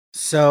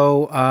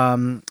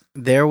So,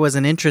 there was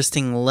an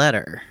interesting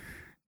letter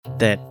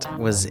that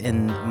was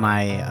in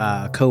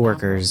my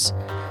coworker's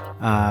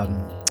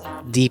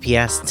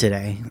DPS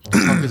today. What the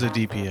fuck is a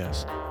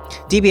DPS?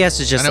 DPS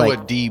is just I know like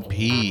what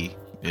DP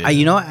is.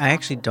 you know what? I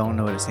actually don't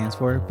know what it stands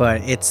for,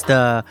 but it's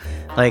the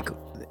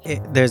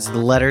there's the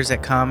letters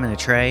that come in a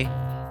tray,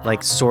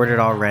 like sorted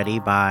already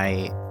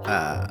by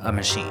a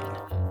machine,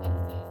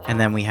 and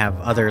then we have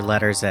other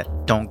letters that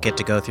don't get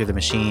to go through the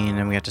machine,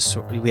 and we have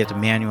to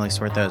manually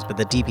sort those. But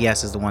the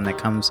DPS is the one that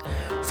comes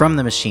from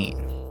the machine.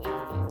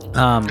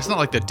 It's not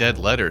like the dead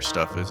letter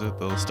stuff, is it?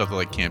 The stuff that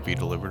like can't be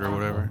delivered or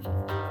whatever.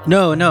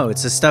 No,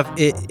 it's the stuff.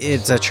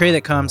 It's a tray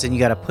that comes, and you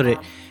got to put it.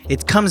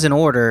 It comes in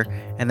order,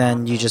 and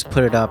then you just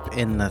put it up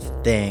in the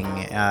thing.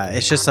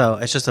 It's just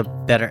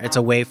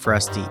a way for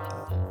us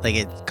to, like,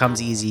 it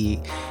comes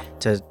easy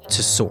to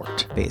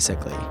sort,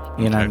 basically.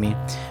 You know what I mean?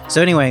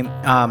 So anyway,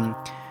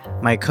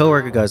 my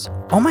coworker goes,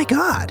 "Oh my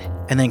god!"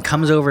 and then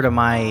comes over to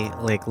my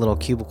like little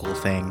cubicle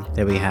thing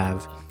that we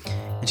have,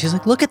 and she's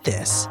like, "Look at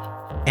this,"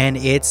 and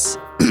it's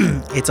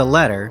it's a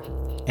letter,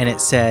 and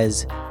it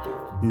says,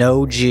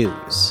 "No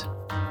Jews."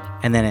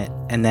 And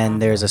then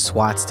there's a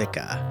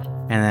swastika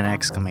and then an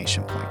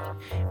exclamation point.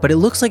 But it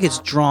looks like it's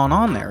drawn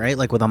on there, right?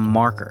 Like with a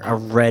marker, a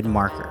red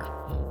marker.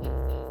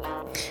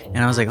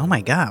 And I was like, oh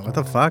my god, what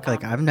the fuck?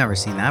 Like, I've never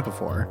seen that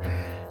before.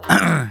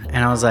 And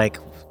I was like,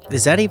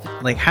 is that even,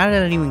 like, how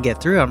did it even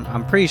get through?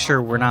 I'm pretty sure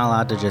we're not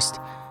allowed to just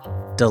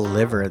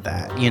deliver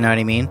that. You know what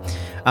I mean?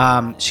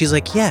 She's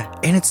like, yeah.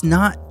 And it's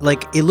not,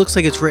 like, it looks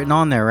like it's written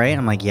on there, right?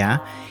 I'm like, yeah.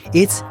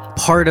 It's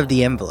part of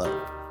the envelope.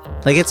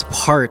 Like, it's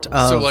part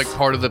of... So, like,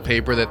 part of the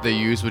paper that they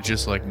use was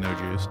just, like, no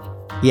Jews?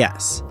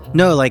 Yes.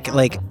 No, like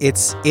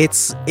it's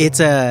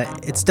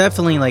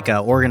definitely, like, a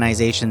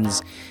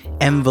organization's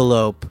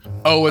envelope.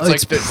 Oh, it's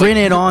like...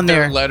 printed on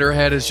there. Their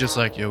letterhead is just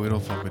like, yo, we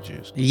don't fuck with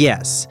Jews.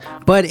 Yes.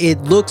 But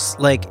it looks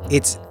like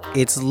it's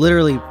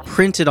literally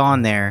printed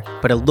on there,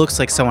 but it looks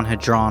like someone had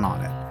drawn on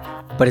it.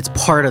 But it's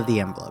part of the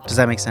envelope. Does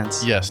that make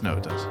sense? Yes, no,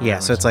 it does. Yeah,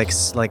 so it's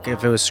like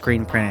if it was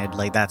screen printed,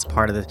 like, that's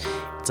part of the...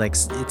 It's like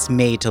it's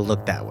made to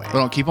look that way. But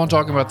don't keep on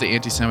talking about the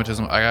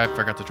anti-Semitism. I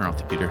forgot to turn off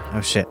the computer.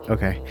 Oh shit.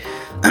 Okay.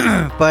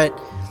 But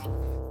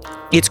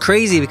it's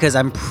crazy because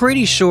I'm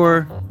pretty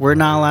sure we're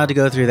not allowed to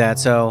go through that.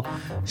 So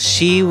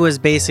she was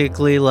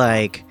basically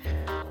like,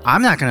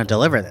 "I'm not gonna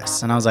deliver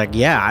this," and I was like,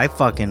 "Yeah, I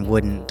fucking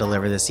wouldn't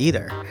deliver this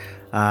either.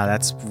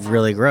 That's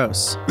really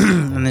gross."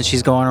 And then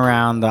she's going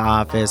around the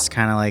office,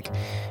 kind of like,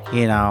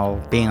 you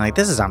know, being like,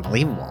 "This is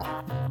unbelievable."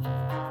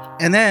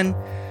 And then,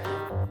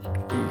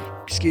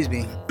 excuse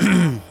me.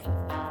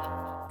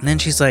 And then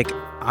she's like,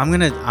 I'm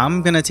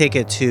gonna take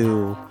it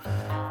to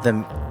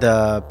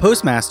the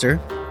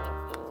postmaster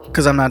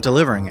because I'm not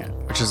delivering it.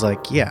 Which is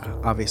like, yeah,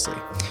 obviously.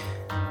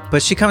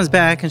 But she comes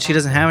back and she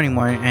doesn't have any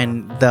more.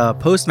 And the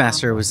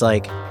postmaster was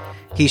like,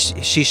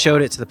 she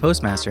showed it to the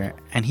postmaster,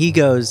 and he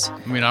goes,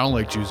 I mean, I don't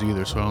like Jews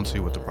either, so I don't see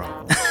what the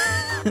problem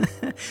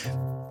is.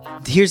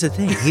 Here's the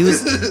thing. He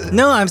was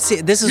no.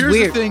 This is weird.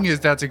 Here's the thing: is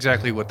that's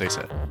exactly what they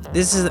said.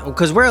 This is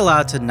because we're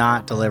allowed to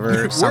not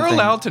deliver. We're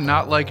allowed to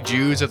not like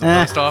Jews at the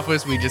post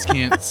office. We just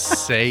can't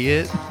say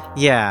it.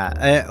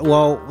 Yeah.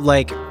 Well,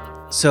 like,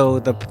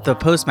 so the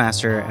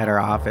postmaster at our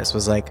office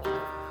was like,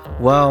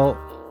 "Well,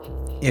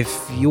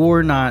 if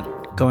you're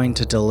not going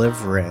to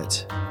deliver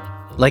it,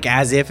 like,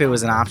 as if it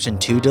was an option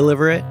to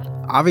deliver it,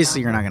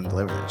 obviously you're not going to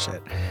deliver that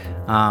shit."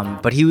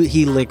 But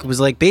he like was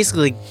like,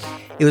 basically,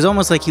 it was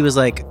almost like he was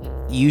like,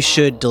 "You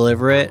should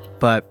deliver it,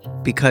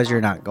 but because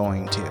you're not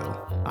going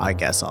to, I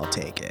guess I'll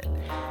take it,"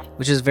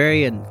 which is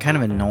very kind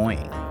of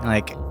annoying.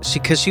 Like,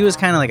 because she was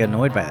kind of like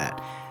annoyed by that,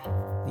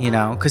 you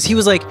know, because he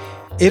was like,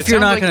 "If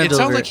you're not going to deliver it,"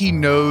 sounds like he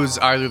knows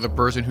either the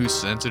person who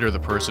sent it or the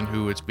person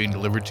who it's being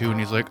delivered to, and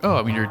he's like, "Oh,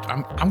 I mean,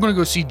 I'm going to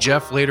go see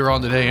Jeff later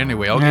on today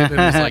anyway. I'll give him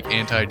this like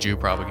anti-Jew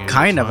propaganda."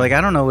 Kind of like,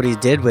 I don't know what he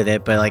did with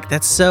it, but like,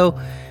 that's so.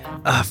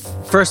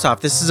 First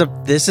off, this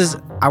is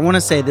I want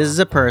to say this is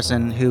a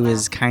person who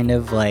is kind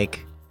of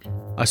like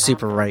a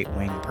super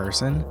right-wing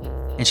person,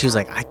 and she was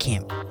like, "I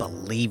can't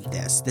believe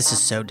this. This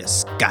is so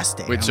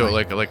disgusting." Wait, so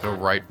like a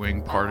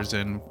right-wing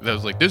partisan that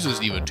was like, "This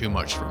is even too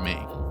much for me."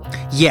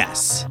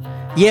 Yes.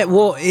 Yeah.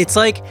 Well, it's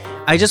like,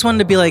 I just wanted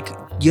to be like,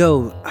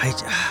 "Yo,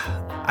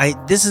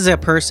 this is a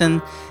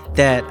person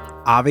that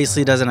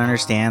obviously doesn't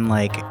understand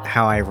like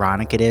how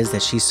ironic it is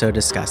that she's so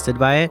disgusted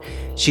by it.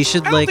 She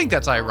should I don't think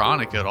that's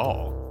ironic at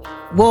all.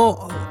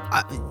 Well,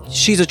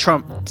 she's a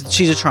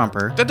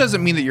Trumper. That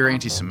doesn't mean that you're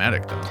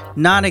anti-Semitic, though.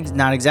 Not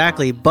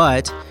exactly,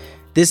 but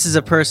this is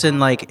a person,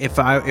 like, if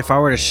I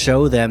were to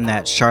show them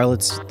that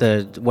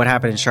what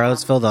happened in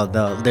Charlottesville,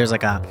 there's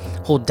like a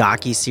whole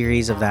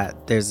docu-series of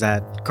that. There's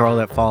that girl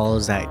that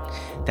follows that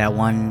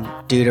one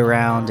dude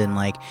around, and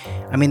like,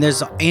 I mean,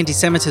 there's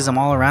anti-Semitism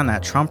all around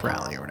that Trump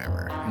rally or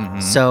whatever. Mm-hmm.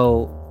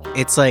 So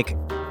it's like,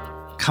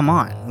 come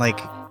on,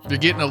 like, you're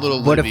getting a little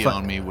Libby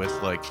on me with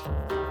like.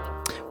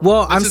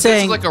 Well, I'm saying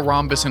this is like a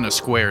rhombus in a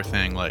square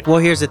thing. Like, well,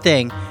 here's the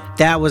thing.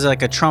 That was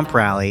like a Trump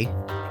rally,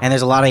 and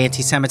there's a lot of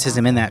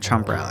anti-Semitism in that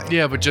Trump rally.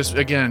 Yeah, but just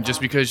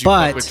because you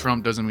fuck with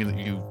Trump doesn't mean that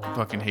you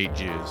fucking hate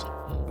Jews.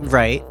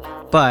 Right.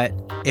 But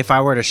if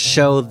I were to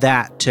show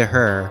that to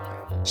her,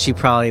 she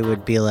probably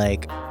would be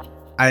like,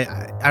 I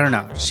don't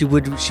know. She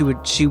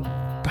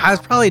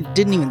probably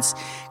didn't even,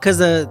 because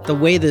the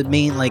way the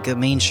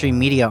mainstream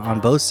media on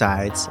both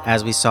sides,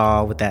 as we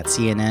saw with that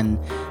CNN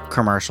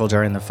commercial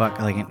during the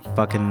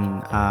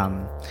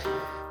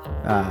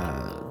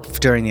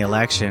during the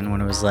election,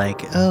 when it was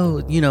like,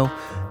 oh,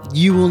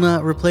 you will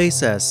not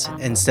replace us,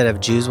 instead of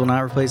Jews will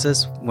not replace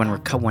us,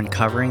 when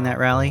covering that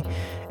rally.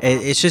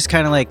 It's just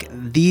kind of like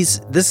this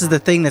is the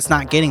thing that's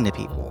not getting to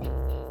people.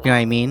 You know what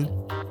I mean?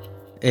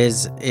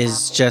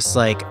 Is just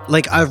like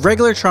a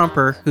regular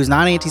Trumper who's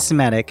not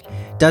anti-Semitic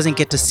doesn't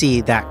get to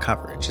see that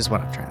coverage, is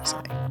what I'm trying to say.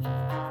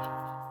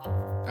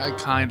 I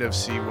kind of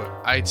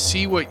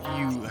see what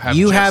you have.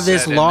 You just have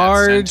this said in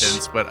large that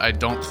sentence, but I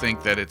don't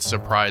think that it's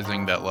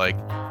surprising that like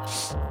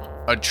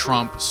a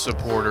Trump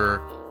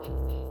supporter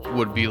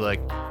would be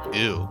like,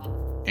 ew,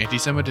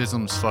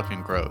 anti-Semitism's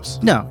fucking gross.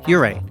 No,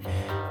 you're right.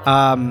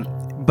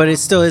 But it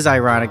still is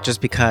ironic, just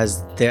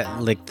because there's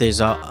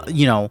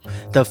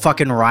the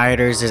fucking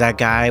rioters. There's that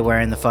guy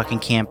wearing the fucking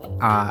Camp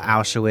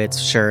Auschwitz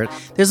shirt.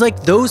 There's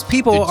like those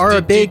people are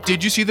a big.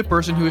 Did you see the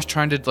person who was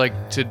trying to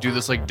do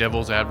this like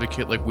devil's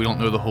advocate, like we don't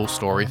know the whole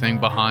story thing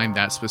behind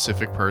that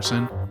specific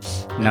person?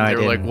 And No, I they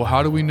were didn't. like, well,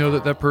 how do we know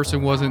that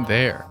person wasn't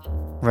there?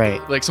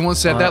 Right. Like someone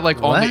said that like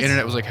on What? the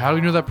internet, was like, how do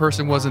we know that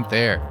person wasn't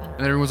there?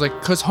 And everyone was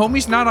like, cause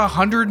homie's not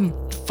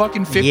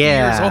 150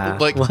 years old.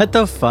 Like, what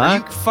the are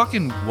fuck? you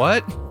fucking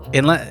what?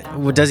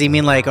 Does he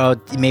mean like,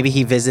 oh, maybe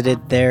he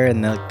visited there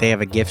and they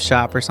have a gift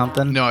shop or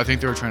something? No, I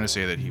think they were trying to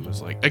say that he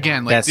was like,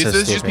 again, like That's this so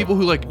is just stupid. people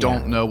who like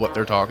don't know what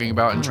they're talking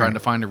about and trying Right. to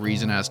find a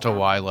reason as to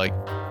why, like,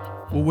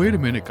 well, wait a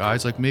minute,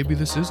 guys, like maybe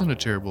this isn't a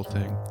terrible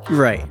thing.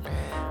 Right.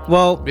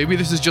 Well, Maybe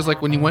this is just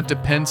like when you went to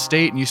Penn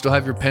State and you still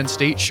have your Penn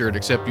State shirt,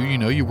 except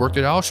you worked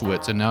at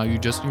Auschwitz and now you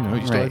just, you still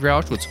Right. have your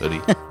Auschwitz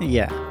hoodie.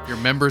 yeah. Your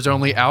members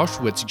only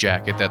Auschwitz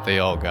jacket that they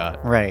all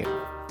got. Right.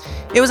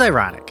 It was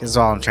ironic, is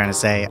all I'm trying to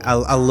say,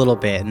 a little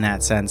bit in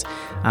that sense.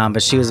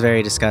 But she was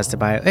very disgusted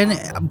by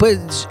it. But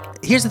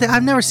here's the thing: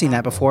 I've never seen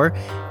that before.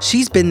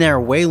 She's been there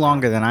way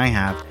longer than I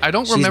have. I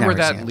don't She's remember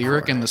never seen that it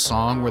lyric before. in the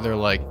song where they're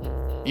like,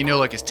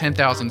 like it's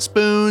 10,000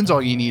 spoons,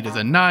 all you need is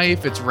a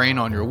knife, it's rain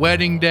on your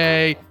wedding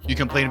day, you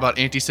complain about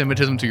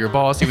anti-Semitism to your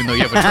boss even though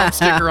you have a Trump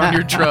sticker on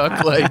your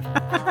truck. Like,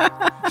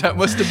 that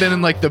must have been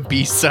in like the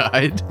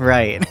B-side.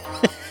 Right.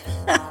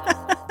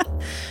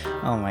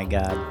 Oh my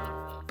god.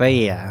 But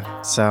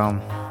yeah, so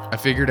I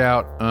figured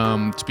out,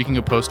 speaking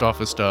of post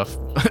office stuff,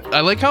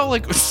 I like how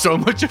like so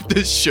much of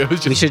this show is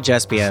just we should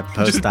just be a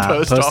post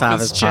post office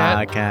office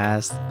chat.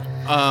 podcast.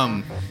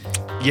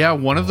 Yeah,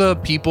 one of the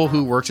people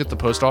who works at the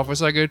post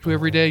office I go to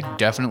every day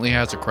definitely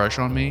has a crush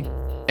on me.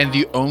 And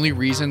the only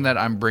reason that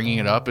I'm bringing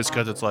it up is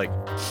because it's like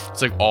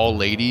all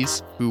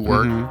ladies who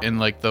work Mhm. in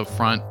like the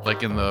front,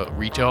 like in the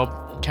retail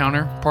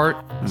counter part.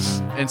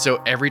 Mhm. And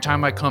so every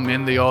time I come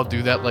in, they all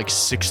do that like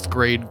 6th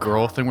grade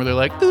girl thing where they're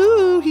like,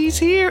 ooh, he's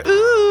here.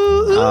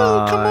 Ooh,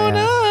 Oh, come on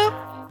yeah.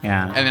 up.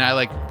 Yeah. And then I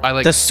like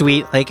The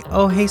sweet, like,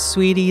 oh hey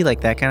sweetie,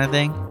 like that kind of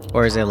thing,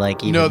 or is it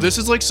like even? no, this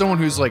is like someone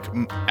who's like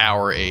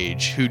our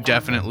age who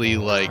definitely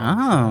like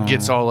Oh.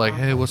 gets all like,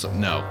 hey, what's up?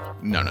 No.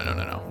 But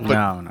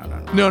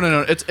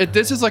No.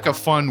 This is like a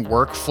fun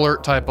work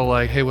flirt type of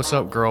like, hey, what's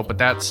up, girl? But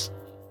that's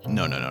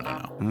no.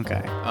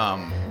 Okay.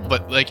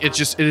 But like it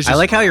is just I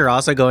like how you're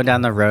also going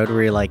down the road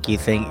where you're like, you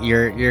think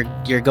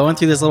you're going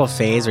through this little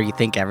phase where you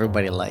think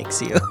everybody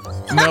likes you.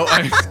 no.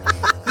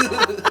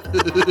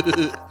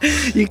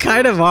 You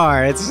kind of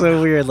are. It's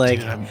so weird. Like,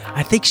 Dude,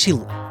 I think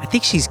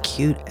she's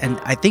cute, and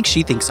I think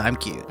she thinks I'm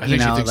cute. I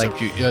think she thinks like, I'm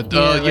cute.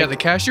 like- The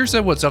cashier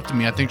said what's up to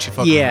me. I think she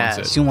fucking yeah,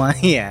 wants it. she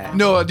wants. Yeah.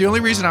 No, the only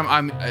reason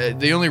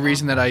the only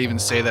reason that I even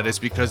say that is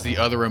because the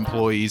other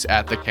employees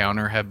at the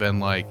counter have been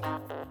like,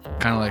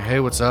 kind of like, hey,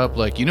 what's up?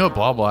 Like,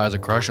 blah blah has a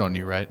crush on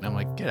you, right? And I'm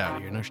like, get out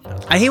of here. No, she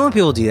doesn't. I hate when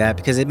people do that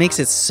because it makes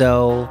it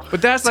so.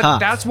 But that's like tough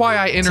that's why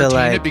I entertain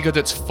like- it, because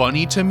it's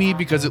funny to me,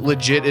 because it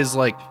legit is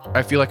like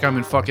I feel like I'm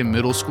in fucking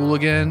middle school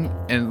again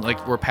and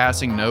like we're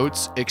passing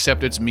notes,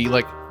 except it's me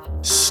like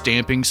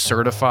stamping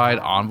certified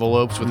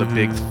envelopes with a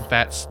big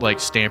fat like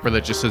stamper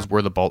that just says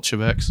we're the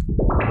Bolsheviks.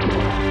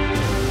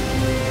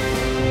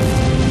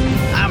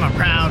 I'm a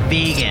proud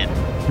vegan.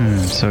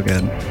 So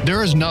good.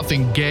 There is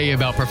nothing gay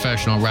about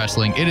professional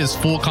wrestling. It is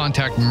full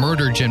contact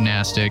murder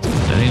gymnastics.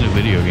 That ain't a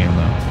video game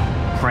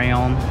though.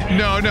 Crayon.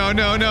 No.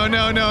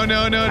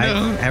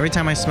 Every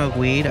time I smoke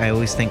weed, I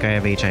always think I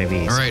have HIV.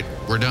 All right,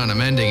 we're done. I'm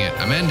ending it.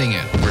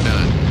 We're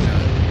done.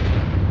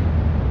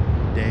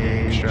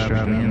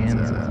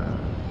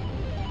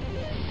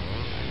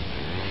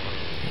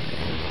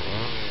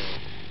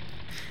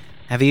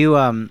 Have you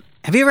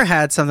ever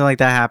had something like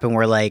that happen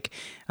where like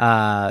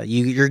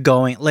you're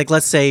going, like,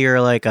 let's say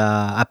you're like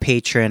a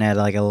patron at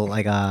like a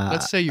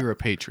Let's say you're a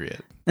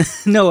patriot.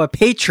 no, a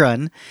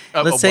patron.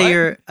 Let's A say what?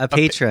 you're a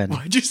patron.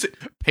 What'd you say?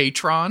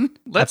 Patron?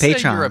 Let's say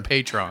patron. you're a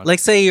patron.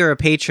 Let's say you're a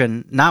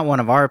patron, not one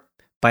of our,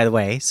 by the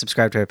way,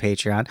 subscribe to our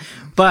Patreon.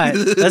 But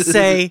let's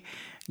say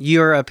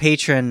you're a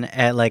patron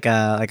at like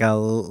a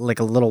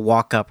little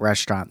walk up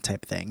restaurant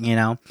type thing, you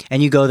know,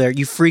 and you go there,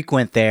 you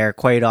frequent there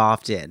quite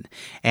often,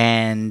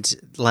 and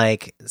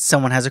like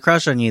someone has a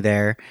crush on you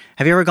there.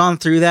 Have you ever gone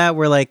through that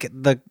where like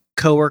the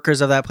coworkers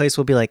of that place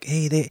will be like,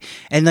 hey,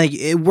 and like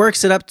it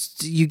works it up,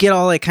 you get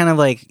all like kind of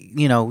like,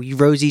 you know, you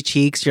rosy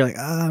cheeks, you're like,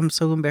 oh, I'm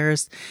so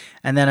embarrassed,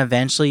 and then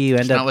eventually you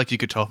end It's up not like you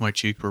could tell if my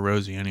cheeks were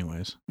rosy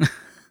anyways.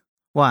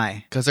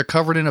 why? Because they're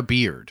covered in a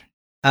beard.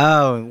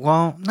 Oh,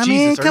 well, I mean,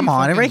 Jesus, are come you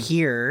on, fucking- right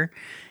here.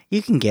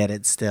 You can get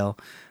it still.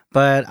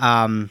 But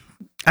I don't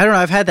know,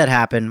 I've had that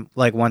happen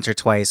like once or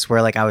twice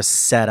where like I was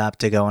set up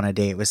to go on a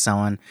date with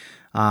someone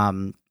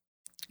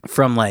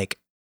from like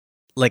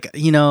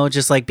you know,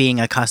 just like being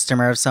a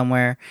customer of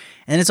somewhere,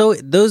 and it's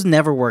always, those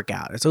never work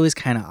out. It's always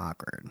kind of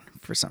awkward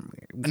for some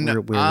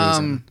weird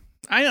reason.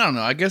 I don't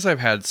know. I guess I've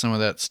had some of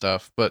that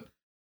stuff, but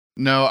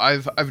no,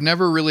 I've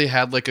never really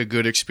had like a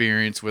good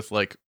experience with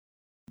like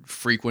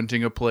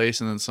frequenting a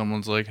place and then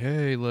someone's like,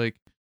 hey, like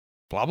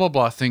blah blah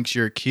blah thinks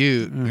you're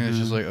cute, and it's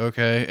just like,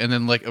 okay, and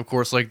then like of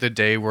course like the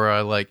day where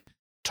I like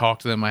talk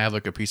to them, I have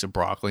like a piece of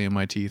broccoli in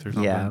my teeth or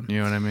something. Yeah. You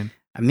know what I mean?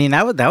 I mean,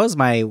 that was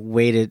my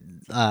way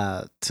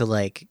to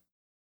like,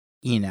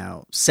 you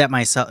know, set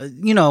myself,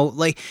 you know,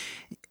 like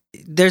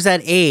there's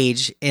that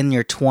age in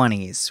your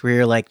 20s where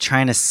you're like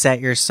trying to set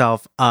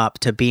yourself up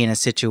to be in a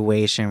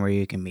situation where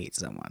you can meet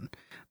someone.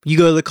 You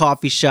go to the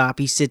coffee shop,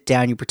 you sit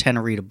down, you pretend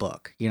to read a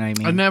book. You know what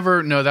I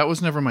mean? No, that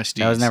was never my steez.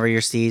 That was never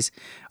your steez.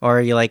 Or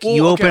you like, Well,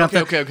 you okay, open up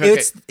okay, the,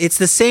 okay. it's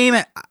the same.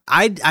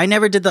 I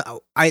never did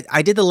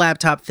I did the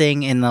laptop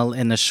thing in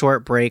the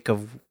short break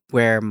of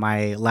where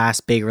my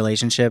last big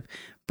relationship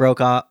broke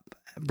up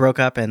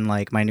and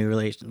like my new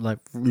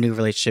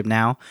relationship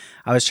now.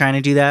 I was trying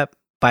to do that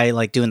by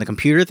like doing the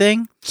computer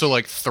thing. So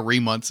like 3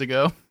 months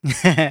ago.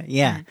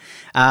 Yeah.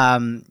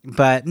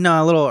 But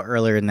no, a little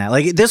earlier than that.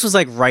 Like this was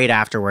like right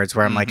afterwards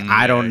where I'm like,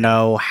 I don't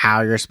know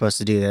how you're supposed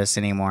to do this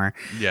anymore.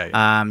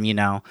 Yeah. You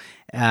know,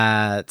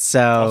 so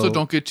Also,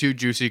 don't get too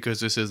juicy because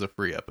this is a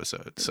free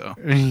episode. So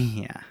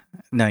yeah,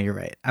 no, you're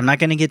right. I'm not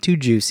going to get too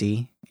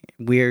juicy.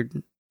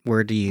 Weird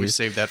word to we use.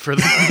 save that for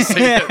the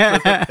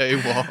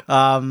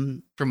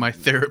paywall. For my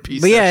therapy.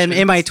 But yeah, in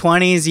sessions. my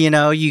 20s, you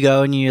know, you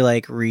go and you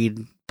like read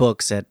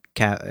books at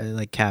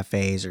like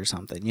cafes or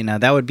something, you know,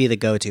 that would be the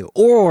go-to,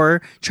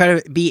 or try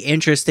to be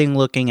interesting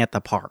looking at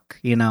the park,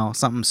 you know,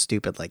 something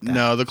stupid like that.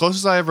 No, the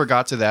closest I ever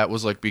got to that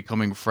was like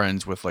becoming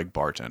friends with like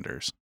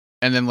bartenders,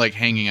 and then like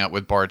hanging out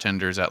with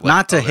bartenders at like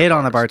not to other hit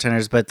on the bars.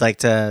 bartenders, but like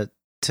to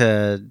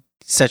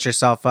set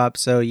yourself up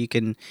so you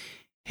can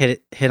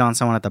hit on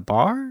someone at the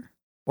bar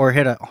or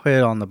hit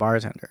on the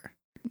bartender.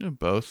 Yeah,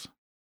 both.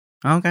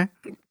 Okay.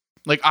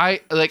 Like I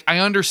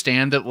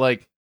understand that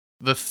like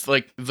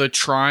the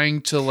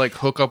trying to like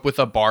hook up with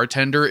a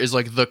bartender is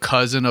like the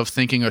cousin of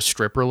thinking a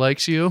stripper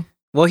likes you.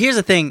 Well, here's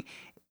the thing.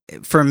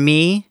 For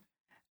me,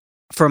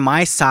 for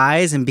my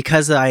size and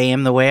because I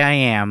am the way I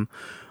am,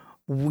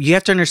 you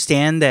have to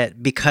understand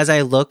that because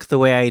I look the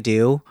way I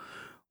do,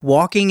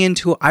 walking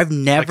into I've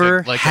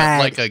never had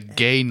like a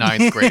gay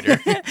ninth grader.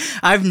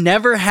 I've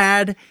never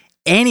had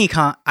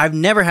I've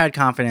never had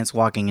confidence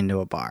walking into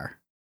a bar.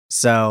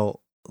 So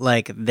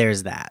like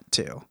there's that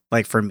too.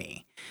 Like for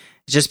me.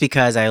 Just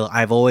because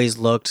I've always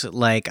looked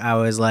like I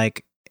was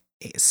like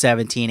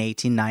 17,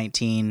 18,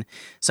 19.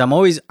 So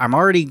I'm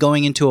already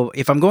going into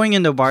if I'm going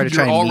into a bar to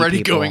try and meet already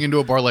people, going into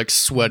a bar like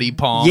sweaty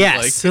palms.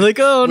 yes. Like, Like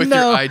oh with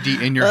no. your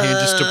ID in your hand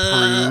just to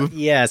prove.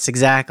 Yes,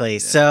 exactly.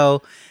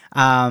 So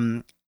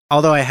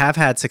although I have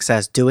had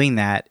success doing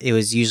that, it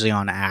was usually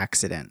on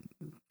accident,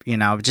 you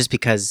know, just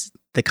because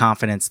the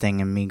confidence thing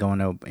and me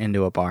going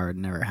into a bar had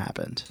never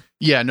happened.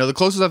 Yeah, no, the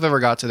closest I've ever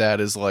got to that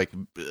is like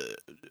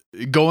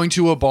going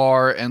to a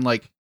bar and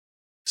like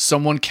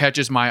someone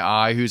catches my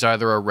eye who's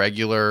either a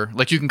regular,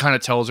 like you can kind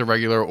of tell is a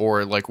regular,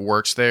 or like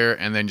works there,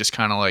 and then just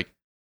kind of like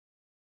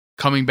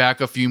coming back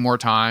a few more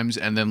times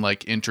and then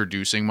like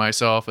introducing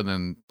myself, and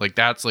then like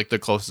that's like the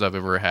closest I've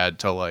ever had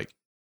to like,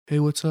 hey,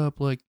 what's up?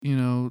 Like, you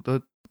know,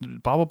 the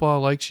blah blah blah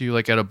likes you,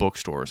 like at a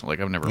bookstore. So like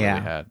I've never Yeah.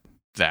 really had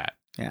that.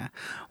 Yeah.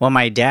 Well,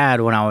 my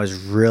dad, when I was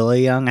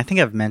really young, I think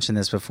I've mentioned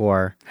this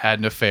before. Had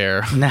an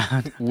affair No,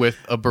 with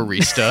a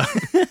barista.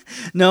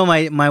 no,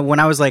 my when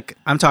I was like,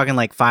 I'm talking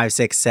like 5,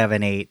 6,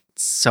 7, 8,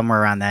 somewhere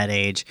around that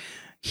age.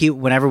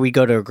 Whenever we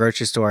go to a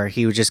grocery store,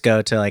 he would just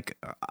go to like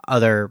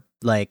other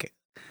like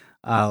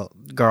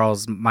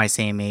girls my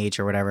same age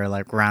or whatever,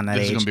 like around that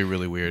This is age, gonna be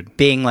really weird.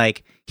 being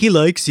like, he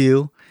likes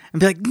you, and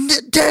be like,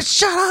 Dad,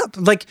 shut up!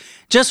 Like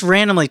just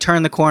randomly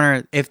turn the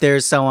corner if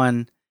there's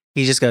someone.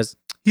 He just goes,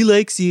 he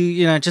likes you,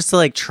 you know, just to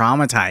like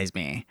traumatize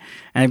me,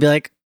 and I'd be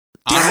like,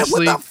 Dad,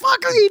 Honestly, what the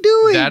fuck are you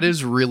doing? that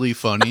is really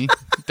funny.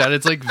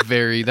 That's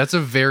a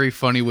very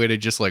funny way to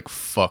just like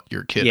fuck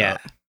your kid Yeah.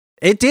 up.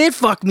 It did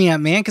fuck me up,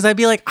 man, because I'd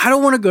be like, I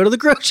don't want to go to the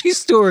grocery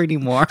store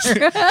anymore.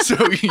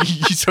 So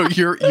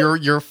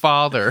your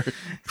father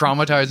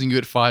traumatizing you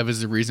at 5 is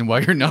the reason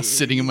why you're now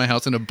sitting in my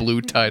house in a blue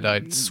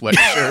tie-dyed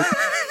sweatshirt.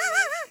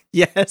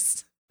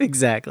 Yes,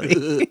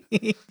 exactly.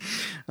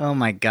 Oh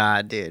my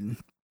God, dude.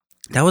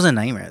 That was a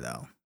nightmare,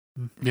 though.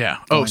 Yeah.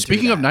 Going Oh, through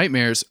speaking of that.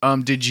 nightmares,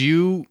 did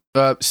you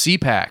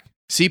CPAC?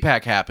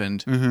 CPAC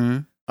happened.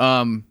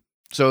 Mm-hmm.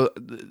 So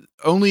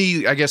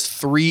only I guess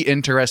 3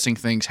 interesting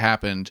things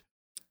happened.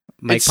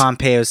 Mike It's-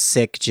 Pompeo's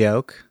sick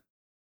joke.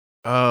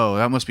 Oh,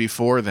 that must be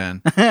 4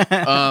 then.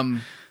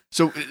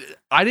 So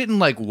I didn't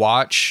like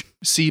watch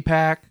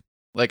CPAC.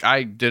 Like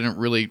I didn't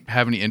really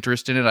have any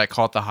interest in it. I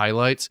caught the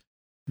highlights.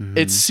 Mhm.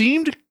 It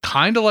seemed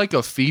kind of like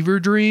a fever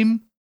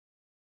dream.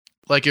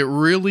 Like it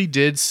really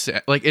did.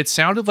 Like it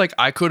sounded like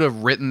I could have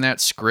written that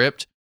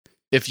script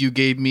if you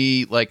gave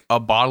me like a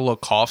bottle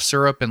of cough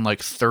syrup in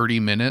like 30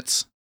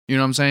 minutes. You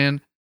know what I'm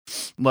saying?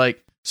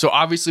 Like, so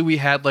obviously we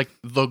had like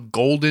the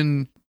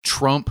golden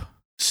Trump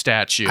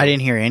statue. I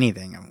didn't hear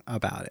anything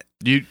about it.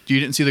 You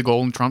didn't see the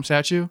golden Trump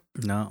statue?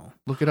 No.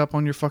 Look it up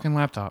on your fucking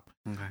laptop.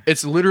 Okay.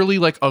 It's literally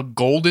like a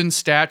golden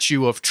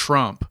statue of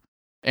Trump,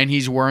 and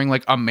he's wearing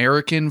like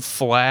American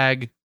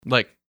flag,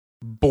 like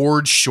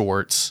board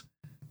shorts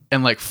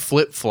and like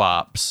flip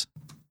flops.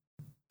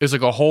 It's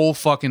like a whole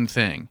fucking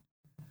thing.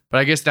 But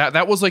I guess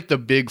that was like the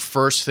big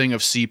first thing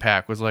of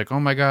CPAC was like, oh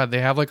my God, they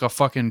have like a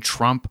fucking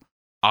Trump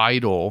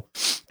idol.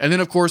 And then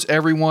of course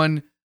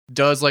everyone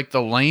does like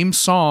the lame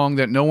song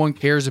that no one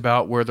cares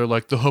about where they're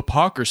like the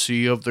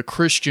hypocrisy of the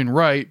Christian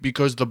right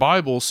because the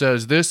Bible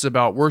says this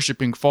about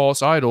worshiping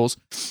false idols,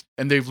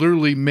 and they've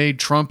literally made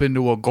Trump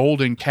into a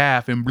golden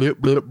calf and blip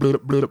blip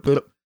blip blip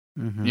blip.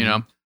 Mhm. You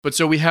know. But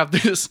so we have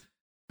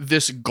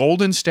this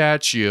golden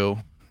statue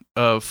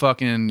of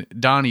fucking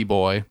Donnie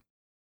Boy,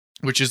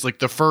 which is like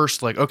the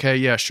first like, okay,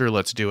 yeah, sure,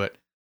 let's do it.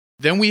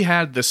 Then we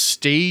had the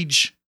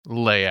stage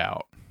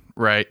layout,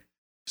 right?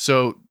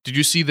 So did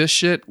you see this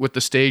shit with the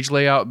stage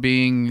layout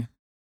being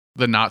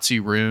the Nazi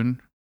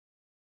rune?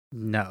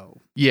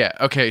 No. Yeah.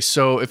 Okay.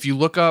 So if you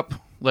look up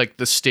like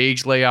the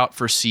stage layout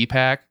for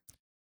CPAC,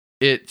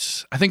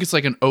 I think it's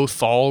like an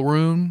Othal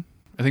rune.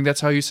 I think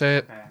that's how you say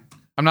it. Okay.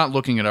 I'm not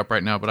looking it up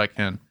right now, but I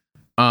can.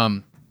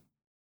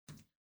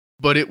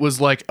 But it was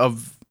like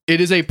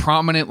it is a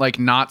prominent like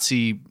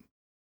Nazi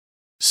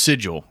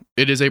sigil.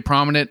 It is a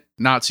prominent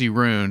Nazi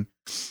rune.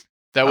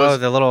 That was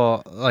the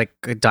little like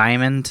a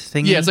diamond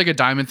thing. yeah, it's like a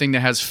diamond thing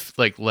that has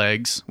like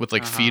legs with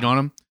like feet on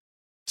them.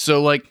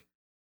 So like,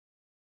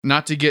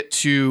 not to get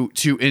too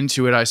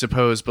into it, I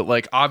suppose, but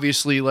like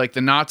obviously like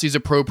the Nazis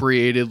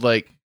appropriated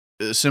like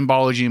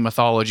symbology and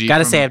mythology.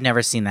 Gotta from- say, I've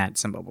never seen that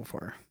symbol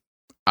before.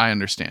 I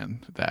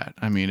understand that.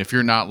 I mean, if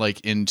you're not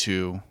like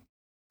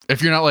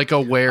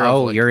aware of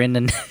Oh, like, you're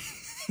into.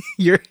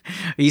 Are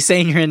you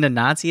saying you're into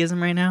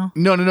Nazism right now?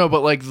 No,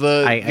 but like I get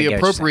what the you're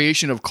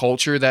appropriation of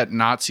culture that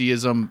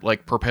Nazism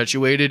like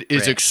perpetuated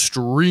is Right.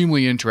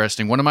 extremely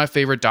interesting. One of my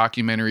favorite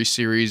documentary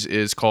series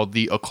is called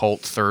The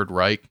Occult Third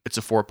Reich. It's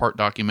a 4-part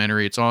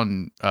documentary. It's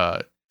on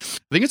I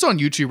think it's on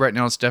YouTube right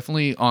now. It's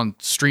definitely on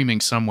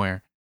streaming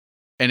somewhere.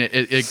 And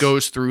it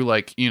goes through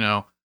like, you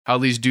know, how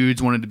these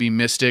dudes wanted to be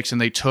mystics and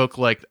they took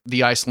like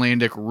the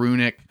Icelandic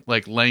runic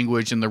like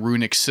language and the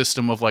runic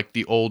system of like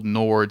the old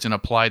Nords and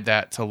applied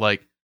that to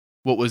like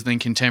what was then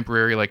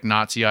contemporary like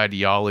Nazi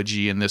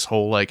ideology and this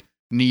whole like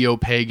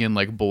neo-pagan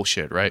like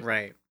bullshit, right?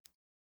 Right.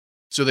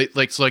 So they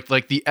like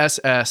the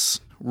SS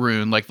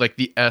rune, like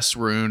the S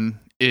rune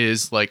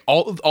is like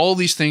all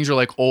these things are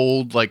like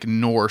old like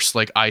Norse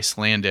like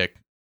Icelandic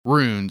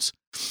runes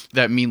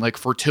that mean like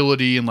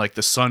fertility and like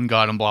the sun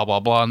god and blah blah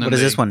blah. And then What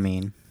does this one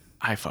mean?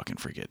 I fucking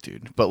forget,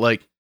 dude. But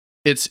like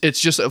it's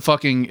just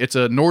it's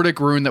a Nordic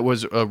rune that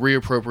was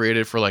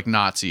reappropriated for like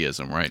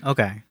Nazism, right?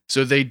 Okay.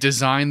 So they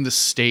designed the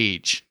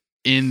stage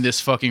in this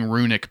fucking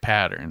runic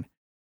pattern.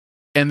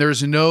 And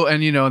there's and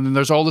then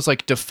there's all this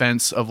like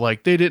defense of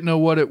like, they didn't know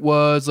what it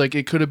was. Like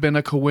it could have been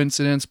a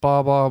coincidence,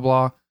 blah, blah,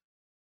 blah.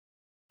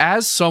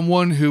 As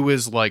someone who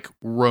is like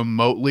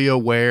remotely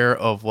aware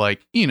of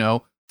like, you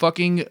know,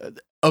 fucking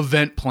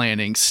event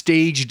planning,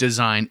 stage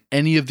design,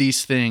 any of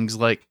these things,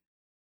 like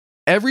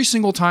every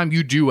single time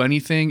you do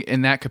anything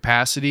in that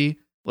capacity,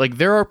 like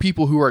there are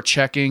people who are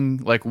checking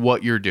like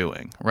what you're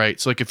doing, right?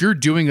 So like if you're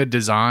doing a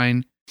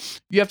design,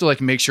 you have to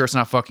like make sure it's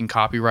not fucking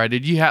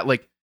copyrighted. You have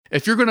like,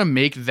 if you're going to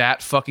make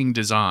that fucking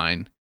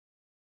design,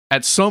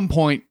 at some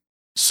point,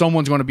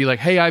 someone's going to be like,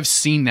 hey, I've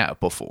seen that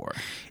before.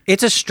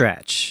 It's a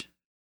stretch.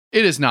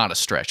 It is not a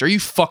stretch. Are you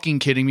fucking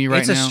kidding me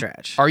right now? It's a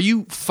stretch. Are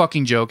you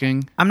fucking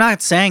joking? I'm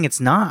not saying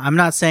it's not. I'm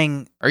not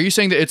saying. Are you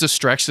saying that it's a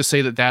stretch to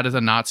say that that is a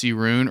Nazi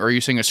rune? Or are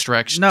you saying a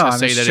stretch No, to I'm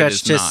say that it stretch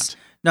is just.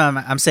 not?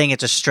 No, I'm saying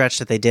it's a stretch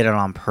that they did it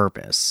on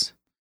purpose.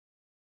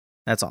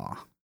 That's all.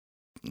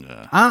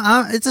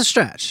 It's a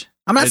stretch.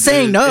 I'm not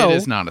saying no. It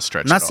is not a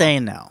stretch. I'm not at all.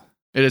 saying no.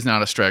 It is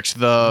not a stretch.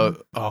 Oh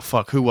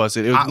fuck, who was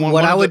it? It was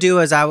What I would do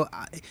is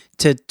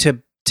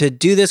to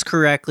do this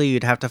correctly,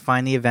 you'd have to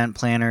find the event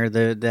planner,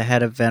 the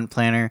head event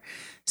planner,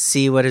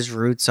 see what his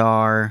roots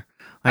are.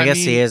 I guess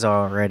he is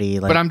already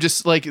like. But I'm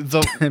just like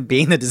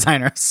being the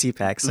designer of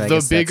CPAC. So I the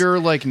guess bigger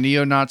like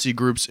neo-Nazi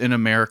groups in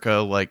America,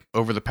 like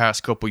over the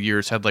past couple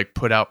years, had like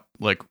put out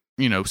like,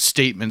 you know,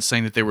 statements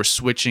saying that they were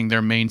switching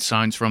their main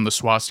signs from the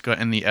swastika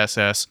and the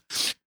SS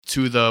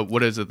to the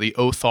the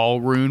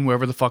Othal rune,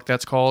 whatever the fuck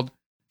that's called.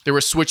 They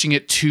were switching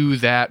it to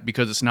that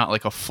because it's not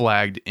like a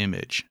flagged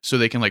image, so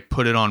they can like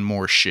put it on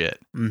more shit.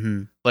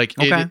 Mm-hmm. Like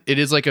Okay. it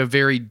is like a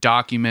very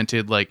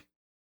documented like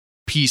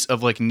piece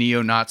of like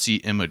neo-Nazi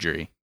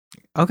imagery.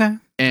 Okay.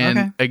 And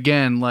Okay.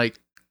 again, like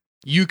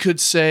you could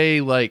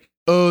say like,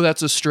 oh,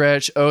 that's a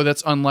stretch. Oh,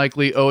 that's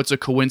unlikely. Oh, it's a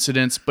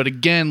coincidence. But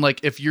again, like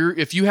if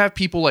you have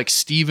people like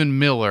Stephen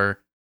Miller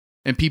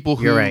and people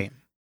who You're right.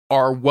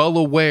 are well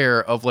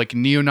aware of like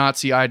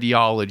neo-Nazi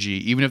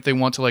ideology, even if they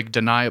want to like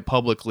deny it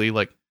publicly,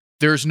 like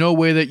there's no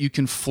way that you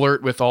can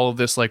flirt with all of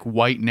this like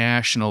white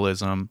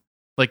nationalism.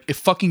 Like if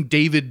fucking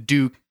David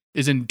Duke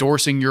is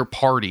endorsing your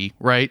party,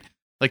 right?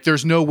 Like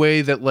there's no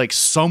way that like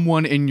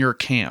someone in your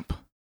camp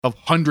of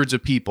hundreds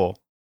of people,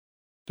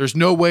 there's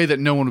no way that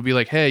no one would be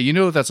like, hey, you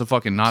know that's a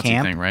fucking Nazi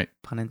Camp? thing, right?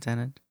 Pun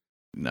intended.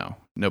 No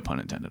pun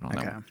intended on that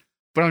Okay. one.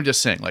 But I'm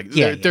just saying, like,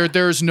 Yeah,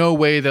 there's no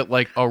way that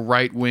like a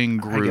right-wing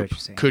get what group you're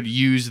saying. could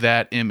use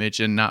that image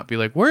and not be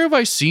like, where have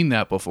I seen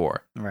that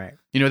before? Right.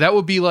 You know, that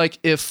would be like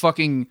if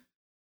fucking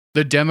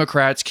the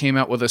Democrats came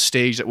out with a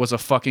stage that was a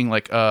fucking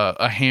like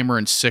a hammer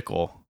and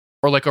sickle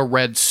or like a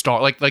red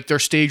star, like their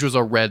stage was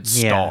a red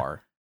Yeah.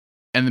 star.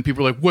 And then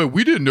people are like, wait,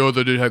 we didn't know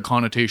that it had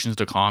connotations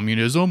to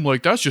communism.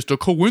 Like, that's just a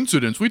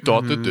coincidence. We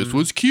thought that this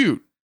was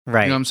cute.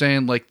 Right. You know what I'm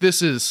saying? Like,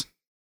 this is,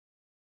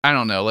 I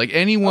don't know. Like,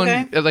 anyone,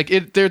 Okay.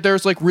 like,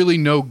 there's like really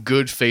no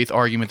good faith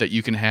argument that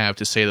you can have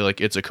to say that,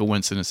 like, it's a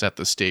coincidence that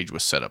the stage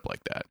was set up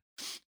like that.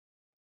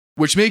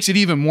 Which makes it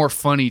even more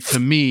funny to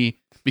me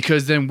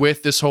because then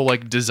with this whole,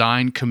 like,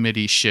 design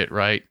committee shit,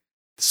 right?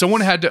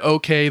 Someone had to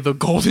okay the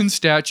golden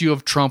statue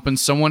of Trump and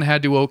someone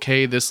had to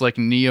okay this, like,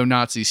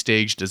 neo-Nazi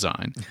stage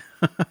design.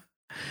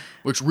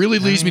 Which really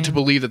leads me to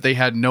believe that they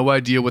had no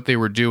idea what they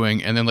were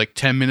doing. And then like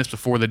 10 minutes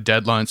before the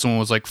deadline, someone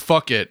was like,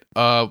 fuck it.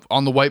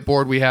 On the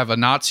whiteboard, we have a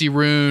Nazi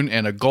rune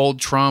and a gold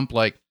Trump.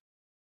 Like,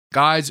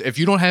 guys, if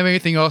you don't have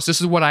anything else,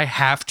 this is what I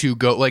have to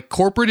go. Like,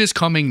 corporate is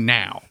coming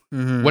now.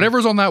 Mhm.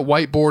 Whatever's on that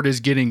whiteboard is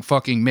getting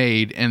fucking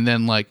made. And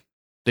then like,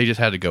 they just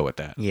had to go with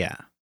that. Yeah.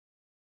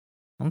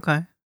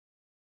 Okay.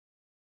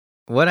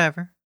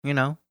 Whatever. You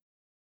know.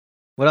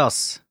 What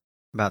else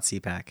about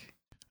CPAC?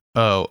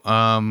 Oh,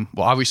 well,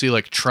 obviously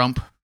like Trump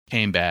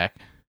came back.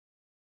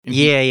 And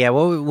he- Yeah.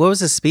 What was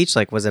his speech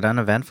like? Was it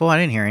uneventful? I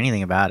didn't hear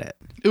anything about it.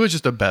 it was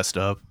just a best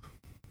of.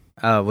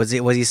 Was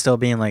he still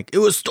being like, it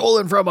was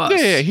stolen from us?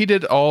 Yeah, he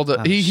did all the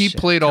Oh, he shit.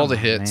 played all Come the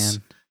on, hits.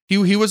 man.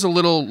 He was a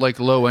little like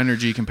low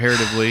energy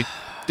comparatively.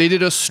 They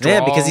did a straw.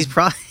 Yeah, because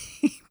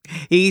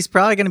he's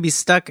probably going to be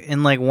stuck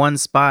in like one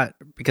spot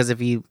because if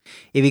he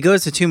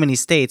goes to too many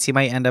states, he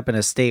might end up in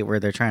a state where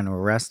they're trying to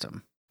arrest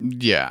him.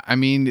 Yeah, I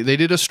mean, they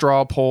did a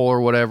straw poll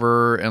or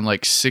whatever, and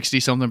like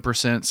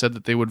 60-something% said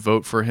that they would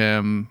vote for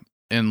him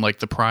in like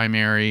the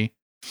primary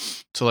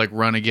to like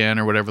run again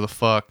or whatever the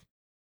fuck.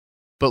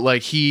 But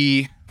like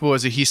he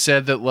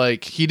said that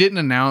like he didn't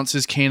announce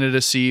his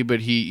candidacy, but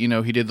he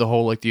did the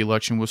whole like the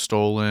election was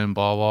stolen,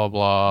 blah blah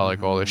blah,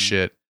 like all this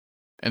shit.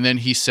 And then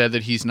he said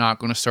that he's not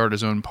going to start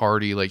his own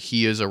party. Like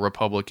he is a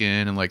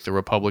Republican, and like the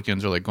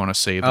Republicans are like going to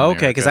save.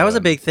 Okay, because that was a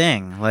America. big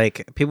thing.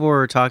 Like people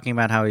were talking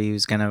about how he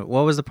was gonna.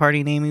 What was the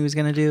party name he was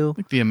gonna do?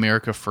 Like the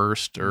America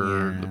First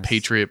or the Yes.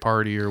 Patriot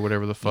Party or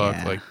whatever the fuck.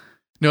 Yeah. Like,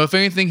 no, if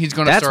anything, he's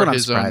going to That's start what I'm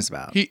his own. surprised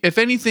about. If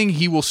anything,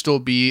 he will still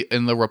be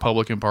in the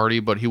Republican Party,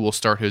 but he will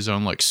start his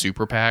own like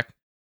super PAC,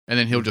 and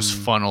then he'll just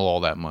Mhm. funnel all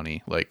that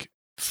money like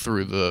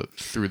through the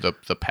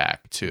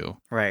PAC to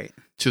Right.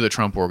 the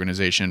Trump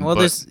organization. Well,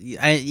 but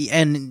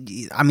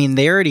I mean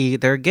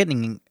they're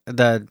getting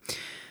the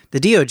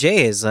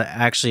DOJ is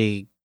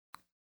actually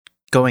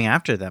going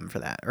after them for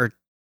that, or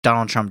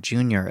Donald Trump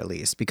Jr. at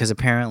least, because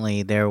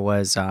apparently there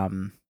was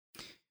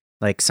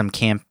like some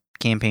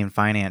campaign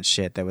finance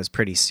shit that was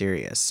pretty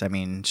serious. I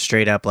mean,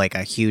 straight up like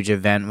a huge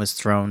event was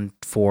thrown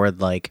for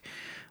like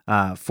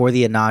for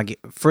the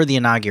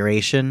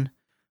inauguration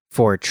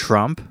for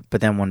Trump, but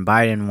then when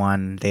Biden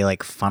won, they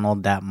like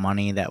funneled that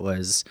money that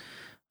was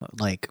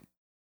like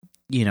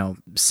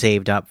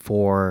saved up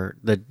for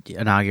the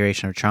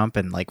inauguration of Trump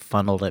and like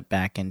funneled it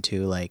back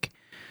into like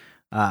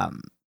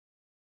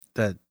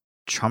the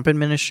Trump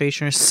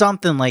administration or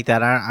something like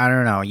that. I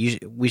don't know.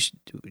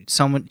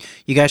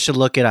 You guys should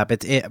look it up.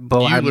 But you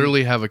I'm,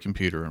 literally have a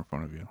computer in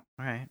front of you.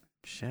 all right.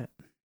 Shit.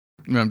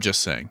 I'm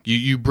just saying.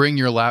 You bring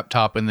your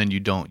laptop and then you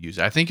don't use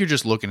it. I think you're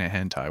just looking at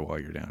hentai while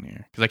you're down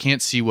here because I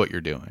can't see what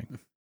you're doing.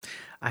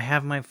 I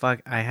have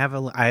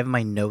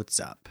my notes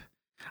up.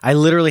 I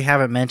literally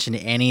haven't mentioned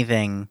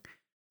anything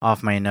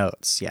off my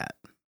notes yet.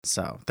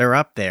 So they're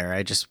up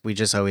there. We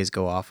just always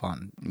go off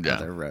on Yeah.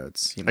 other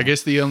roads. I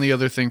guess the only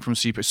other thing from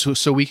CPAC,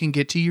 so we can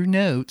get to your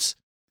notes.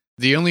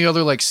 The only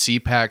other like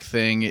CPAC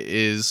thing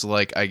is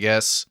like, I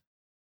guess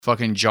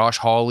fucking Josh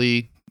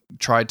Hawley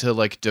tried to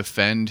like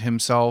defend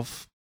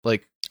himself.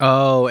 Like,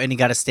 oh, and he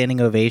got a standing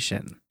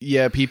ovation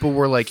yeah, people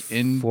were like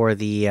for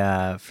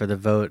the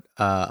vote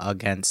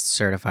against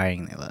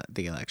certifying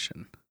the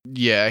election.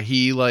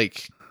 he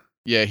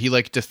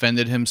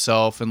defended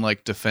himself and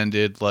like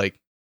defended like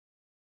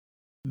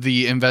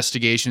the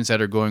investigations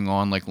that are going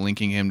on, like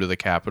linking him to the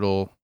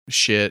Capitol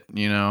shit,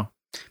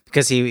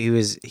 because he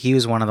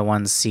was one of the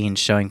ones seen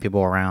showing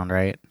people around,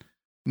 right?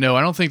 No,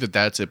 I don't think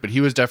that's it. But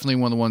he was definitely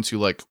one of the ones who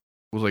like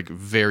was like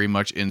very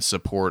much in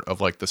support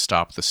of like the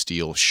Stop the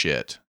Steal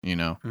shit, you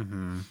know.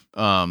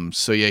 Mm-hmm.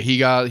 So yeah, he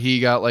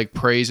got like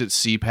praise at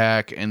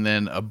CPAC, and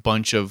then a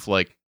bunch of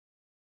like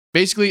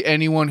basically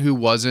anyone who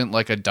wasn't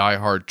like a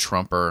diehard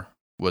Trumper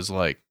was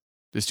like,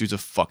 this dude's a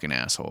fucking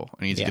asshole.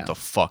 I need to get the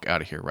fuck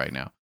out of here right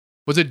now.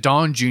 Was it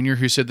Don Jr.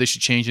 who said they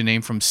should change the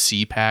name from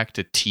CPAC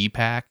to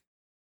TPAC?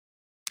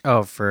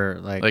 Oh, for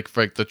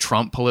the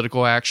Trump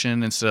political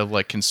action instead of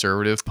like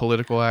conservative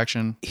political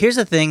action. Here's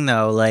the thing,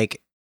 though.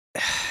 Like,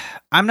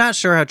 I'm not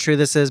sure how true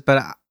this is,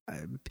 but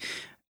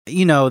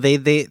you know,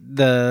 the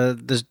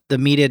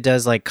media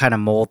does like kind of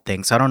mold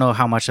things. So I don't know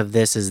how much of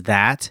this is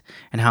that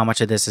and how much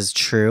of this is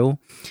true.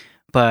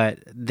 But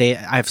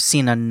I've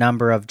seen a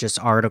number of just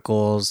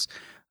articles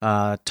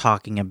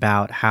talking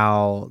about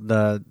how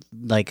the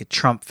like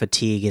Trump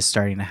fatigue is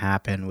starting to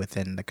happen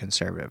within the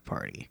Conservative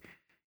Party.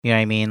 You know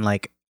what I mean?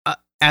 Like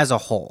as a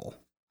whole,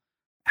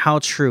 how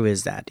true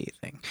is that? Do you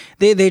think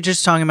they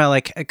just talking about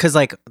like because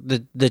like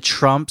the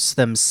Trumps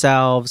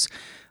themselves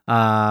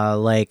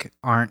like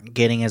aren't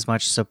getting as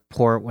much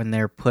support when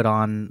they're put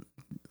on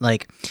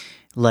like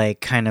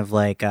kind of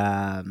like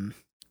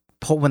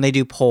when they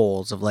do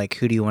polls of like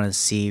who do you want to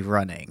see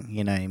running?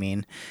 You know what I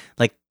mean?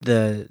 Like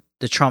the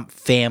Trump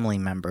family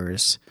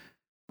members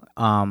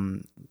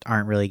aren't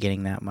really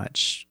getting that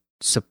much.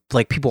 So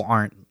like people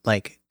aren't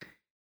like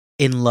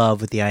in love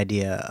with the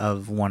idea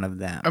of one of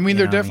them. I mean,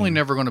 they're definitely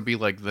never going to be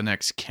like the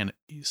next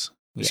Kennedys.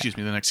 Excuse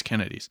me, the next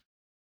Kennedys.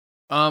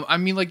 I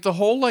mean, like the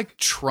whole like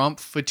Trump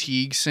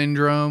fatigue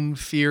syndrome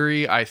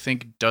theory, I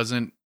think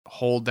doesn't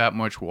hold that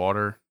much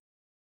water.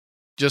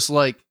 Just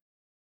like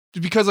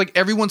because like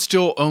everyone's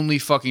still only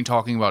fucking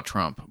talking about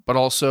Trump, but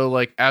also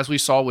like as we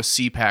saw with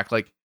CPAC,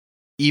 like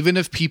even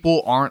if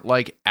people aren't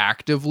like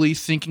actively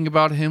thinking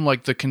about him,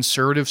 like the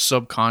conservative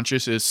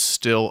subconscious is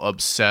still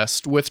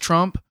obsessed with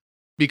Trump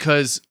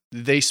because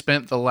they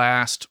spent the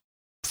last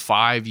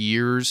 5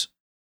 years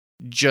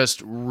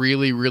just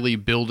really, really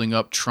building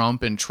up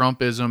Trump and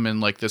Trumpism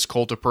and like this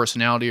cult of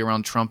personality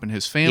around Trump and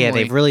his family. Yeah,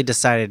 they've really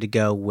decided to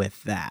go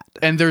with that,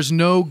 and there's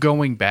no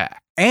going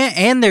back.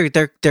 And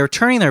they're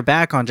turning their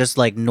back on just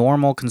like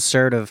normal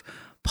conservative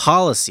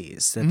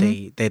policies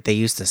that they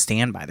used to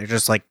stand by. They're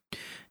just like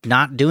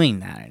not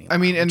doing that anymore. I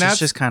mean, and that's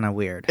just kind of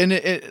weird. And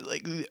it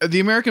like the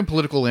American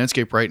political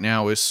landscape right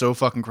now is so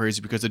fucking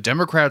crazy because the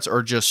Democrats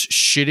are just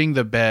shitting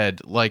the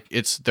bed like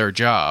it's their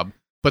job.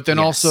 But then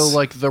also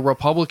like the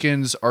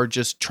Republicans are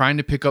just trying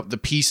to pick up the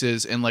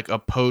pieces in like a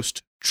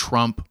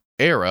post-Trump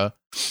era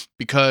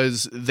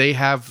because they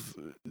have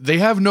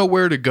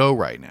nowhere to go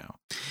right now.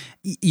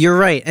 You're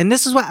right. And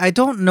this is why I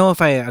don't know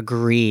if I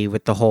agree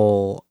with the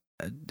whole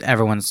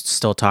everyone's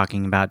still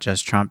talking about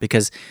just Trump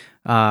because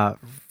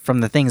from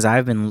the things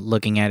I've been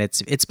looking at,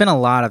 it's been a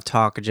lot of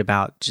talk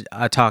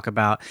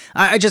about.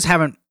 I just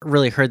haven't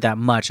really heard that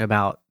much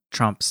about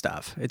Trump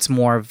stuff. It's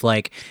more of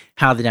like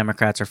how the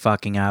Democrats are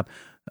fucking up,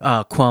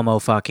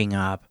 Cuomo fucking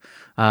up,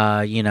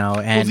 you know,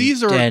 and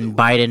and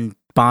Biden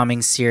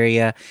bombing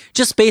Syria.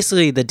 Just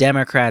basically the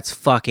Democrats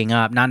fucking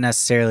up, not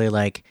necessarily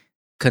like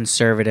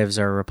conservatives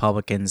or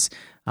Republicans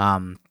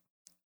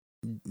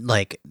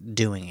like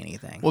doing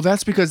anything. Well,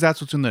 that's because that's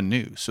what's in the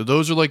news. So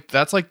those are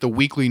that's like the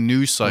weekly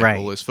news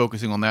cycle is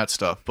focusing on that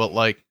stuff. But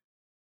like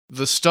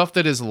the stuff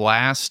that is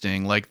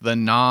lasting, like the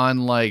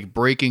non like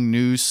breaking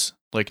news,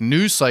 like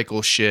news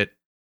cycle shit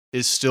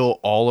is still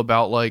all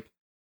about like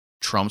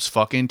Trump's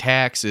fucking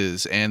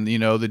taxes and, you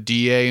know, the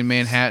DA in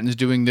Manhattan's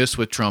doing this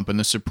with Trump and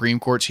the Supreme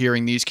Court's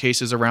hearing these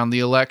cases around the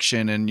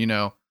election and, you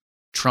know,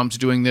 Trump's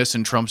doing this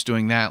and Trump's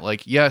doing that.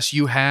 Like, yes,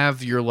 you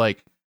have your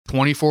like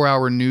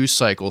 24-hour news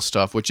cycle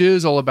stuff, which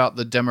is all about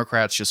the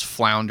Democrats just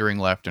floundering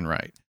left and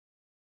right.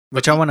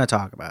 Which I want to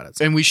talk about it.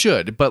 And we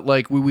should, but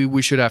like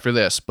we should after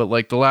this. But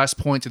like the last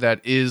point to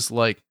that is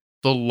like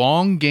the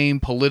long game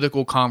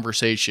political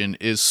conversation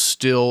is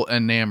still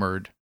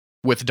enamored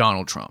with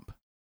Donald Trump.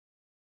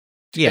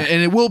 Yeah.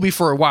 And it will be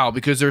for a while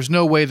because there's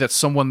no way that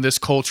someone this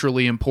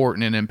culturally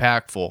important and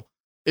impactful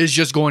is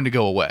just going to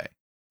go away,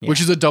 which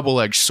is a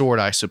double-edged sword,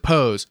 I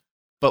suppose.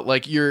 But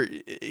like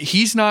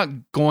he's not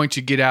going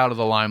to get out of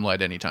the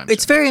limelight anytime soon.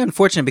 It's very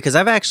unfortunate because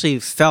I've actually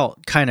felt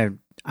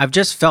I've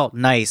just felt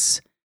nice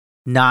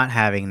not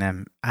having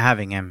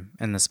him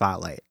in the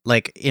spotlight.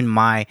 Like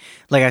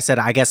like I said,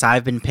 I guess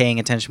I've been paying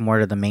attention more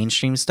to the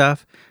mainstream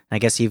stuff. I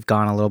guess you've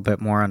gone a little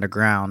bit more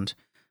underground.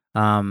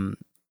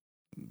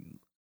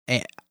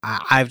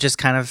 I've just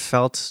kind of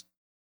felt,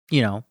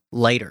 you know,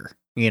 lighter,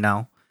 you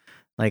know,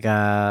 like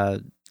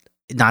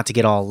not to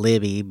get all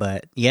libby,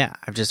 but yeah,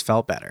 I've just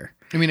felt better.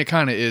 I mean, it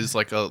kind of is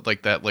like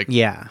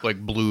like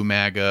blue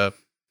MAGA.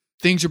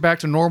 Things are back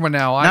to normal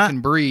now. I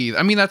can breathe.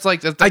 I mean, that's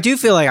I do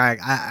feel like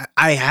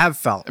I have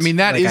felt. I mean,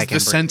 that is the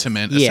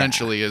sentiment.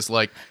 Essentially, is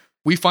like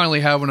we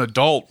finally have an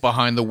adult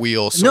behind the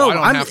wheel, so I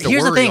don't have to worry.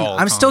 Here's the thing: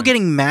 I'm still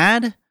getting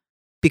mad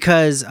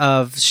because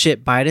of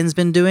shit Biden's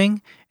been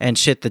doing and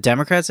shit the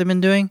Democrats have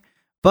been doing.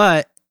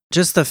 But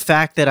just the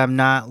fact that I'm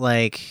not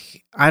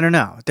like, I don't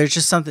know. There's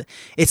just something.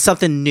 It's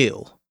something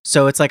new,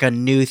 so it's like a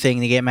new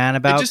thing to get mad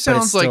about. It just but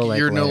it's sounds like still,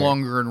 you're no later.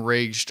 longer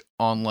enraged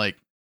on like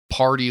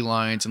party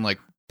lines and like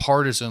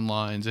partisan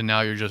lines, and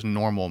now you're just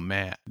normal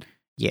mad.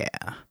 Yeah.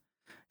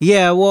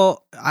 Yeah,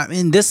 well, I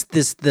mean,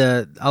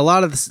 a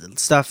lot of this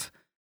stuff,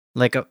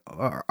 like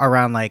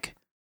around like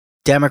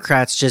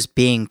Democrats just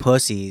being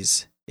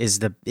pussies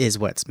is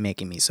what's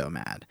making me so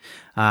mad.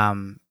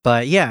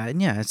 But yeah,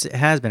 it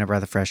has been a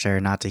breath of fresh air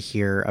not to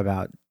hear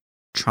about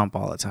Trump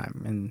all the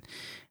time,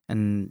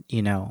 and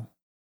you know,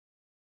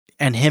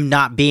 and him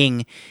not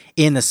being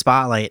in the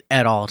spotlight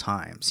at all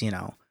times. You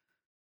know,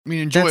 I mean,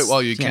 enjoy That's- it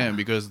while you yeah. can,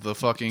 because the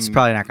fucking it's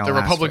probably not going to the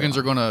last Republicans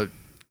very are going to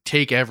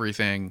take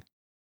everything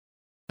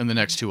in the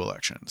next 2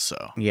 elections. So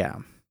long. Yeah.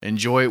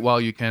 enjoy it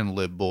while you can,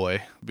 lib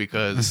boy,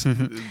 because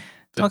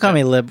Don't call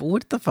me lib.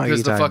 What the fuck are you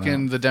because the talking fucking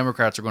about? the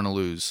Democrats are going to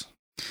lose.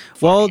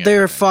 Well, fucking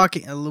they're everything.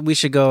 fucking. We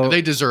should go. And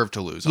they deserve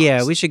to lose. Yeah,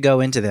 honestly. we should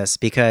go into this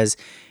because,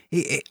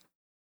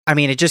 I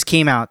mean, it just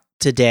came out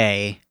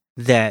today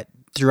that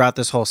throughout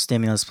this whole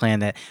stimulus plan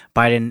that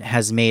Biden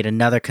has made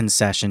another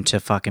concession to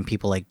fucking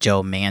people like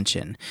Joe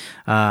Manchin,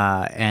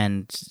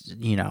 and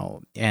you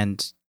know,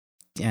 and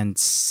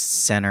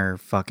center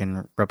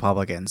fucking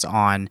Republicans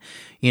on,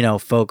 you know,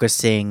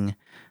 focusing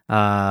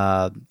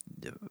the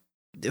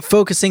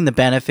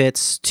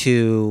benefits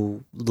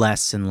to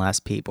less and less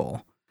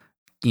people,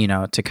 you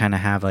know, to kind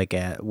of have like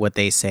what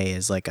they say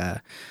is like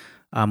a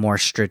more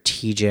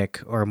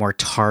strategic or more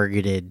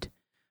targeted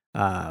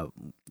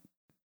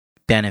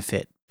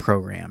benefit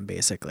program,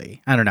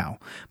 basically. I don't know,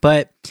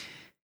 but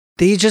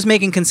they're just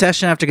making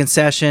concession after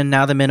concession.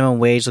 Now the minimum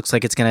wage looks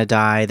like it's going to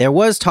die. There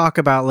was talk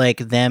about like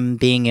them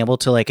being able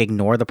to like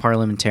ignore the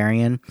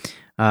parliamentarian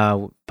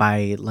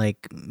by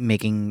like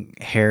making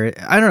hair.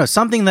 I don't know,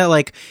 something that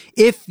like,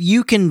 if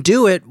you can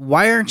do it,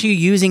 why aren't you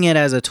using it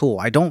as a tool?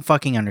 I don't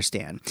fucking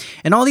understand.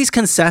 And all these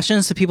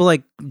concessions to people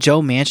like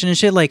Joe Manchin and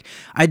shit, like,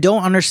 I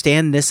don't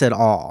understand this at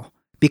all.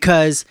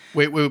 Because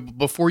Wait,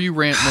 before you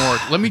rant more,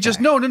 let me just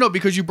no,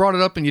 because you brought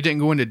it up and you didn't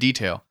go into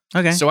detail.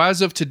 okay, So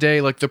as of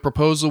today, like the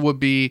proposal would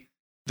be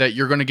that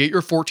you're going to get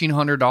your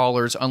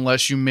 $1,400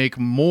 unless you make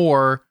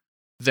more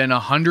than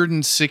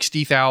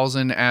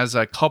 $160,000 as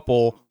a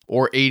couple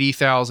or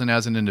 $80,000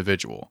 as an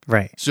individual.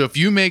 right. So if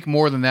you make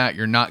more than that,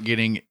 you're not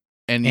getting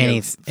any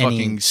of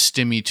fucking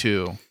stimmy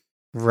too.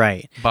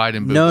 Right.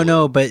 Biden.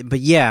 No, but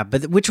yeah,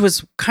 but which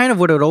was kind of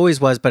what it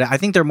always was. But I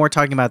think they're more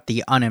talking about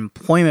the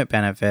unemployment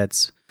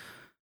benefits.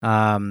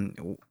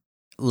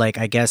 Like,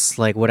 I guess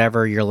like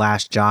whatever your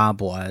last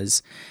job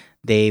was,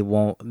 they're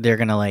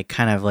gonna like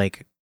kind of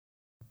like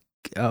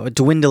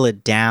dwindle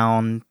it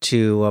down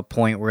to a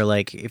point where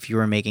like if you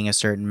were making a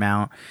certain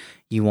amount,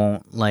 you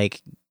won't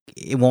like,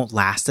 it won't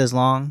last as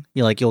long.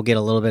 You'll get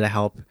a little bit of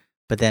help,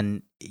 but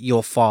then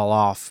you'll fall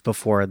off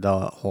before the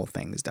whole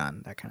thing's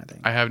done. That kind of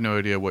thing. I have no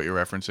idea what you're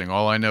referencing.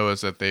 All I know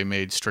is that they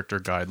made stricter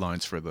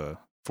guidelines for the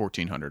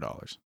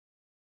 $1,400.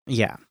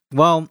 Yeah.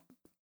 Well,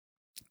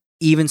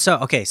 even so,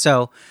 okay,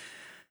 so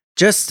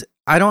just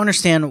I don't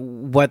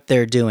understand what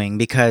they're doing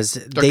because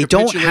They're they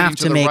don't capitulating have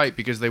to to the make. right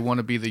because they want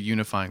to be the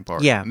unifying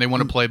part. Yeah. And they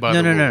want to play by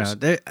No.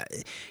 the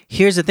rules.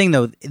 Here's the thing,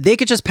 though. They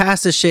could just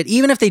pass this shit.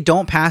 Even if they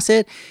don't pass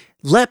it,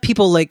 let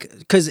people like,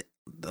 because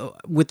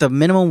with the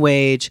minimum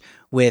wage,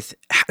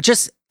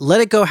 just let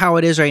it go how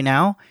it is right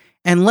now,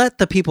 and let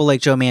the people like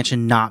Joe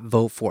Manchin not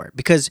vote for it.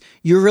 Because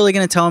you're really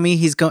going to tell me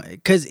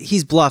because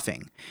he's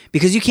bluffing.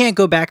 Because you can't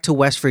go back to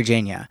West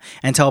Virginia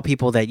and tell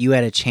people that you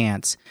had a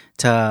chance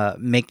to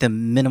make the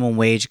minimum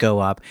wage go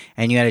up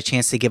and you had a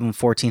chance to give them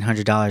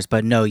 $1,400,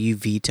 but no, you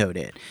vetoed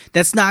it.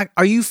 That's not,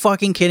 are you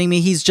fucking kidding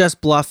me? He's just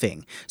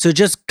bluffing. So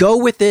just go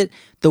with it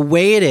the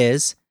way it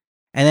is,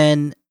 and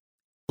then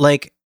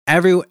like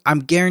I'm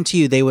guarantee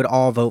you they would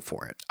all vote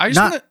for it.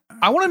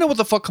 I want to know what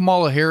the fuck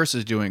Kamala Harris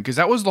is doing, because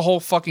that was the whole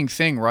fucking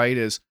thing, right?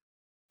 Is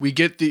we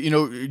get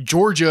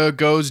Georgia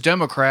goes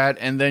Democrat,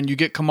 and then you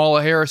get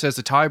Kamala Harris as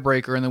the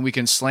tiebreaker, and then we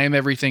can slam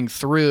everything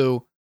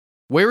through.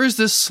 Where is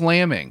this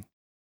slamming?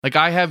 Like,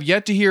 I have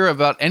yet to hear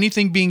about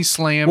anything being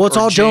slammed. Well, it's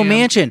all Joe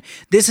jammed. Manchin.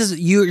 This is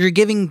you're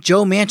giving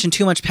Joe Manchin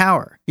too much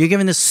power. You're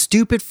giving this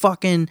stupid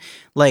fucking,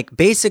 like,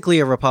 basically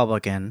a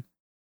Republican,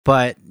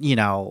 but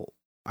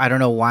I don't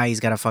know why he's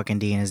got a fucking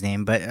D in his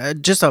name,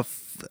 but just a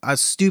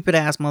stupid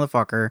ass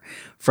motherfucker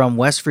from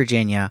West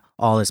Virginia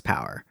all his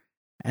power.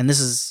 And this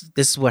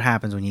is what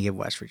happens when you give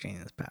West Virginia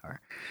this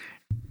power.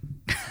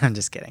 I'm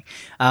just kidding.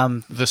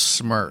 The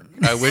smirk.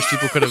 I wish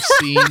people could have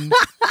seen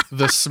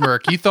the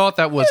smirk. You thought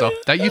that was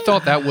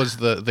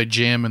the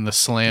jam and the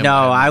slam. No,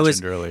 I I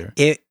was mentioned earlier.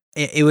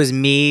 It was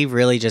me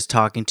really just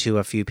talking to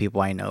a few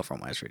people I know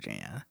from West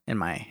Virginia.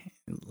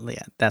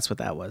 That's what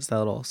that was. That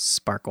little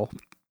sparkle.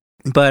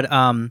 But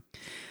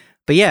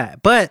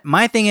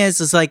my thing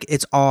is like,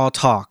 it's all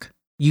talk.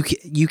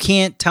 You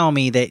can't tell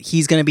me that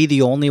he's going to be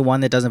the only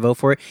one that doesn't vote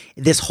for it.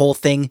 This whole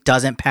thing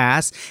doesn't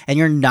pass, and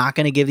you're not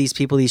going to give these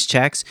people these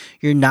checks.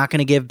 You're not going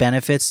to give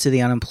benefits to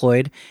the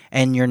unemployed,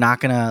 and you're not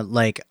going to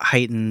like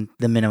heighten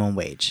the minimum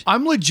wage.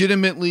 I'm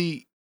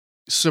legitimately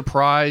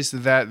surprised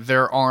that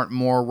there aren't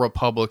more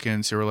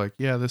Republicans who are like,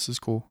 yeah, this is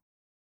cool.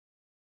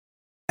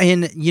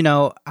 And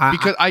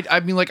Because I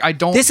mean, like, I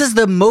don't. this is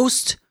the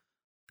most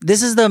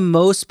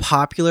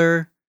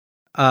popular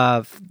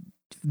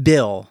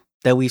bill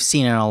that we've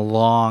seen in a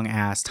long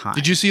ass time.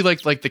 Did you see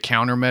like the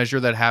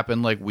countermeasure that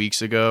happened like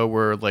weeks ago,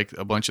 where like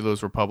a bunch of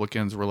those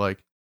Republicans were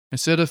like,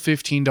 instead of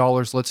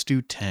 $15, let's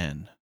do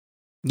 10.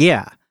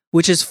 Yeah,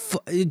 which is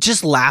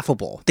just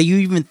laughable that you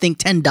even think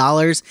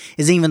 $10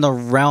 isn't even the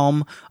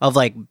realm of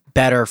like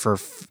better for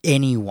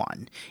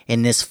anyone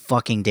in this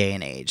fucking day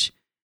and age.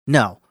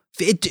 No,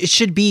 it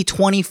should be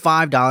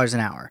 $25 an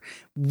hour.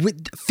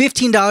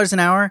 $15 an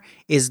hour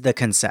is the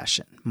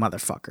concession,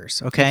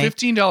 motherfuckers. Okay,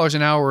 $15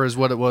 an hour is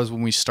what it was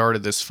when we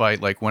started this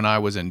fight. Like when I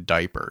was in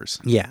diapers.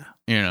 Yeah,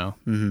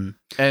 Mm-hmm.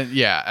 And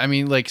yeah, I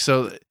mean, like,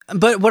 so.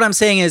 But what I'm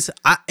saying is,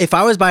 if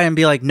I was Biden, I'd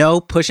be like, no,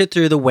 push it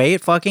through the way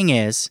it fucking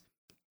is,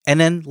 and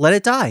then let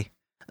it die.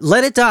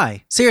 Let it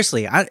die.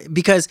 Seriously,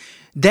 because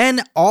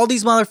then all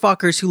these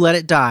motherfuckers who let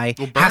it die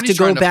have to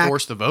go back.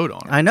 Force the vote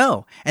on it. I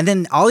know, and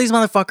then all these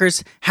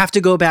motherfuckers have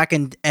to go back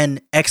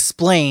and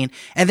explain,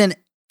 and then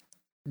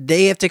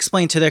they have to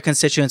explain to their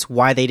constituents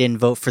why they didn't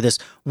vote for this,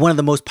 one of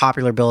the most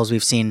popular bills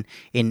we've seen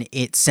in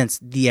it since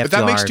the FDR. But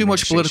that makes too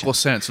much political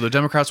sense, so the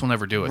Democrats will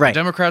never do it. Right. The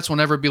Democrats will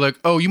never be like,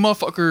 oh, you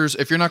motherfuckers,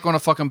 if you're not going to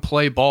fucking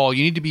play ball,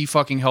 you need to be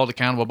fucking held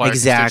accountable by your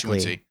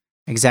constituency.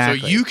 Exactly.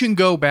 So you can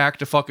go back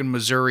to fucking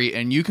Missouri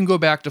and you can go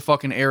back to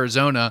fucking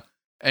Arizona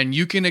and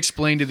you can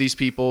explain to these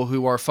people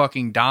who are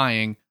fucking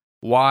dying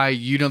why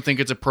you don't think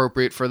it's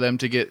appropriate for them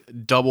to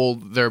get double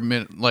their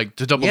their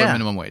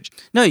minimum wage.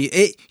 No, you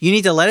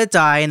need to let it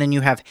die, and then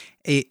you have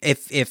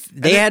if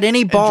they had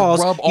any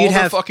balls, rub all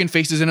their fucking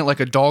faces in it like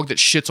a dog that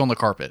shits on the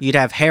carpet. You'd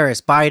have Harris,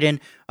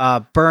 Biden,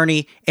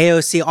 Bernie,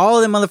 AOC. All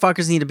of them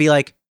motherfuckers need to be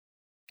like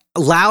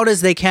loud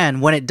as they can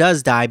when it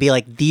does die. Be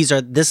like,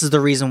 this is the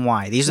reason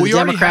why. These are the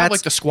Democrats. Have,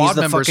 like the squad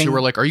members who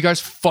were like, "Are you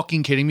guys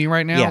fucking kidding me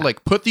right now?" Yeah.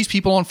 Like, put these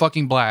people on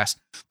fucking blast.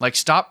 Like,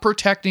 stop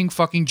protecting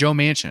fucking Joe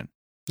Manchin.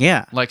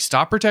 Yeah. Like,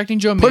 stop protecting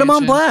Joe Manchin. Put him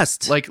on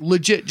blast. Like,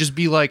 legit, just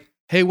be like,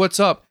 hey,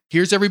 what's up?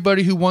 Here's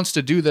everybody who wants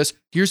to do this.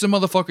 Here's the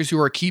motherfuckers who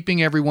are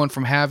keeping everyone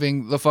from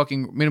having the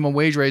fucking minimum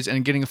wage raise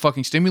and getting a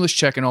fucking stimulus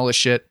check and all this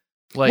shit.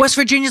 Like, West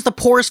Virginia's the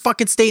poorest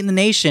fucking state in the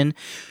nation.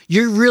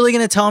 You're really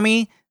going to tell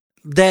me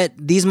that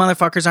these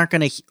motherfuckers aren't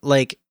going to,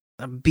 like,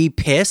 be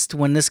pissed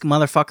when this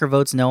motherfucker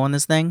votes no on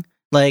this thing?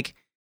 Like,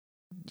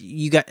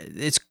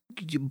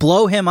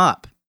 blow him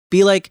up.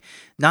 Be like,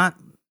 not...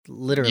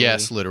 Literally.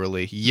 Yes,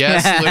 literally.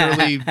 Yes,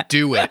 literally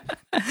do it.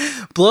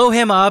 Blow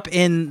him up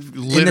in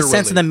the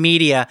sense of the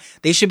media.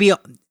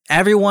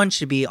 Everyone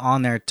should be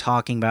on there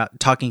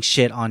talking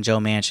shit on Joe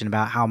Manchin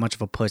about how much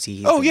of a pussy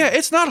he's yeah,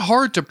 it's not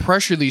hard to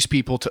pressure these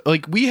people to,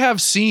 like, we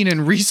have seen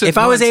in recent If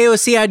I was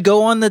AOC, I'd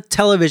go on the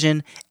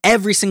television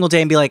every single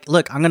day and be like,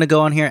 look, I'm going to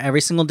go on here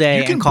every single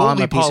day and call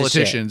him a piece of shit.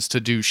 politicians to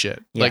do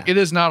shit. Yeah. Like, it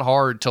is not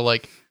hard to,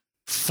 like,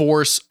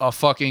 force a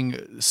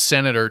fucking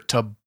senator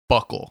to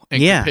buckle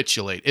and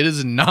capitulate. It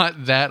is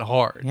not that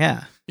hard.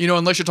 Yeah.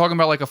 Unless you're talking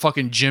about like a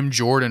fucking Jim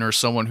Jordan or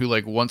someone who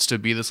like wants to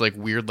be this like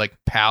weird like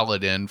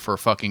paladin for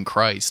fucking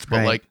Christ.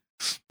 But like,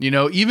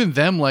 even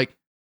them like,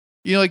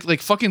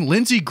 like fucking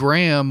Lindsey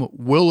Graham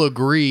will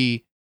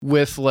agree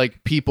with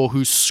like people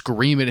who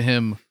scream at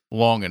him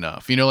long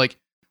enough. Like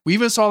we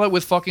even saw that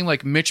with fucking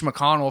like Mitch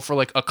McConnell for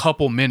like a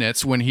couple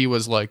minutes when he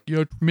was like,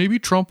 maybe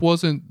Trump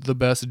wasn't the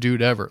best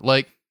dude ever.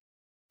 Like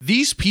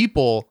these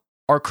people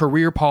are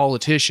career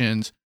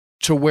politicians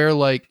to where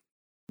like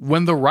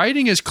when the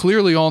writing is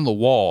clearly on the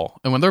wall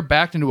and when they're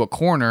backed into a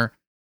corner,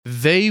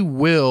 they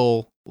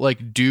will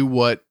like do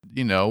what,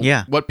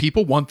 what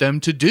people want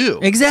them to do.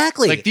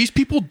 Exactly. Like these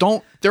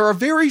people there are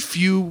very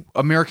few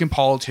American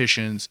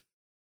politicians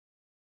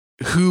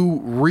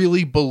who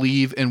really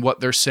believe in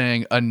what they're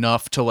saying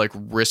enough to like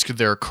risk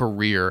their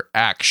career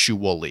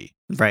actually.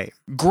 Right.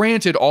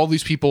 Granted, all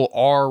these people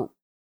are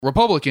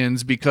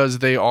Republicans because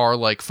they are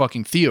like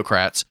fucking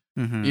theocrats.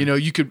 Mm-hmm.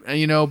 You could,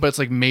 but it's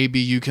like maybe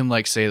you can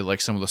like say that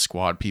like some of the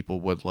squad people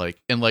would like,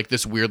 and like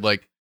this weird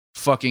like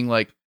fucking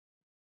like.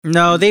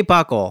 No, they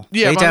buckle.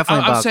 Yeah, they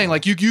definitely buckle. I'm saying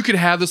like you could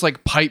have this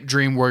like pipe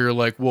dream where you're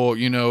like, well,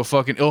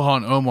 fucking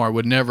Ilhan Omar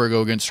would never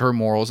go against her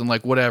morals and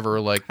like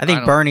whatever. Like I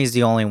think Bernie's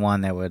the only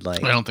one that would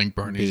like. I don't think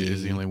Bernie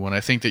is the only one.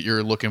 I think that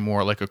you're looking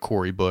more like a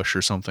Cory Bush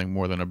or something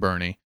more than a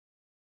Bernie.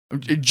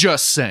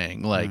 Just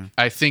saying, like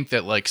I think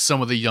that like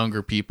some of the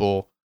younger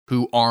people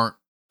who aren't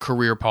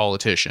career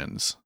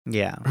politicians.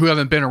 Yeah. Who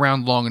haven't been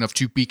around long enough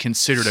to be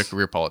considered a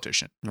career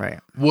politician. Right.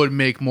 Would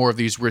make more of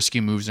these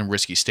risky moves and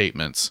risky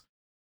statements,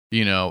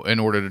 in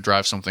order to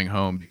drive something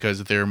home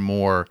because they're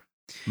more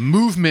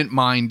movement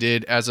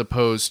minded as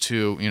opposed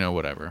to,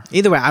 whatever.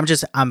 Either way,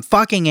 I'm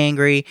fucking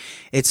angry.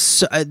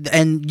 It's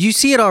and you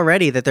see it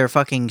already that they're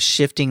fucking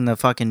shifting the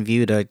fucking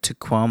view to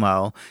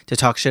Cuomo to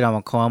talk shit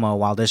on Cuomo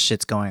while this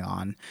shit's going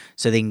on.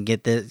 So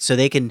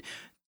they can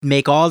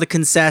make all the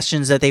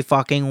concessions that they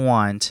fucking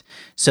want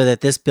so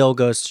that this bill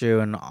goes through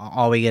and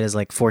all we get is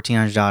like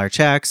 $1,400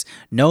 checks,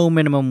 no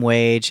minimum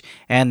wage,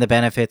 and the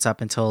benefits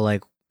up until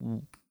like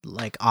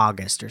like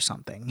August or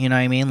something. You know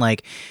what I mean?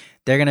 Like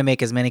they're gonna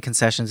make as many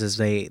concessions as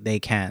they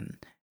can,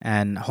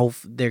 and hope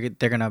they're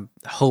gonna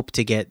hope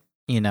to get,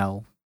 you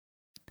know.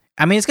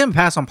 I mean, it's going to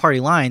pass on party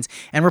lines,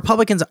 and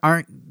Republicans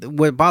aren't.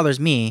 What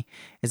bothers me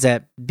is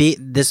that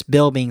this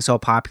bill being so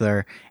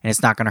popular, and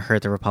it's not going to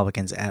hurt the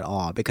Republicans at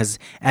all because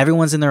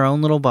everyone's in their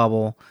own little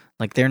bubble.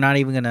 Like they're not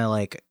even going to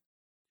like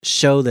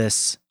show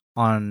this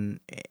on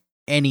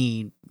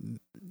any,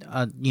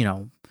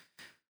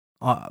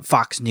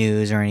 Fox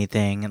News or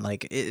anything. And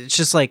like it's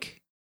just like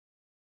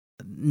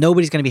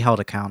nobody's going to be held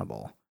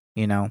accountable.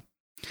 You know,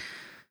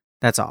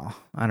 that's all.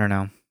 I don't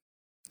know.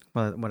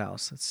 What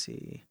else? Let's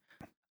see.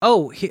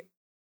 Oh,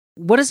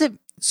 what is it?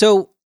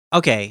 So,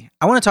 okay,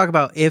 I want to talk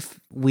about if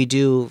we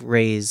do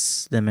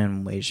raise the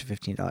minimum wage to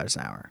 $15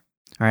 an hour.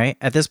 All right,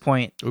 at this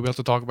point, we're about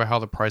to talk about how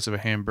the price of a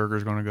hamburger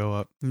is going to go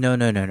up. No.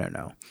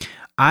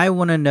 I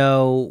want to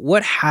know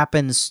what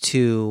happens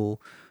to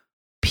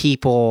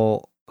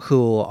people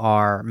who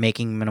are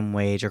making minimum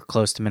wage or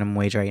close to minimum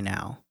wage right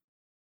now.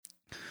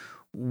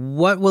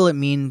 What will it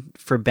mean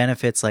for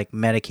benefits like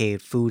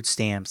Medicaid, food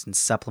stamps, and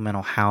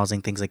supplemental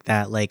housing, things like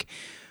that? Like,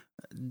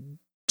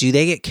 do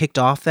they get kicked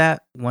off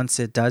that once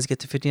it does get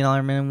to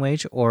 $15 minimum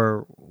wage,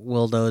 or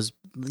will those,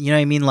 you know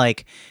what I mean?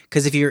 like,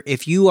 because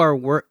if you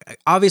are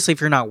obviously if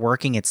you're not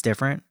working, it's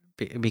different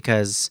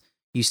because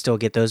you still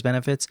get those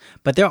benefits.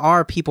 But there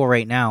are people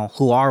right now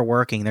who are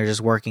working; they're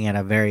just working at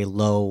a very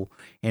low,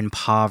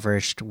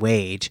 impoverished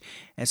wage,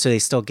 and so they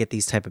still get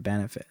these type of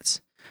benefits.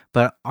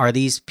 But are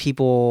these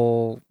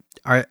people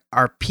are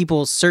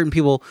certain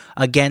people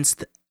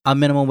against a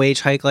minimum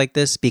wage hike like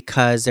this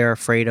because they're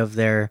afraid of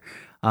their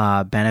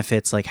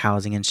benefits like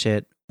housing and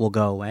shit will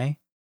go away?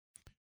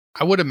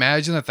 I would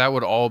imagine that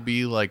would all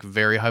be like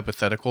very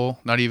hypothetical,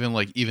 not even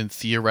like even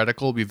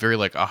theoretical. It'd be very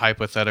like a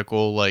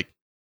hypothetical, like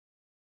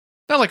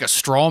not like a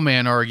straw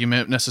man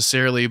argument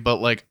necessarily, but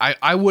like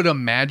I would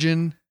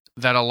imagine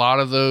that a lot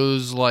of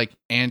those like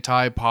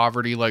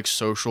anti-poverty like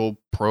social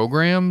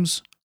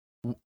programs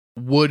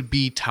would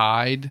be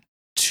tied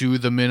to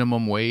the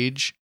minimum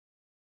wage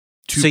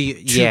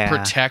to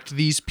protect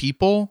these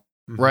people,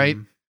 right?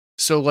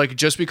 So like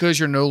just because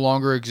you're no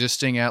longer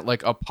existing at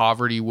like a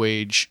poverty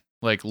wage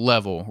like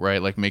level,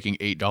 right? Like making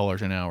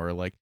 $8 an hour,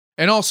 like,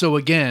 and also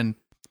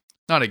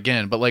not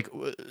again, but like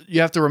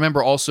you have to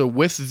remember also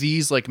with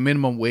these like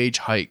minimum wage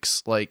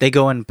hikes, like they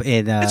go in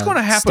it's going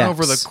to happen steps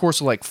over the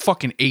course of like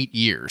fucking 8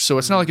 years. So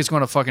it's not like it's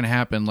going to fucking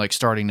happen like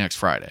starting next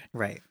Friday.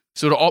 Right.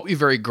 So it'll all be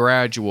very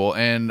gradual,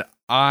 and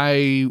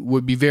I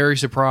would be very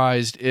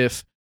surprised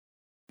if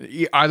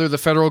either the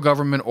federal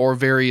government or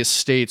various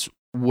states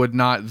would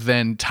not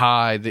then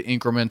tie the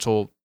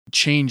incremental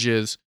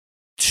changes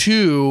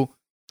to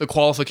the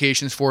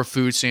qualifications for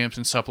food stamps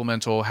and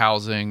supplemental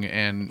housing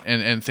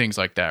and things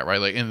like that,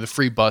 right? Like, and the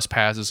free bus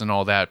passes and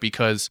all that,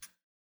 because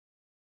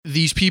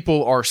these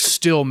people are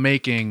still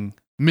making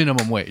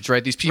minimum wage,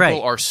 right? These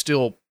people are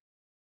still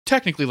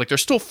technically like they're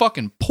still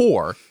fucking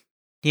poor.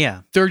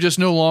 Yeah. They're just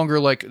no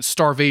longer like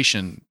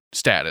starvation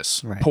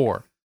status,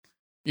 poor,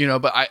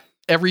 but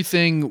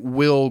everything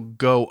will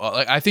go,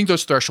 I think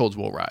those thresholds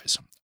will rise.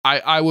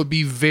 I would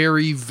be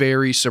very,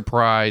 very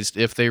surprised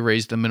if they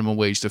raised the minimum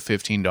wage to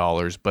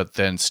 $15, but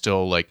then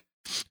still like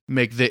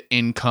make the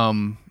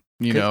income,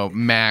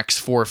 max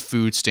for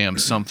food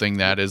stamps something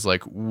that is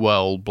like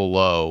well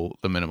below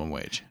the minimum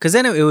wage. Because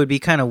then it would be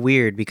kind of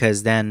weird,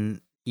 because then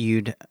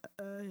you'd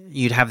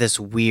have this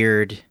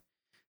weird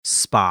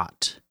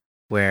spot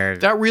where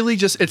that really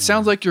just, it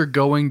sounds like you're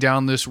going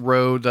down this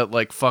road that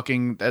like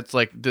fucking, that's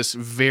like this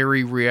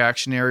very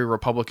reactionary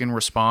Republican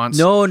response.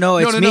 No,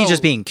 it's me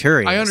just being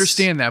curious. I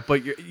understand that,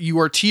 but you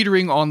are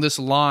teetering on this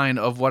line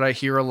of what I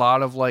hear a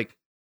lot of like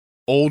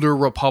older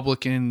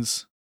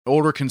Republicans,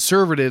 older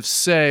conservatives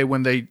say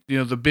when they,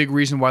 the big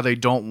reason why they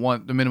don't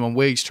want the minimum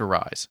wage to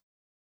rise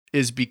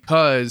is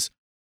because,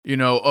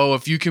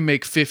 if you can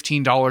make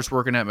 $15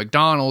 working at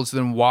McDonald's,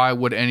 then why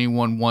would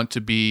anyone want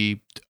to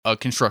be a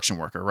construction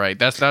worker, right?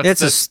 That's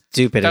a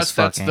stupid. That's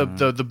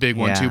the big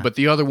one too. But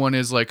the other one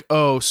is like,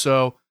 blah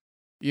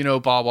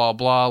blah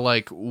blah.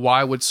 Like,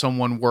 why would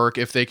someone work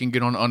if they can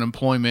get on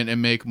unemployment and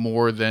make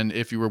more than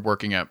if you were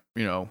working at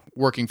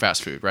working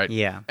fast food, right?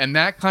 Yeah. And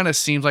that kind of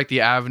seems like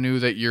the avenue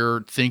that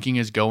you're thinking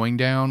is going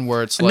down,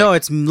 where it's like, no,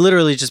 it's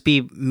literally just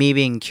me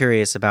being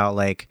curious about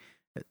like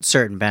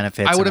certain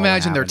benefits. I would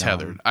imagine they're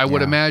tethered. I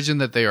would imagine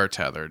that they are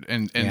tethered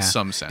in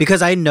some sense,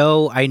 because I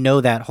know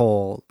that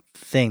whole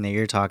thing that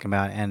you're talking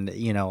about, and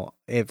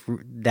if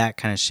that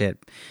kind of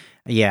shit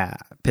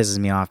pisses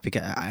me off,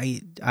 because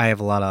I have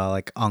a lot of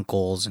like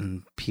uncles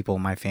and people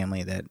in my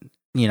family that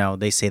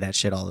they say that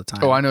shit all the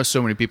time. Oh, I know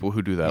so many people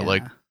who do that.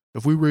 Like,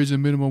 if we raise the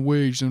minimum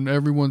wage, then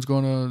everyone's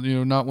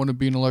gonna not want to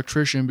be an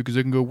electrician because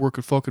they can go work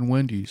at fucking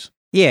Wendy's.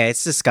 Yeah,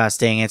 it's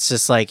disgusting. It's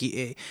just like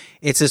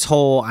it's this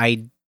whole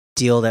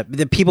ideal that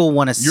the people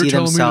want to see themselves.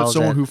 You're telling me that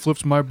someone who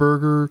flips my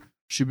burger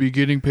should be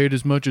getting paid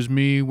as much as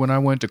me when I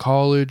went to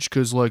college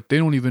because, like, they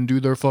don't even do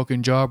their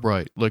fucking job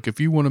right. Like, if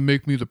you want to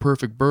make me the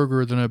perfect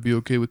burger, then I'd be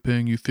okay with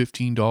paying you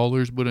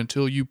 $15. But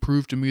until you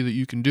prove to me that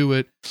you can do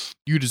it,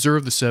 you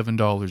deserve the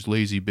 $7,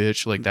 lazy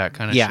bitch. Like, that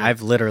kind of shit. Yeah,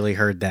 I've literally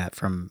heard that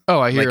from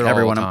I hear like, it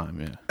everyone all the time.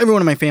 Yeah.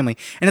 everyone in my family.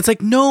 And it's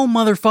like, no,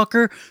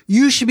 motherfucker,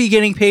 you should be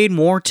getting paid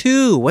more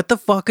too. What the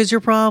fuck is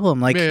your problem?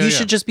 Like, you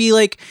should just be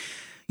like,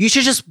 you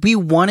should just be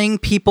wanting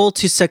people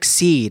to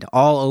succeed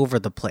all over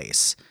the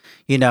place.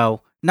 You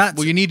know, not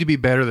Well, you need to be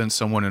better than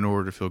someone in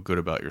order to feel good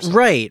about yourself.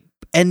 right.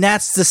 And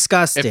that's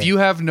disgusting. If you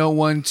have no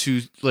one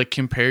to like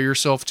compare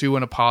yourself to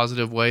in a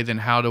positive way, then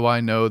how do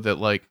I know that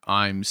like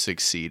I'm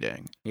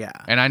succeeding? yeah.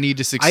 And I need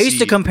to succeed. I used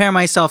to compare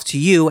myself to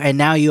you, and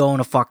now you own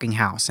a fucking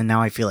house, and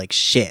now I feel like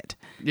shit.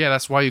 Yeah,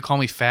 that's why you call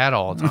me fat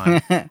all the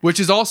time. Which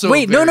is also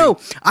Wait, no.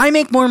 I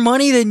make more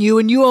money than you,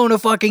 and you own a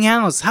fucking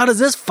house. How does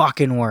this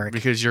fucking work?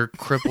 Because you're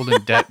crippled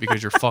in debt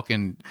because you're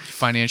fucking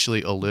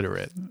financially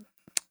illiterate.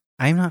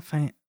 I'm not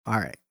fine. All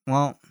right.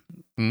 Well,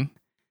 Hmm?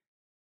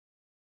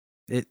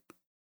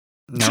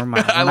 never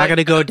mind. I I'm like- not going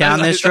to go down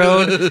this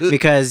road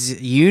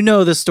because you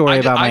know the story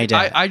about my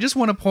dad. I just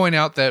want to point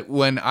out that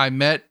when I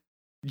met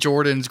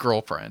Jordan's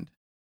girlfriend,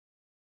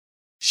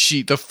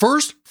 the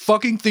first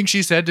fucking thing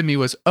she said to me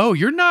was, "Oh,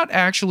 you're not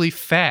actually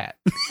fat."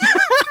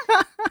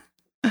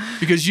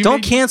 Because you Don't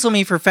made, cancel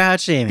me for fat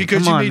shaming. because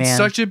Come you on, made man.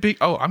 such a big.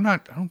 Oh, I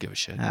don't give a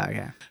shit.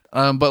 Okay.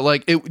 But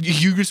like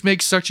you just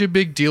make such a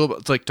big deal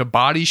about like to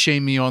body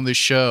shame me on this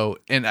show,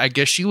 and I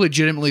guess she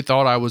legitimately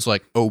thought I was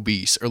like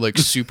obese or like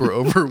super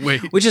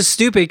overweight. Which is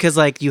stupid because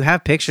like you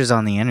have pictures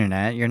on the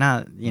internet. You're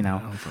not, you know. I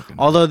don't fucking-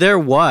 Although there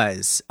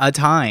was a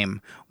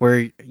time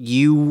where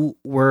you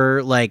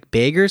were like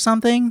big or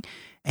something,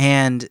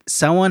 and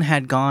someone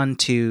had gone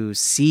to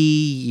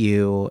see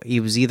you. It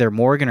was either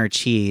Morgan or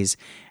Cheese,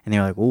 and they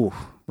were like, "Ooh,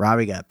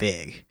 Robbie got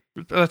big."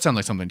 That sounds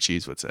like something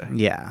Cheese would say.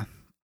 Yeah.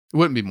 It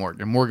wouldn't be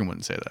Morgan. Morgan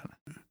wouldn't say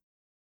that.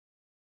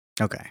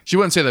 Okay. She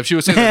wouldn't say that. If she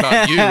would say that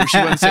about you, she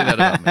wouldn't say that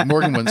about me.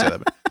 Morgan wouldn't say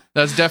that.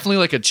 That's definitely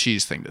like a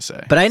Cheese thing to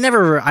say. But I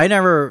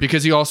never.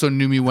 Because he also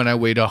knew me when I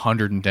weighed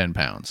 110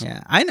 pounds.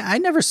 Yeah, I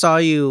never saw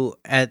you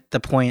at the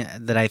point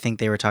that I think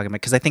they were talking about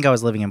because I think I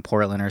was living in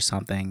Portland or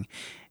something.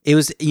 It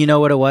was, you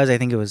know what it was? I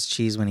think it was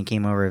Cheese when he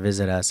came over to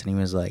visit us, and he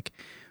was like,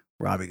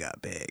 "Robbie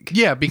got big."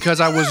 Yeah, because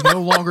I was no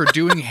longer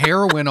doing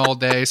heroin all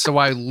day, so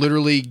I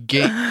literally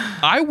gained.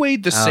 I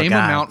weighed the same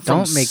God. amount from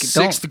Don't make it-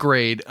 sixth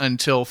grade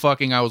until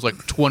fucking I was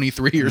like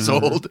 23 years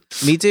old.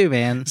 Me too,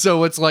 man.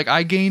 So it's like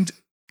I gained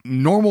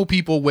normal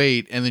people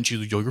weight, and then she's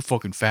like, "Yo, you're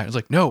fucking fat." It's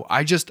like, no,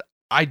 I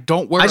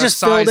don't wear I a just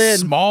size filled in.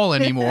 small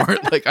anymore.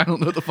 Like I don't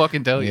know what to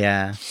fucking tell you.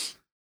 Yeah.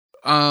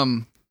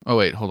 Oh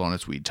wait, hold on,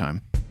 it's weed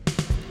time.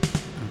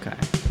 Okay.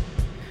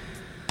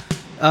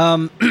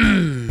 Yeah.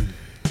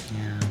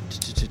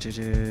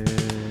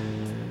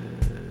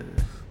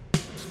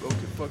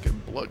 Smoking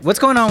fucking blood. What's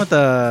going on with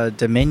the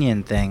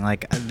Dominion thing?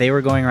 Like they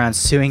were going around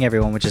suing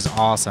everyone, which is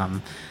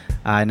awesome.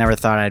 I never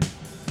thought I'd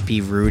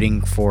be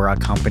rooting for a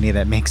company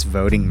that makes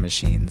voting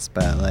machines,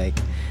 but like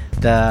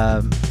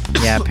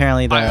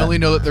apparently I only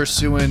know that they're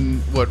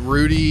suing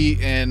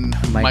Rudy and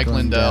Mike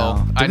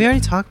Lindell. Did we already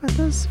talk about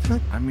this?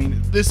 I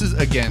mean, this is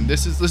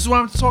what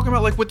I'm talking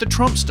about, like with the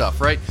Trump stuff,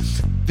 right?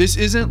 This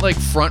isn't like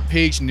front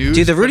page news.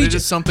 Dude, but it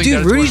is something. Dude,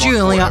 that is Rudy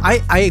going on Giuliani.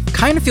 forever. I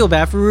kind of feel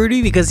bad for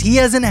Rudy because he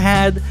hasn't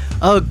had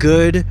a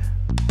good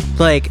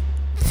like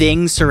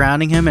thing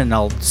surrounding him in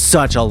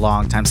such a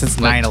long time since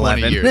Like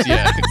 20 9/11. years,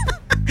 yeah.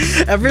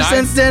 Ever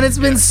since then, it's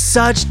been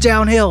such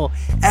downhill.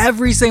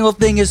 Every single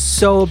thing is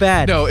so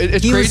bad. No,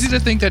 it's He crazy was- to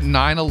think that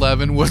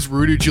 9/11 was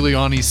Rudy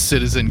Giuliani's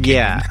Citizen Kane.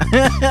 Yeah.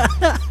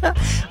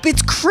 But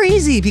it's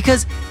crazy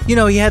because, you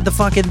know, he had the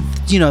fucking,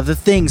 you know, the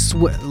thing,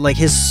 like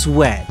his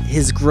sweat,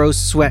 his gross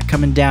sweat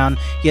coming down.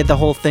 He had the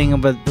whole thing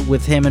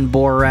with him and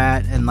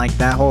Borat and like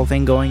that whole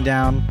thing going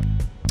down.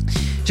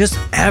 Just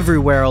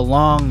everywhere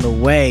along the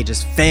way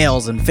just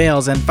fails and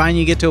fails, and finally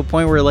you get to a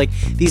point where like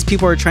these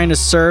people are trying to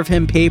serve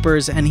him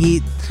papers and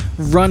he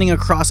running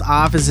across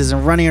offices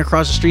and running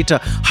across the street to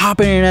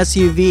hop in an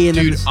SUV and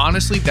Dude, then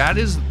honestly, that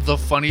is the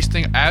funniest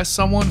thing. As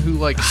someone who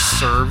like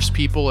serves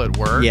people at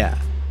work, yeah,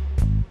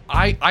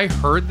 I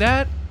heard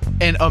that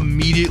and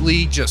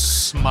immediately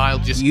just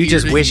smiled. you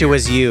just wish it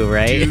was you,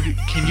 right? Dude,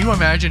 can you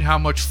imagine how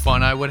much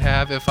fun I would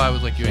have if I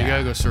was like, yo, you Yeah.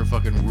 gotta go serve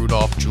fucking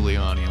Rudolph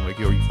Giuliani? I'm like,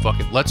 yo,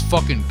 let's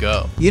fucking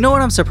go. You know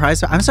what I'm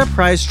surprised about? I'm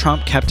surprised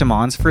Trump kept him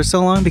on for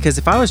so long because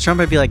if I was Trump,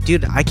 I'd be like,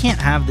 dude, I can't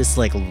have this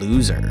like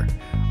loser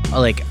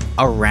like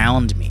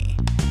around me.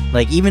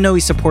 Like even though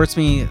he supports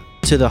me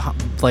to the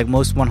like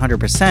most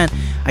 100%,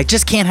 I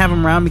just can't have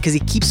him around because he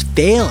keeps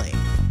failing.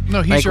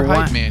 No, he's Like, your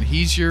why- hype man.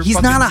 He's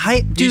He's not a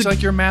hype He's dude.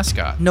 like your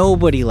mascot.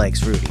 Nobody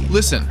likes Rudy.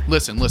 Listen.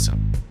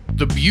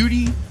 The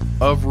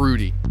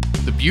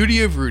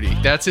beauty of Rudy.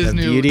 That's his The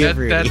new. beauty of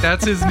Rudy.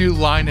 That's his new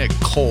line at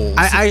Kohl's.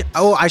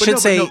 I should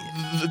say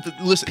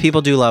listen.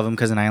 people do love him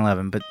because of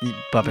 9/11, but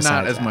besides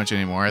Not as that, much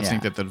anymore. I Yeah.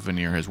 think that the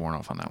veneer has worn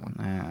off on that one.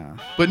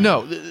 Yeah. But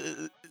no,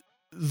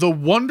 the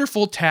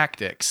wonderful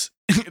tactics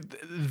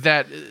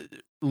that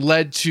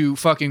led to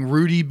fucking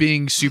Rudy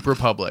being super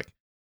public.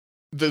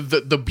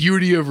 the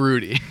beauty of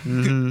Rudy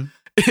Mm-hmm.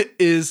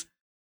 is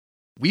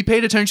we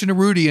paid attention to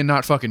Rudy and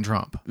not fucking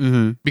Trump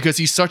Mm-hmm. because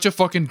he's such a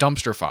fucking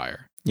dumpster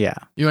fire. Yeah.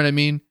 You know what I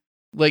mean?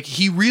 Like,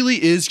 he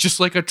really is just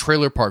like a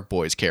Trailer Park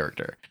Boys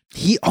character.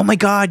 Oh my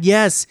God,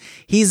 yes.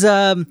 He's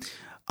I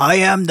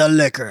am the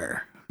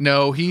liquor.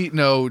 No, he is.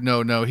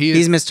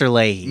 He's Mr.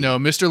 Leahy. No,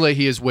 Mr.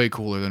 Leahy is way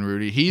cooler than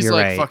Rudy. He's You're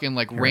like right. fucking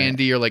like You're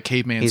Randy or like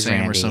Caveman He's Sam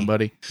or Randy.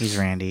 somebody. He's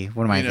Randy.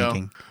 What am I You know?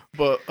 thinking?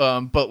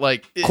 But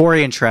like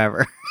Corey and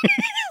Trevor.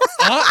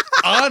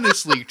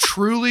 honestly,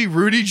 truly,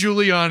 Rudy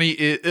Giuliani.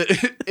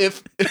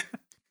 If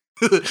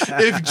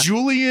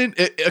Julian,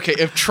 okay,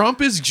 if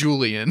Trump is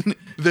Julian,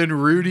 then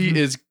Rudy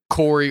is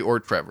Corey or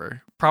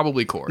Trevor.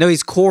 Probably Corey. No,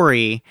 he's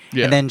Corey.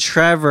 Yeah. And then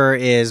Trevor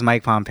is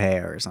Mike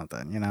Pompeo or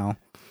something, you know?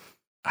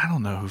 I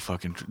don't know who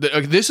fucking.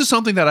 This is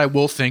something that I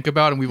will think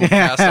about, and we will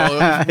cast all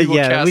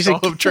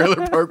of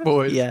Trailer Park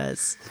Boys.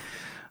 Yes.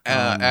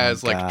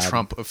 As like God.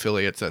 Trump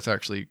affiliates. That's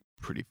actually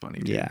pretty funny.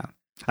 Dude. Yeah.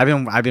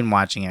 I've been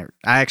watching it.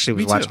 I actually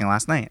was Me too. watching it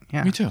last night.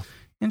 Yeah. Me too.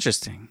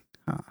 Interesting.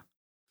 Huh.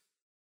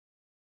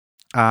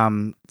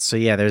 So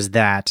yeah, there's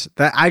that.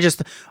 That I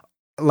just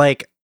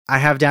like I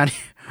have down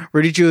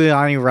Rudy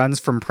Giuliani runs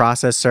from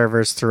process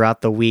servers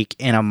throughout the week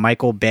in a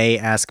Michael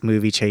Bay-esque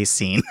movie chase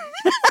scene.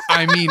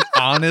 I mean,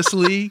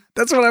 honestly,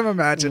 That's what I'm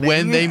imagining.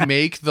 when they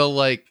make the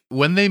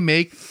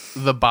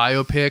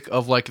biopic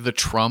of like the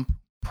Trump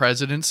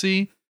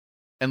presidency,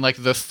 and like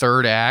the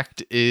third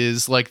act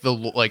is like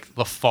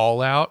the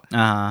fallout.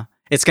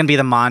 It's gonna be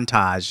the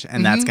montage,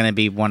 and that's Mhm. gonna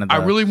be one of the. I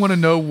really want to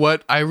know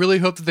I really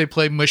hope that they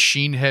play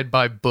Machine Head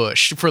by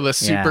Bush for the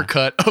super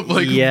cut of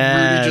like Rudy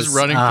just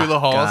running through the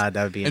halls God,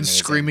 that would be and amazing.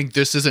 screaming,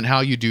 "This isn't how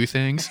you do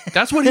things."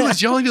 That's what he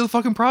was yelling to the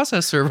fucking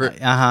process server.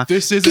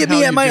 This isn't Get how me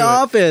you at my do it.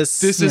 office.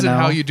 This isn't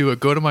how you do it.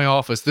 Go to my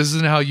office. This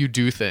isn't how you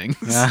do things.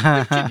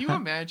 Uh-huh. Can you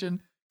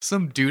imagine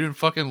some dude in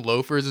fucking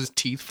loafers, his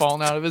teeth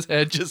falling out of his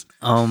head, just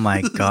Oh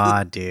my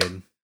God,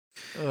 dude.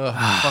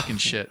 fucking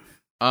shit.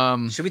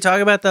 Should we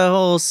talk about the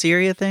whole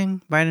Syria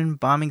thing? Biden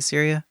bombing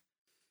Syria?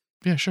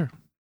 Yeah, sure.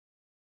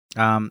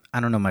 I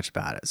don't know much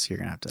about it, so you're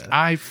gonna have to.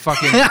 I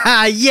fucking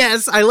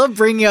Yes, I love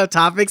bringing out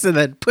topics and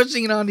then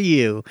pushing it onto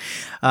you.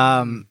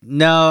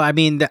 No, I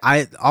mean,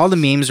 all the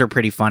memes are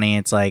pretty funny.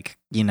 It's like,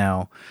 you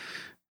know,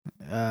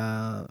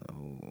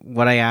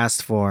 what I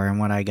asked for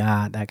and what I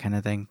got, that kind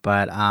of thing.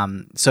 But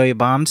so he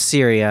bombed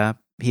Syria.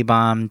 He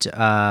bombed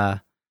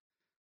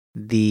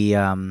the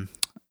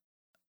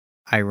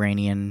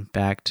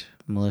Iranian-backed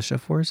militia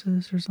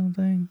forces or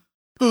something.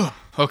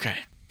 okay.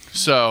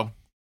 So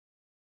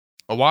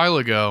a while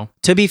ago,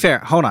 To be fair,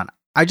 hold on.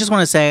 I just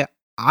want to say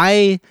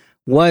I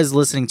was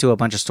listening to a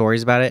bunch of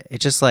stories about it. It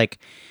just like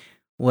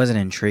wasn't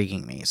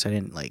intriguing me, so I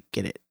didn't like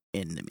get it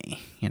into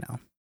me, you know.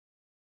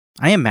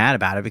 I am mad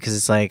about it because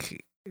it's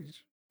like,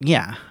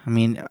 yeah, I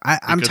mean,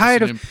 I'm because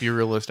tired it's of an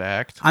imperialist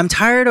act. I'm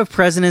tired of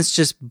presidents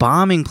just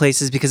bombing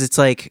places because it's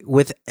like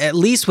at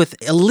least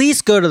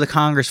go to the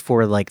Congress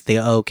for like the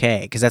okay,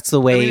 because that's the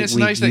way I mean, it's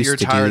we nice that used you're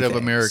to do tired of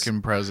things.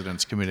 American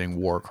presidents committing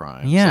war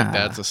crimes. Yeah. Like,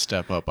 that's a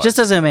step up. Just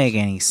doesn't make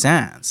any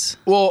sense.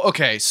 Well,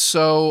 okay,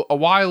 so a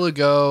while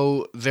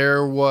ago,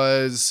 there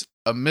was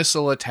a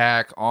missile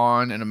attack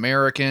on an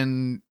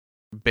American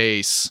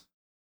base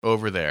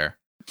over there,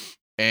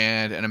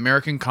 and an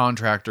American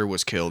contractor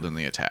was killed in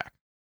the attack,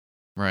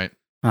 right?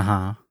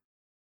 Uh-huh.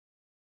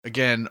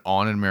 Again,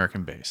 on an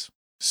American base.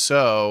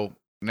 So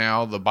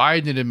now the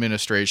Biden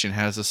administration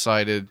has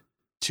decided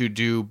to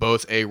do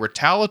both a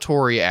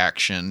retaliatory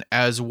action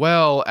as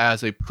well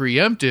as a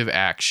preemptive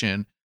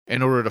action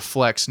in order to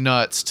flex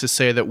nuts to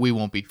say that we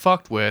won't be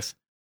fucked with.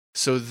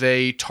 So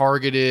they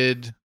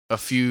targeted a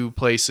few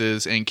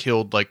places and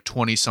killed like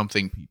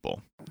 20-something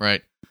people,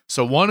 right?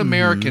 So one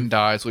American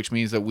dies, which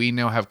means that we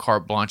now have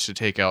carte blanche to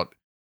take out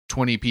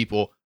 20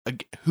 people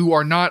who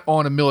are not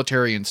on a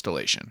military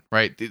installation,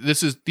 right?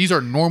 These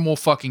are normal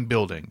fucking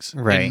buildings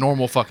Right. in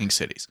normal fucking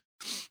cities,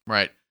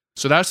 right?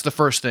 So that's the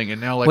first thing.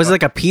 And now, like, Was it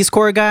like a Peace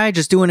Corps guy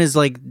just doing his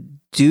like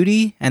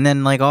duty, and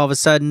then like all of a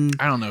sudden,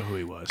 I don't know who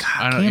he was.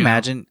 God, can you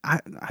imagine?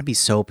 I'd be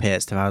so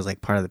pissed if I was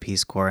like part of the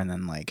Peace Corps and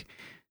then like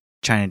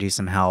trying to do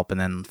some help, and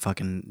then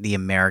fucking the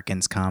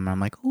Americans come, and I'm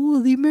like,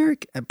 oh, the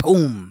American,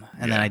 boom,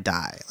 and then I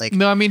die. Like,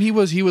 No, I mean he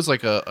was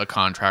like a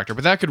contractor,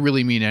 but that could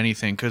really mean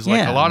anything because like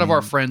Yeah, a lot I of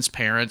our mean- friends'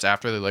 parents,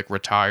 after they like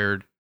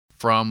retired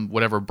from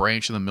whatever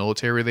branch of the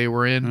military they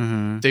were in,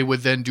 mhm. they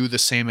would then do the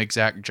same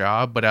exact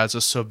job, but as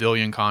a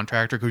civilian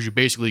contractor, because you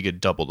basically get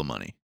double the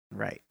money.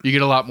 Right. You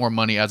get a lot more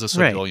money as a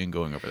civilian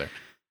going over there.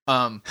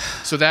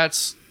 So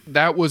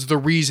that was the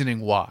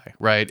reasoning why,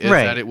 right? Is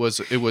Right. that it was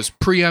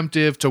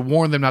preemptive to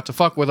warn them not to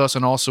fuck with us,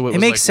 and also It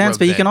was makes like sense,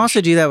 but you can revenge.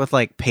 also do that with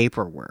like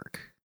paperwork.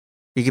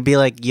 You could be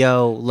like,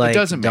 yo, like, it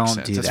doesn't don't make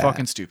sense. do It's that.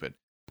 fucking stupid.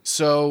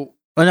 So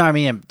Well, no, I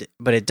mean,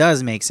 but it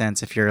does make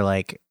sense if you're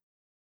like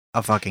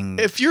a fucking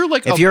if you're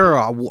like if you're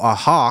a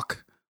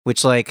hawk,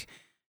 which like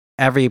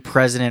every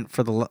president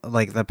for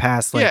the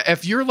past like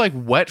if you're like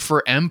wet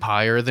for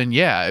empire, then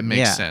yeah, it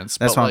makes sense.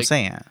 That's But, what I'm like,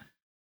 saying.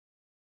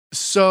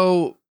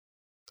 So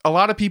a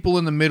lot of people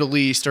in the Middle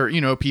East are,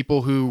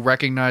 people who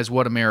recognize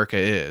what America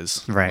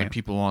is. Right. Like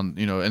people on,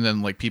 and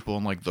then like people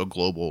on like the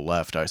global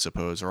left, I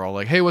suppose, are all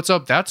like, hey, what's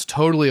up? That's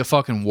totally a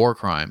fucking war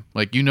crime.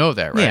 Like, you know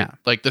that, right? Yeah.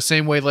 Like the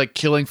same way like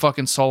killing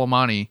fucking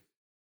Soleimani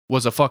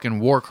was a fucking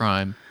war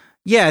crime.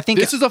 Yeah, I think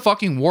This is a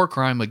fucking war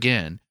crime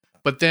again.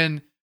 But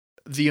then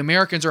the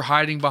Americans are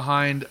hiding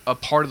behind a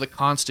part of the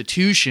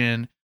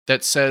Constitution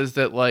that says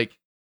that like,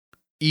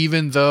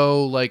 even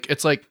though like,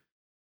 it's like,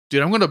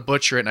 dude, I'm going to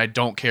butcher it and I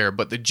don't care.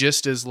 But the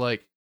gist is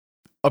like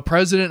a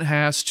president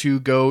has to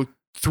go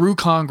through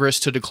Congress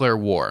to declare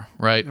war,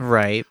 right?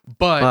 right,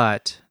 But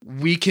but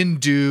we can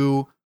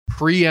do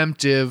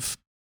preemptive,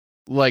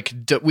 like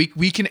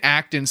we can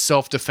act in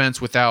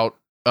self-defense without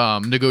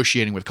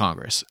negotiating with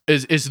Congress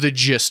is the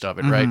gist of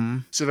it, right?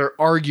 Mhm. So they're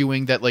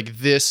arguing that like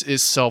this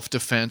is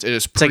self-defense. It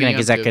is it's like an preemptive.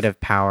 executive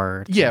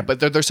power. Yeah, but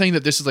they're saying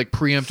that this is like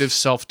preemptive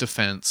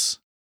self-defense,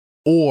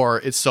 or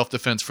it's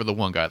self-defense for the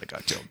one guy that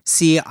got killed.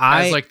 See,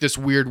 As like this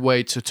weird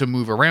way to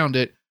move around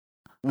it,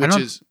 which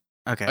don't- is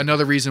okay.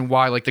 another reason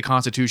why like the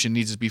Constitution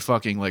needs to be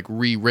fucking like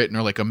rewritten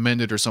or like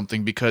amended or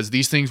something, because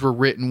these things were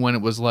written when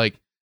it was like,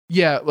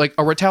 yeah, like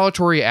a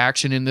retaliatory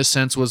action in this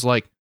sense was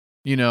like,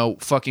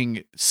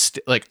 fucking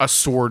like a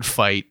sword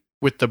fight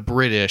with the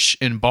British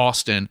in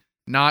Boston,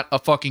 not a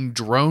fucking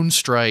drone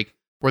strike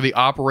where the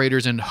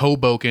operator's in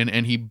Hoboken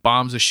and he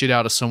bombs the shit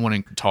out of someone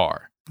in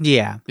Qatar.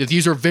 Yeah,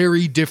 These are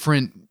very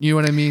different. You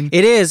know what I mean?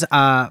 it is.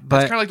 But It's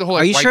kind of like the whole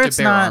are you right sure to it's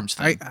bear not? arms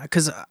thing.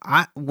 Because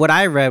what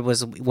I read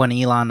was when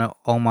Elon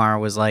Omar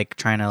was like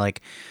trying to like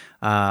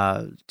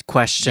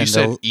question You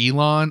said the.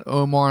 Elon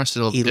Omar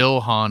instead of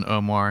Ilhan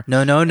Omar.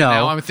 No.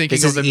 Now I'm thinking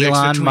This of the is mix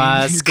Elon between,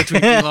 Musk.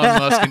 between Elon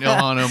Musk and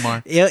Ilhan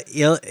Omar.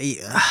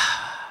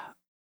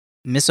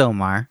 Miss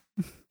Omar,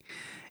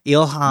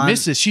 Ilhan.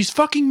 Mrs. She's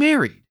fucking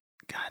married.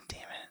 God damn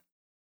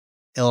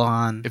it,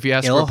 Ilhan. If you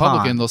ask a Ilhan.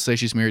 Republican, they'll say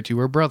she's married to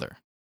her brother.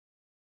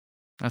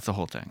 That's the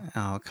whole thing.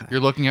 Oh, okay. You're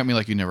looking at me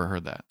like you never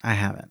heard that. I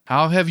haven't.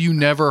 How have you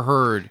never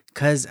heard?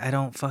 Because I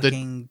don't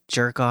fucking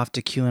jerk off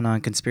to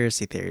QAnon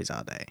conspiracy theories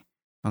all day.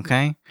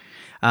 Okay?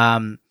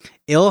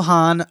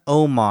 Ilhan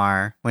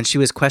Omar, when she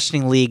was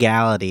questioning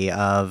legality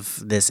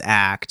of this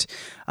act,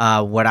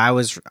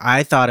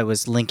 I thought it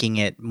was linking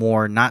it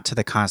more not to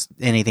the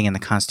anything in the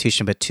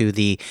Constitution, but to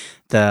the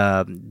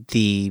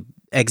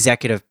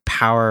executive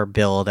power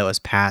bill that was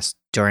passed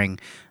during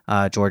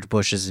George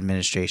Bush's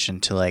administration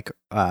to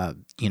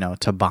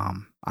to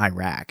bomb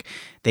Iraq.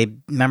 They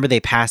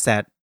passed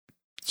that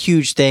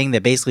huge thing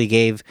that basically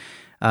gave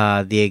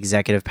the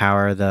executive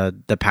power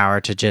the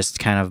power to just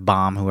kind of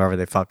bomb whoever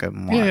they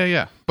fucking want.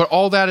 Yeah. But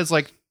all that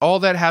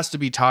has to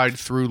be tied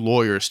through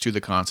lawyers to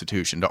the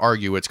Constitution to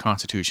argue its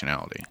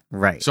constitutionality.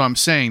 Right. So I'm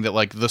saying that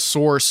like the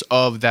source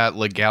of that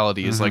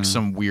legality is like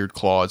some weird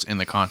clause in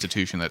the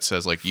Constitution that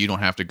says like you don't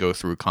have to go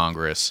through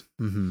Congress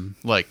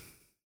like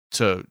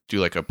to do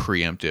like a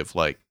preemptive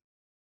like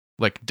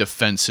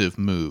defensive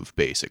move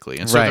basically.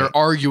 And so Right. they're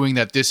arguing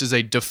that this is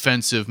a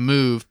defensive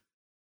move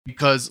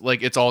because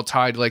like it's all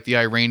tied to like the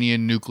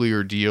Iranian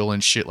nuclear deal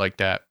and shit like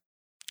that.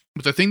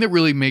 But the thing that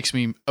really makes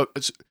me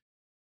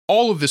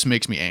all of this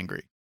makes me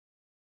angry.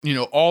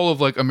 All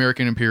of like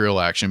American imperial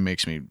action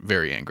makes me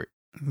very angry.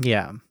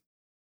 Yeah.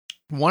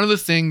 One of the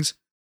things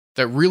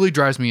that really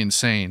drives me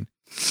insane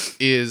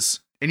is,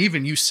 and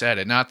even you said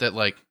it, not that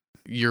like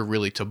you're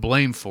really to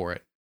blame for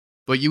it,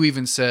 but you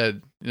even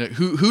said,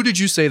 who did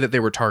you say that they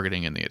were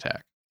targeting in the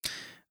attack?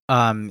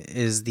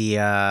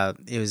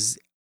 It was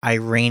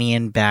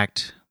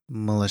Iranian-backed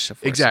militia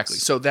forces. Exactly.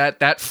 So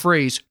that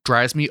phrase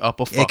drives me up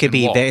a fucking It could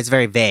be. wall. It's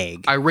very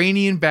vague.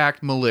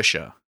 Iranian-backed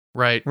militia,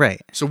 right?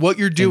 Right. So what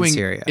you're doing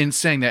Syria. in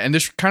saying that, and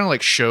this kind of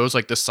like shows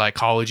like the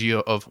psychology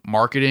of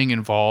marketing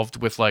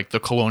involved with like the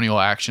colonial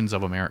actions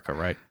of America,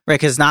 right? Right,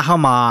 because it's not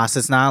Hamas.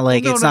 It's not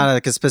like No, it's no. not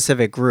like a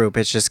specific group.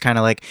 It's just kind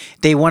of like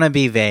they want to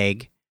be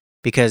vague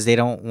because they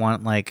don't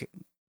want like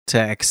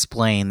to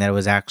explain that it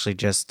was actually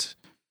just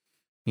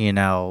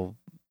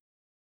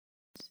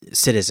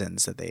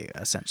citizens that they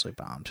essentially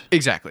bombed.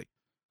 Exactly.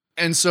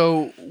 And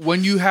so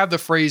when you have the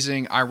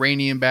phrasing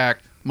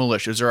Iranian-backed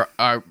militias or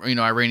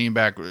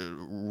Iranian-backed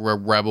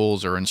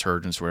rebels or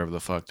insurgents, whatever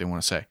the fuck they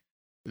want to say,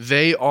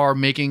 they are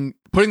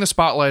putting the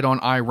spotlight on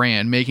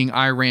Iran, making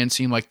Iran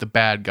seem like the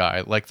bad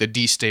guy, like the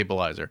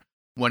destabilizer.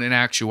 When in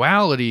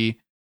actuality,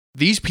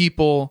 these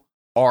people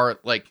are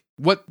like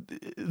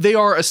they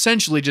are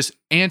essentially just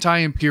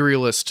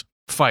anti-imperialist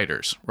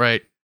fighters,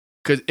 right?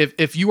 Because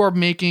if you are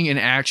making an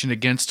action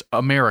against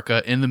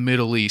America in the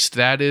Middle East,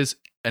 that is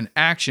an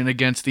action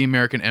against the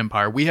American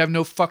empire. We have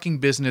no fucking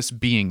business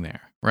being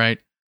there, right?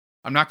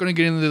 I'm not going to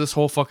get into this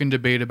whole fucking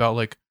debate about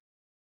like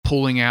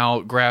pulling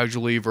out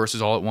gradually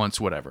versus all at once,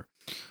 whatever.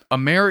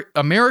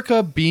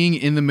 America being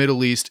in the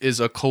Middle East is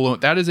a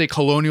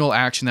colonial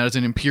action. That is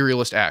an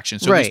imperialist action.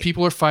 So Right. these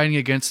people are fighting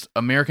against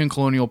American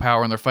colonial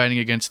power and they're fighting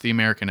against the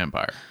American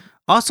empire.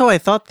 Also, I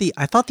thought the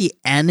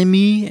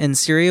enemy in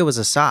Syria was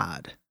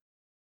Assad.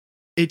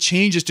 It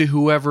changes to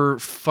whoever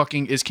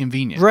fucking is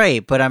convenient.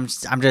 Right, but I'm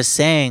just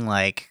saying,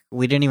 like,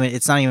 we didn't even.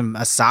 It's not even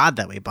Assad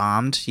that we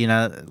bombed.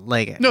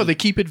 No, they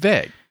keep it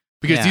vague.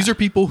 Because Yeah. these are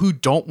people who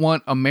don't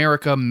want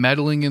America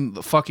meddling in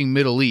the fucking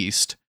Middle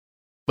East.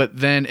 But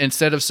then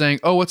instead of saying,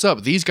 oh, what's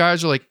up? These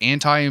guys are like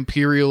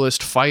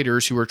anti-imperialist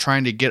fighters who are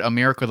trying to get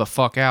America the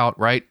fuck out,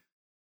 right?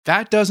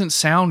 That doesn't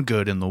sound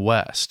good in the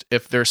West.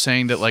 If they're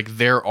saying that like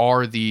there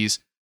are these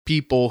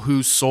people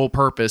whose sole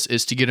purpose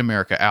is to get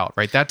America out,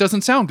 right? That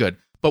doesn't sound good.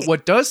 But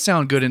what does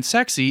sound good and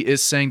sexy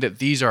is saying that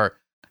these are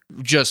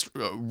just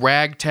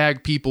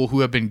ragtag people who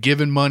have been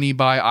given money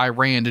by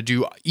Iran to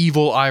do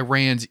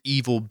Iran's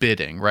evil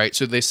bidding, right?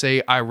 So they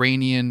say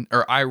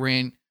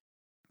Iran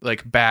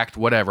like backed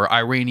whatever,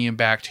 Iranian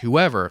backed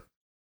whoever,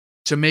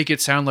 to make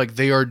it sound like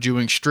they are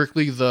doing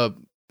strictly the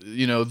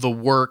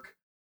work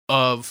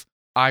of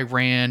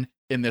Iran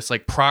in this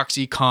like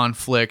proxy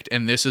conflict,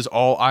 and this is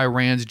all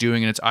Iran's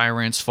doing and it's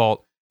Iran's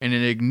fault, and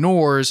it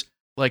ignores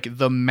like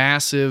the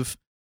massive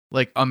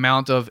like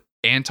amount of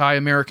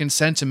anti-American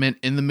sentiment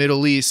in the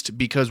Middle East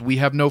because we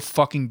have no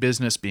fucking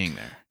business being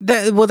there.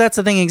 That's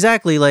the thing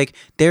exactly. Like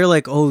they're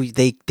like, oh,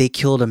 they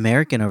killed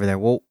American over there.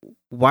 Well,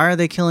 why are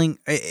they killing?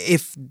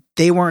 If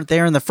they weren't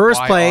there in the first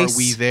place, why are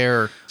we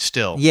there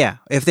still? Yeah,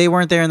 if they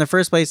weren't there in the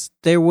first place,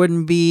 there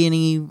wouldn't be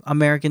any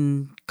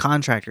American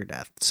contractor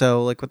death.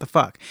 So like, what the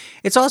fuck?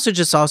 It's also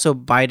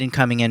Biden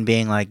coming in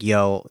being like,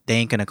 yo, they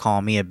ain't gonna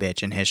call me a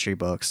bitch in history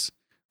books.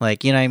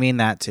 Like, you know what I mean?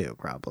 That too,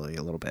 probably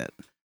a little bit.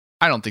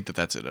 I don't think that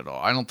that's it at all.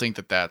 I don't think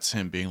that that's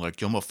him being like,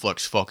 yo, my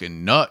fuck's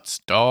fucking nuts,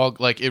 dog.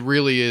 Like, it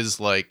really is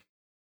like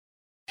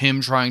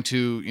him trying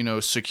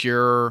to,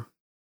 secure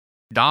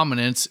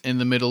dominance in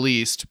the Middle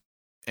East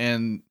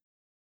and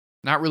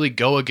not really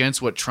go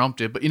against what Trump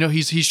did. But,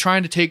 he's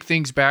trying to take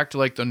things back to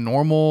like the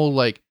normal,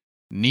 like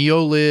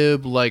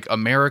neolib, like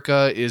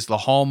America is the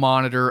hall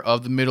monitor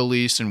of the Middle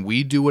East and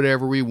we do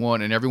whatever we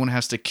want and everyone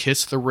has to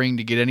kiss the ring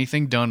to get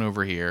anything done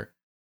over here.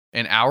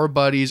 And our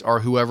buddies are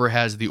whoever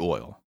has the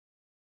oil.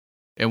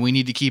 And we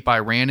need to keep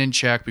Iran in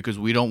check because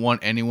we don't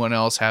want anyone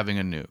else having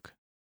a nuke.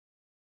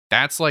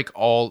 That's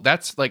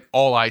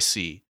all I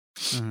see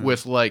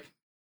with like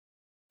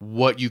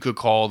what you could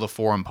call the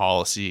foreign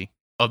policy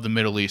of the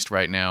Middle East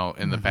right now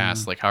in the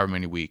past, like however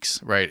many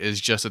weeks, right? Is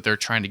just that they're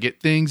trying to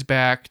get things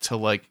back to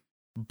like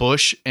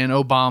Bush and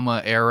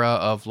Obama era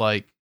of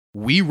like,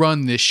 we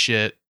run this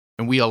shit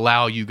and we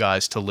allow you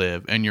guys to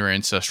live in your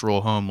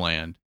ancestral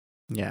homeland.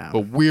 Yeah.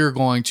 But we're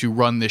going to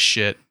run this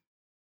shit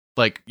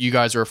like you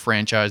guys are a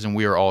franchise and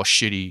we are all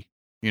shitty,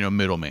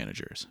 middle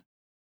managers.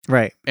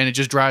 Right. And it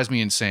just drives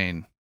me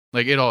insane.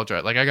 Like it all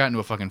drives. Like I got into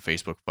a fucking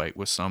Facebook fight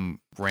with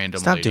some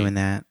random Stop lady. doing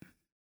that.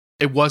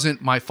 It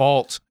wasn't my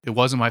fault.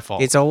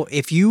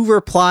 If you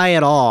reply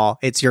at all,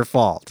 it's your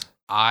fault.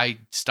 I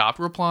stopped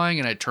replying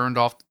and I turned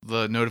off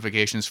the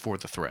notifications for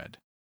the thread.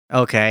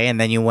 Okay,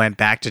 and then you went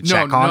back to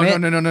check on it?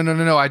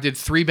 No. I did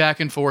 3 back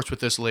and forths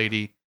with this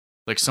lady,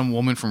 like some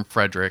woman from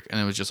Frederick, and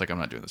it was just like, I'm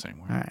not doing this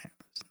anymore. All right.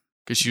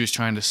 Because she was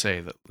trying to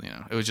say that,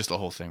 it was just the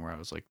whole thing where I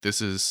was like,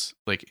 this is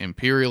like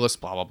imperialist,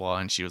 blah, blah, blah.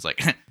 And she was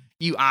like,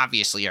 you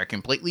obviously are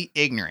completely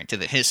ignorant to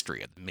the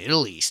history of the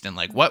Middle East and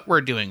like what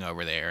we're doing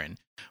over there and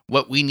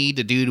what we need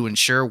to do to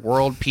ensure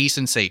world peace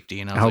and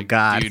safety. And I was like,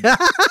 God. Dude.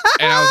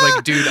 And I was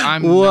like, dude,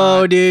 I'm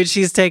Whoa, not. Dude,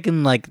 she took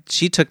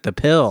the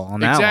pill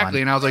on that Exactly.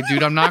 one. And I was like,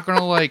 dude, I'm not going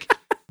to like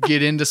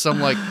get into some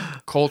like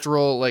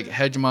cultural like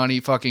hegemony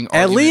fucking At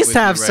argument least with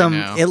you have right some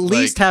now.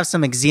 have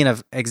some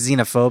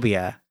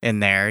xenophobia in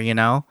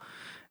there,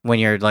 when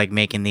you're like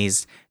making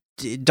these.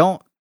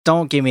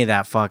 Don't give me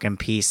that fucking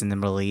peace in the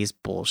Middle East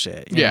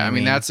bullshit. Yeah, I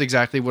mean that's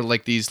exactly what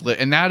like these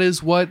and that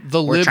is what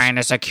the we're libs trying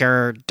to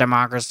secure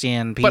democracy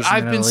and peace. But in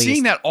I've the been Middle seeing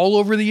East. that all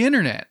over the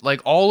internet,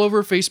 like all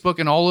over Facebook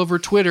and all over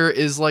Twitter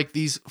is like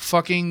these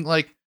fucking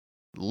like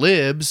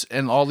libs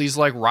and all these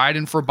like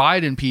riding for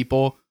Biden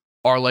people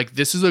are like,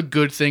 this is a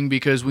good thing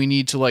because we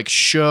need to like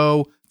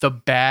show the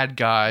bad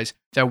guys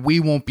that we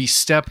won't be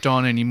stepped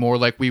on anymore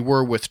like we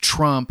were with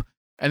Trump.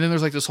 And then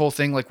there's like this whole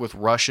thing like with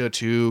Russia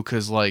too,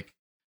 because like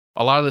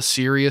a lot of the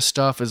serious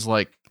stuff is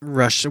like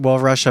Russia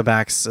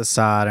backs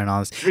Assad and all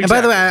this. Exactly. And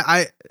by the way,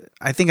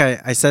 I think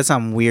I said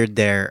something weird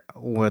there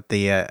with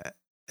the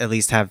at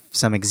least have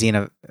some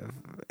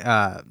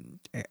xenophobia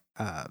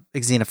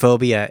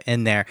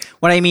in there.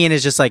 What I mean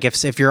is just like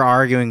if you're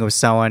arguing with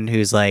someone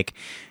who's like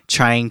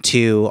trying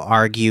to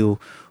argue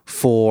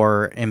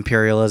for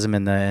imperialism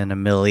in the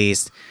Middle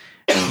East,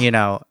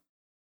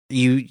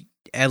 you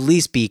at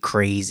least be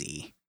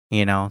crazy.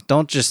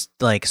 Don't just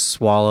like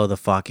swallow the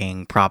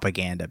fucking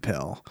propaganda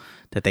pill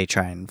that they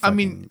try and. I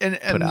mean, and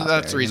put out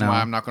that's there, the reason why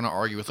I'm not going to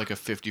argue with like a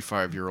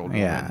 55-year-old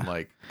woman. Yeah.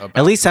 Like about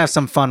at least have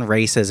some fun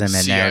racism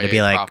in there to CIA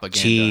be like, propaganda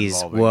geez,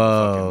 involving the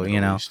whoa, fucking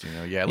Middle East,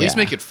 Yeah, at least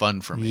make it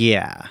fun for me.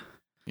 Yeah.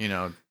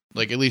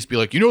 Like at least be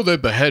like, they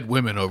behead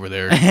women over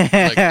there.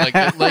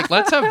 like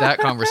let's have that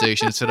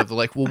conversation instead of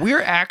like, well,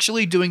 we're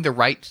actually doing the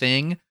right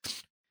thing.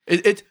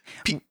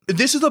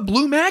 This is a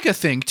blue MAGA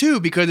thing too,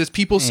 because it's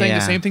people saying the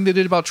same thing they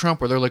did about Trump,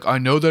 where they're like, I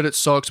know that it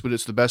sucks, but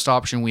it's the best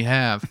option we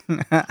have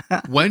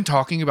when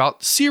talking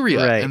about Syria.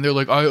 Right. And they're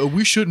like,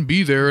 we shouldn't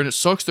be there. And it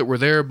sucks that we're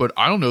there, but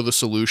I don't know the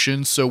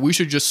solution. So we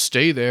should just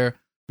stay there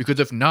because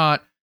if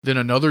not, then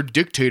another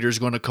dictator's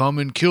going to come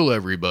and kill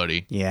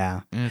everybody.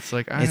 Yeah. And it's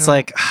like,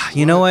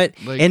 you know what?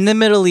 Like, In the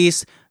Middle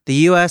East, the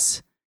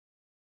U.S.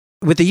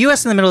 With the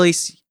U.S. in the Middle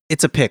East,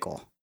 it's a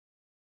pickle.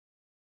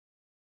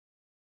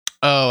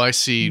 oh, I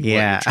see what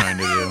Yeah. you're trying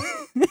to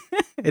do.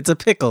 It's a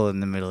pickle in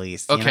the Middle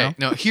East. you Okay,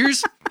 know? now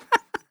here's...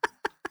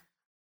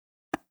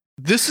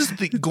 This is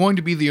going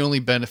to be the only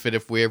benefit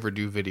if we ever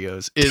do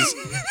videos, is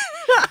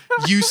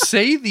you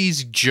say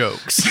these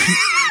jokes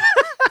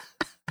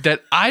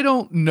that I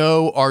don't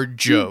know are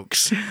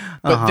jokes,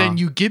 but then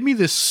you give me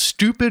this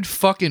stupid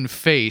fucking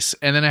face,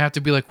 and then I have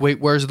to be like, wait,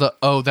 where's the,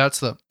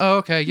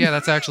 okay, yeah,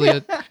 that's actually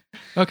it.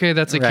 Okay,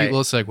 that's a Right. cute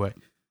little segue.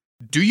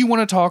 Do you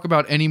want to talk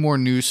about any more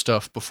news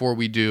stuff before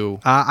we do?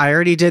 I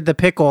already did the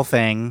pickle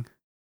thing.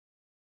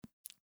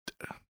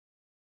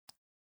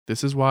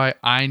 This is why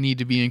I need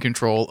to be in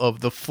control of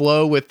the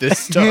flow with this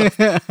stuff,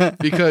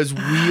 because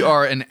we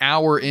are an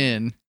hour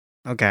in.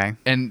 Okay.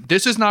 And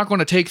this is not going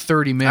to take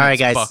 30 minutes. All right,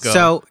 guys. Bucko.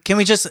 So can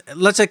we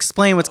let's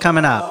explain what's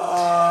coming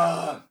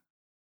up.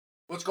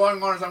 What's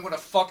going on is I'm going to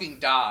fucking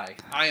die.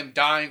 I am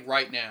dying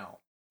right now.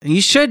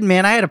 You should,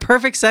 man. I had a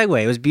perfect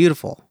segue. It was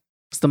beautiful.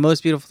 It's the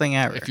most beautiful thing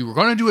ever. If you were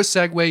going to do a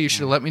segue, you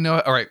should have let me know.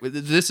 All right,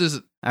 this is...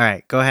 All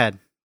right, go ahead.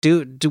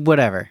 Do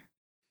whatever.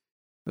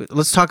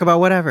 Let's talk about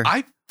whatever.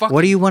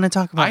 What do you want to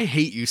talk about? I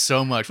hate you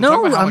so much. We'll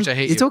talk about how much I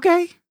hate you. It's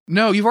okay.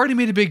 No, you've already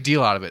made a big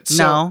deal out of it.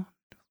 So, No.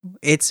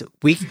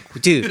 We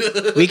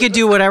could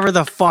do whatever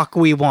the fuck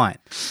we want.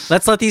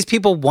 Let's let these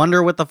people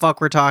wonder what the fuck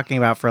we're talking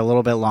about for a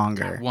little bit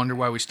longer. I wonder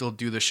why we still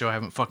do this show. I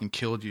haven't fucking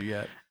killed you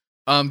yet.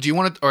 Do you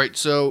want to... All right,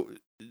 so...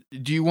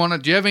 Do you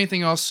have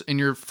anything else in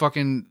your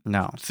fucking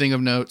thing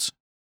of notes?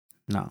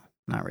 No,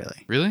 not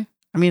really. Really?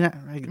 I mean,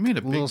 I made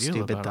a big little deal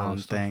stupid about all dumb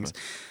this stuff, things.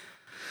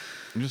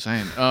 I'm just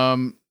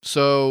saying.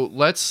 So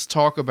let's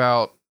talk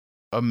about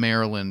a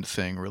Maryland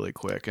thing really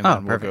quick, and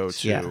then we'll go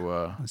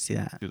to let's see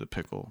that. to the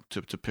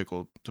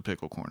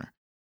pickle corner.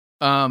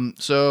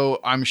 So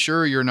I'm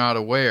sure you're not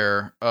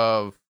aware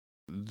of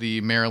the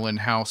Maryland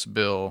House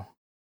bill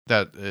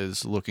that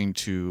is looking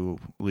to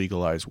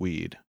legalize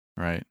weed,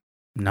 right?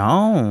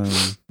 No.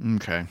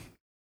 Okay.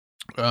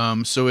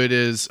 So it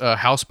is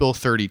House Bill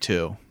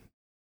 32,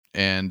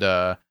 and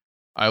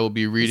I will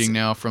be reading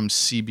now from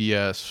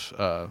CBS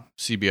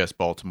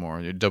Baltimore,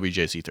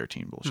 WJC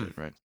 13 bullshit,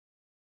 right?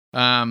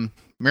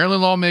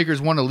 Maryland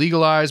lawmakers want to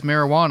legalize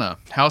marijuana.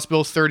 House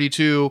Bill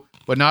 32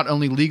 would not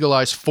only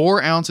legalize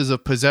 4 ounces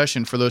of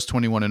possession for those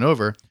 21 and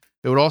over,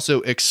 it would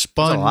also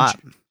expunge. That's a lot.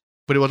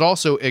 But it would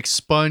also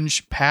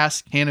expunge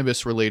past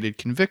cannabis-related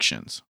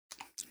convictions.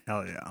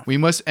 Hell yeah. We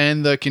must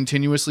end the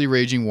continuously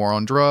raging war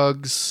on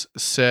drugs,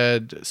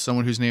 said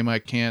someone whose name I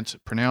can't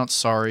pronounce,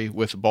 sorry,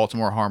 with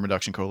Baltimore Harm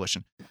Reduction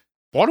Coalition.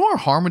 Baltimore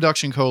Harm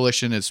Reduction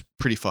Coalition is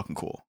pretty fucking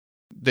cool.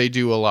 They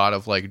do a lot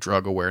of like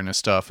drug awareness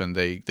stuff, and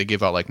they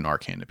give out like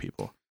Narcan to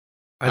people.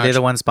 Are they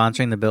the ones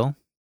sponsoring the bill?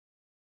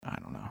 I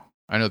don't know.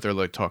 I know they're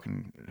like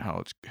talking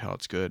how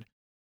it's good.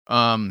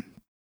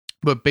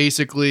 But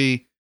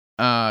basically,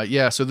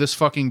 so this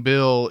fucking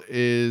bill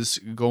is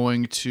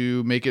going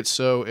to make it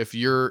so if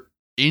you're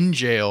in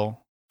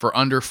jail for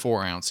under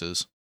 4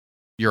 ounces,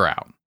 you're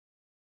out.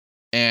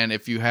 And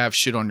if you have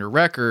shit on your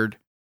record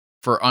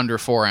for under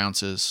 4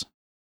 ounces,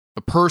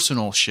 the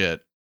personal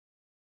shit,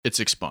 it's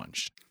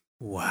expunged.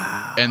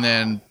 Wow. And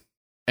then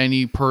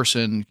any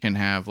person can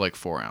have like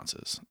 4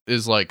 ounces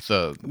is like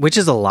which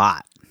is a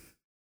lot.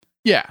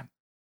 Yeah.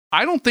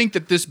 I don't think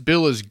that this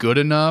bill is good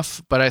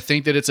enough, but I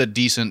think that it's a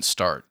decent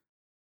start.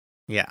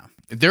 Yeah.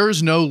 There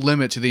is no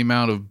limit to the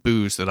amount of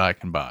booze that I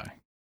can buy.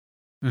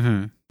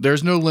 Mm-hmm.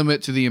 There's no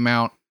limit to the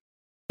amount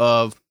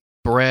of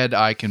bread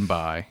I can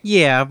buy.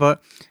 Yeah,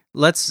 but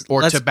let's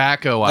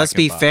tobacco. Let's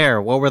be buy.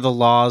 fair. What were the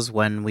laws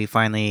when we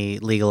finally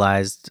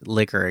legalized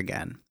liquor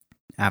again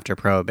after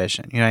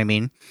Prohibition? You know what I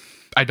mean?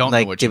 I don't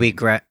know what did you we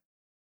mean.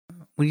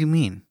 What do you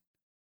mean?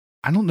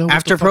 I don't know.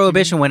 After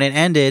Prohibition, when it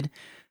ended,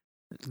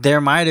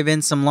 there might have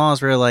been some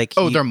laws where like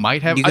there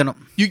might have. You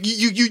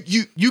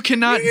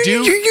cannot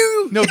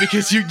do no,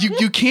 because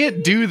you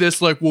can't do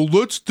this like, well,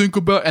 let's think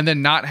about, and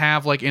then not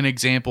have like an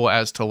example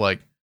as to like,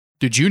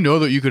 did you know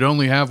that you could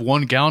only have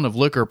 1 gallon of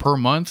liquor per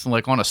month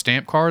like on a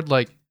stamp card?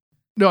 Like,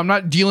 no, I'm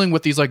not dealing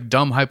with these like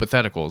dumb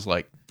hypotheticals.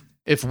 Like,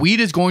 if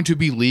weed is going to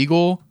be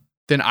legal,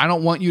 then I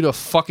don't want you to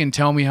fucking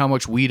tell me how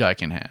much weed I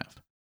can have.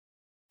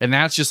 And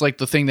that's just like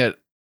the thing that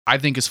I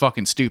think is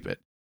fucking stupid.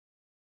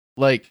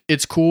 Like,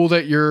 it's cool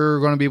that you're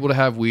going to be able to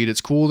have weed.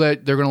 It's cool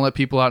that they're going to let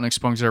people out and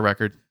expunge their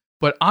record.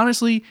 But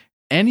honestly,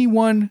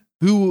 anyone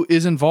who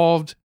is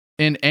involved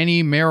in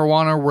any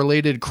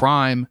marijuana-related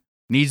crime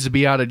needs to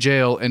be out of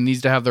jail and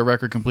needs to have their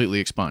record completely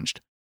expunged.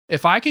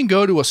 If I can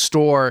go to a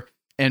store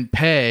and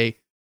pay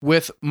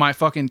with my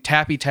fucking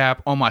tappy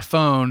tap on my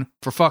phone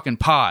for fucking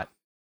pot,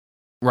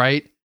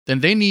 right?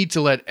 Then they need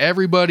to let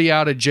everybody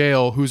out of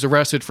jail who's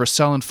arrested for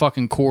selling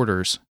fucking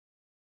quarters.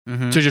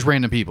 To just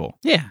random people.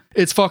 Yeah.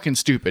 It's fucking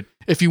stupid.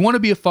 If you want to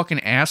be a fucking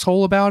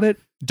asshole about it,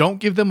 don't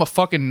give them a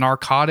fucking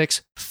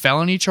narcotics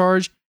felony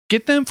charge.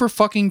 get them for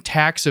fucking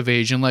tax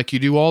evasion like you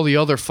do all the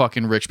other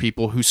fucking rich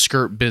people who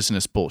skirt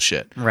business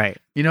bullshit. Right.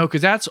 You know,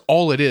 because that's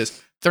all it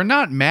is. They're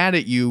not mad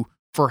at you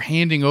for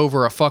handing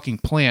over a fucking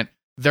plant.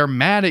 They're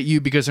mad at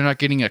you because they're not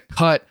getting a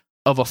cut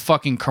of a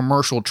fucking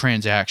commercial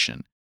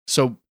transaction.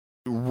 So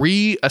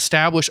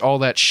re-establish all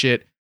that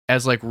shit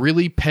as like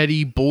really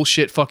petty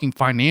bullshit fucking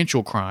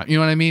financial crime. You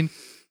know what I mean?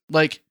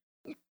 Like,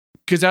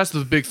 because that's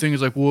the big thing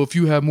is like, well, if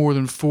you have more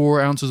than 4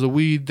 ounces of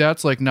weed,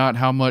 that's like not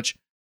how much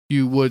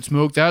you would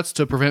smoke. That's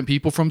to prevent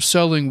people from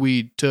selling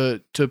weed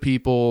to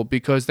people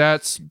because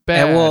that's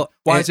bad.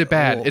 Why is it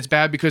bad? It's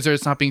bad because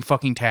it's not being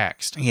fucking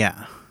taxed.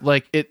 Yeah.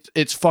 Like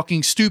it's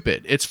fucking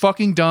stupid. It's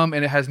fucking dumb,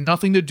 and it has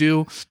nothing to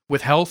do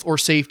with health or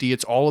safety.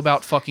 It's all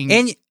about fucking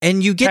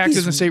and you get taxes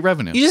these, and state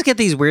revenue. You just get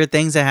these weird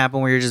things that happen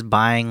where you're just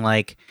buying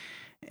like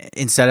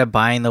instead of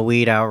buying the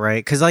weed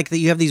outright, because like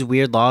you have these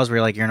weird laws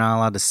where like you're not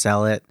allowed to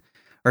sell it.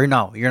 Or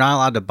no, you're not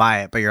allowed to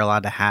buy it, but you're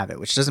allowed to have it,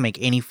 which doesn't make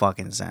any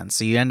fucking sense.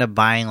 So you end up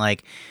buying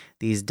like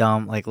these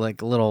dumb, like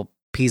little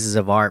pieces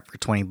of art for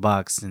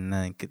 $20, and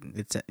then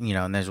it's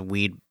and there's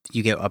weed.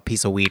 You get a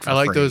piece of weed for free. I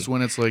like those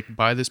when it's like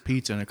buy this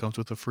pizza and it comes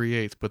with a free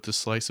eighth, but this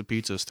slice of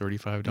pizza is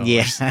 $35.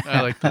 Yeah,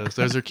 I like those.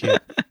 Those are cute.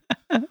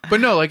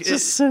 But no, like it's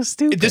just so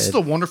stupid. This is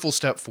a wonderful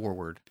step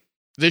forward.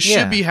 This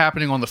should be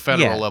happening on the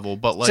federal level,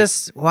 but like,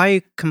 just why are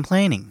you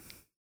complaining?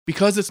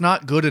 Because it's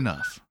not good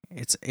enough.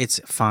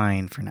 It's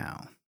fine for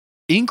now.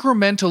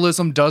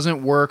 Incrementalism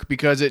doesn't work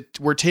because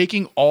we're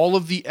taking all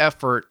of the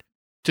effort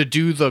to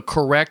do the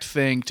correct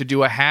thing, to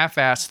do a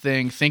half-assed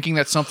thing, thinking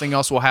that something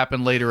else will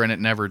happen later, and it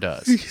never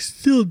does. You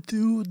still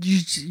do,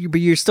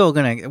 but you're still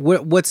gonna.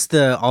 What's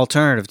the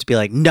alternative to be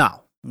like?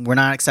 No, we're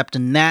not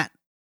accepting that.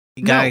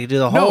 You gotta do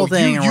the whole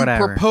thing or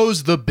whatever. You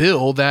propose the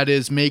bill that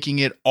is making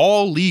it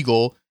all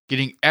legal,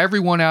 getting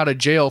everyone out of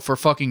jail for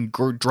fucking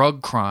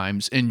drug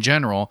crimes in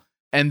general.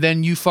 And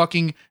then you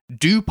fucking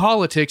do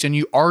politics and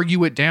you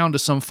argue it down to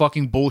some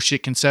fucking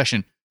bullshit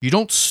concession. You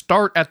don't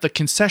start at the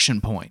concession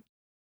point.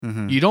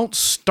 Mm-hmm. You don't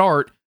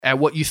start at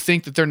what you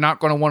think that they're not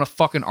going to want to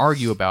fucking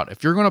argue about.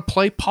 If you're going to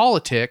play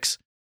politics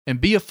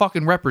and be a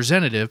fucking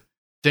representative,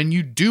 then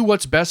you do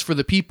what's best for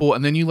the people,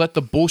 and then you let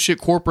the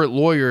bullshit corporate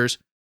lawyers,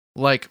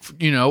 like,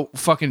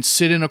 fucking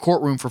sit in a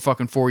courtroom for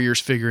fucking 4 years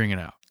figuring it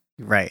out.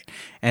 Right.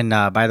 And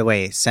by the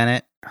way,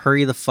 Senate,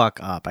 hurry the fuck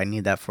up. I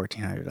need that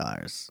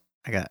 $1,400.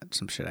 I got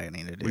some shit I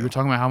need to do. We were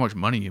talking about how much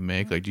money you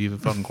make. Like, do you even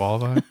fucking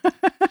qualify?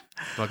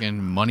 Fucking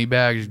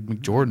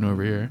Moneybag Jordan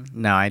over here.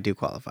 No, I do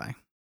qualify.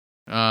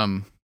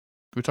 Can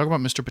we talk about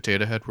Mr.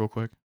 Potato Head real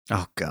quick?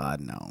 Oh,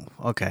 God, no.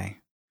 Okay.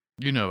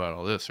 You know about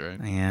all this, right?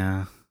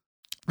 Yeah.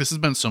 This has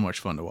been so much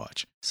fun to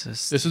watch.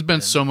 This has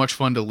been so much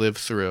fun to live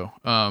through.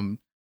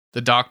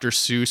 The Dr.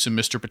 Seuss and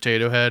Mr.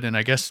 Potato Head, and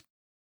I guess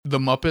the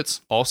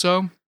Muppets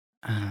also.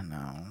 I don't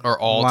know. Are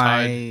all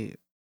tied.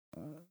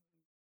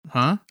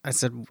 Huh? I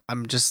said,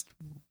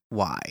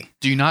 why?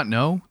 Do you not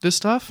know this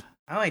stuff?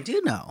 Oh, I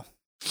do know.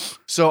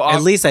 So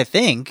at least I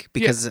think,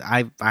 because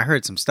I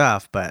heard some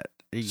stuff, but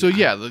so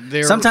yeah,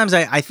 sometimes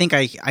I think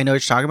I know what you're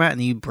talking about, and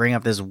then you bring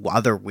up this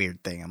other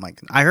weird thing. I'm like,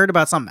 I heard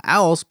about something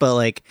else, but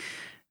like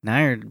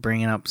now you're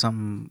bringing up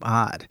something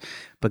odd.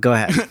 But go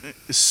ahead.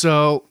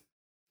 So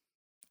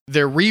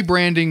they're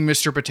rebranding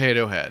Mr.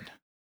 Potato Head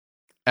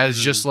as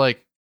just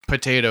like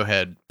Potato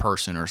Head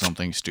person or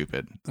something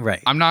stupid.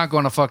 Right. I'm not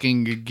going to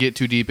fucking get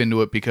too deep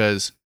into it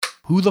because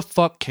who the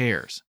fuck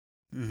cares?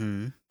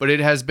 Mm-hmm. But it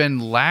has been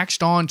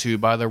latched onto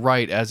by the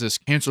right as this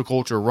cancel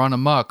culture run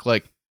amok.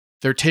 Like,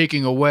 they're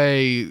taking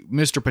away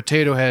Mr.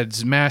 Potato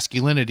Head's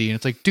masculinity. And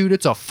it's like, dude,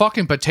 it's a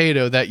fucking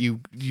potato that you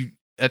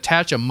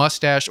attach a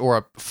mustache or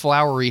a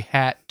flowery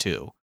hat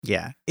to.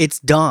 Yeah. It's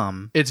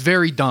dumb. It's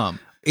very dumb.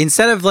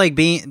 Instead of like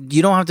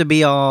you don't have to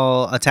be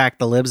all attack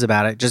the libs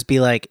about it. Just be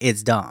like,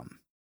 it's dumb.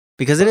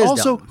 Because it is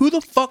also, dumb. who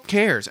the fuck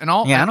cares? And I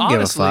don't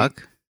honestly,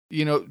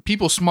 give a fuck.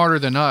 People smarter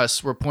than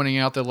us were pointing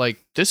out that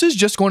like this is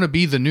just going to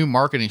be the new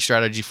marketing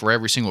strategy for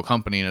every single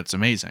company, and it's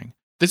amazing.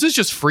 This is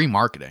just free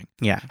marketing.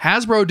 Yeah.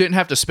 Hasbro didn't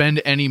have to spend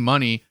any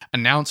money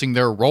announcing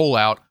their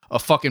rollout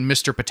of fucking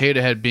Mr. Potato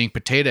Head being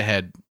Potato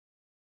Head,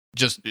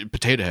 just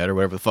Potato Head or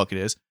whatever the fuck it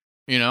is,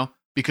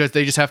 because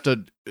they just have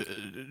to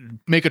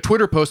make a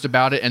Twitter post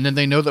about it, and then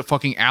they know that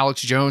fucking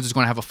Alex Jones is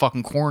going to have a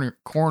fucking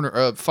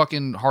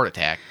fucking heart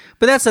attack.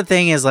 But that's the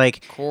thing is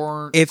like,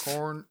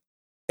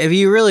 if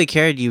you really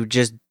cared, you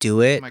just do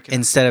it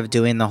instead of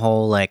doing the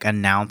whole like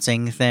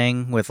announcing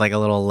thing with like a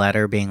little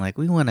letter being like,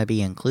 we want to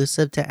be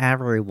inclusive to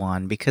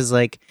everyone, because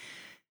like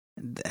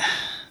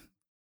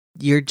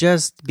you're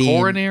just being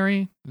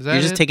coronary.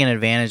 You're just taking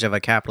advantage of a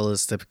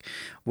capitalistic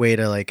way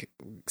to like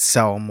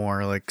sell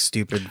more like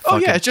stupid.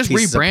 It's just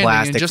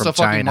rebranding and just a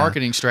fucking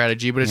marketing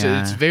strategy. But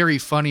it's very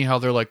funny how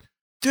they're like,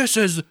 this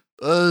is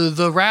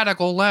the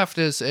radical left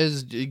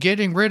is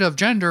getting rid of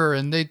gender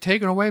and they've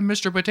taken away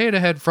Mr. Potato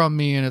Head from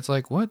me. And it's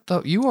like, what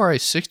the? You are a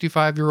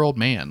 65-year-old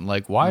man.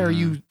 Like, why are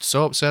you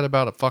so upset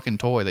about a fucking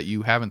toy that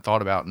you haven't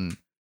thought about in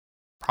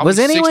probably Was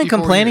anyone 64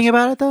 complaining years?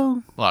 about it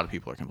though? A lot of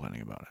people are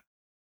complaining about it.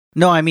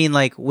 No, I mean,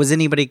 like, was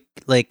anybody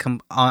like?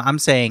 I'm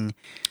saying,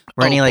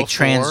 Or any like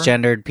before?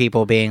 transgendered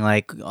people being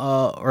like,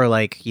 or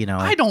like, you know,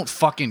 I don't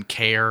fucking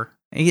care.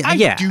 yeah,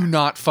 I do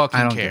not I fucking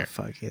don't give care. a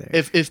fuck either.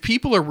 If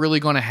people are really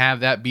going to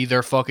have that be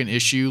their fucking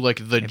issue,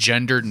 like the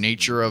gendered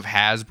nature of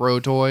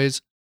Hasbro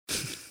toys,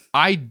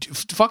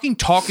 fucking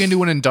talk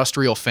into an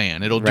industrial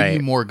fan. It'll do you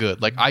Right. more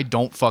good. Like, I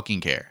don't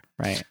fucking care.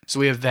 Right. So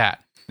we have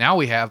that. Now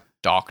we have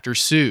Dr.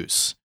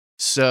 Seuss.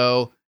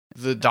 So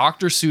the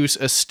Dr. Seuss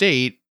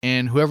estate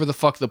and whoever the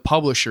fuck the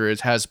publisher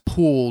is has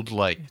pooled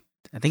like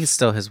I think it's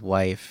still his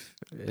wife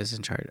is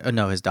in charge. Oh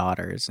no, his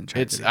daughter is in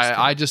charge. it's.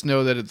 I just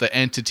know that the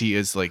entity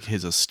is like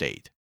his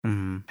estate.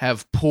 Mm-hmm.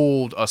 Have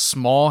pulled a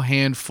small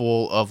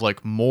handful of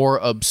like more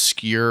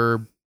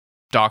obscure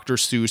Dr.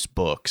 Seuss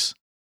books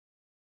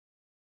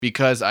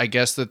because I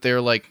guess that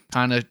they're like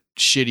kind of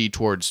shitty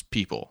towards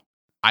people.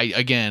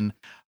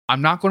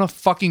 I'm not going to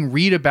fucking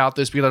read about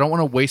this because I don't want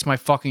to waste my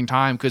fucking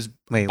time because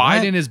Wait,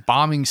 Biden what? is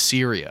bombing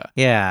Syria.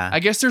 Yeah. I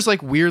guess there's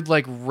like weird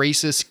like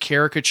racist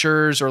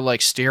caricatures or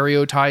like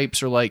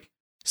stereotypes or like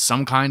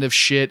some kind of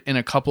shit in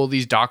a couple of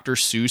these Dr.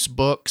 Seuss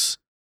books.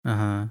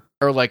 Uh-huh.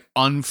 Or like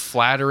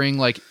unflattering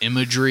like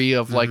imagery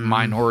of like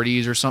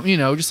minorities or something, you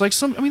know, just like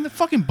some. I mean, the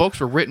fucking books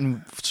were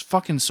written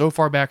fucking so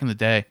far back in the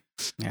day.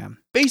 Yeah.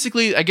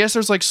 Basically, I guess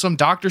there's like some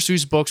Dr.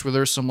 Seuss books where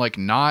there's some like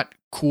not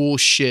cool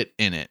shit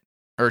in it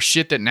or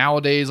shit that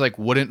nowadays like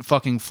wouldn't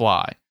fucking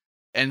fly.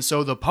 And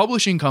so the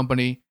publishing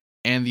company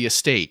and the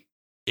estate,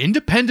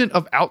 independent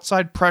of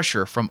outside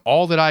pressure from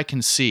all that I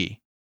can see,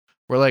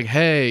 we're like,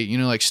 hey, you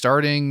know, like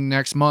starting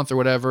next month or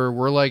whatever,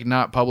 we're like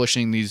not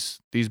publishing these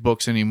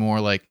books anymore.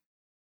 Like,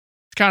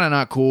 it's kind of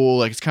not cool.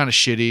 Like, it's kind of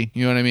shitty.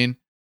 You know what I mean?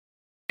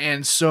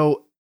 And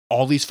so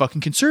all these fucking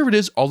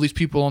conservatives, all these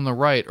people on the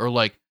right are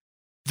like,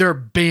 they're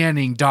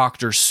banning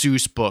Dr.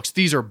 Seuss books.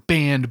 These are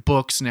banned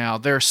books now.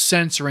 They're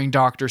censoring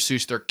Dr.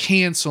 Seuss. They're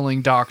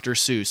canceling Dr.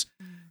 Seuss.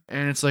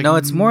 And it's like, no,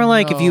 it's more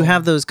like if you no.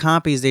 have those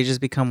copies, they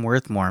just become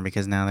worth more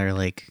because now they're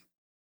like,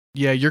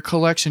 Yeah, your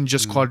collection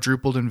just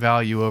quadrupled in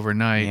value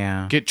overnight.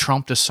 yeah. Get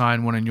Trump to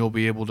sign one and you'll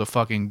be able to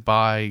fucking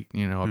buy,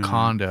 you know, a Mhm.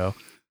 condo.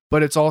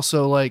 But it's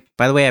also like,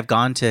 By the way, I've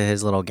gone to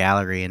his little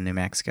gallery in New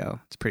Mexico.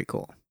 It's pretty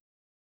cool.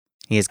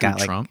 He has got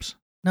like Trump's.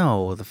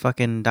 no, the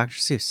fucking Dr.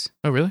 Seuss.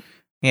 Oh, really?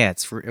 Yeah,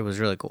 it was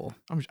really cool.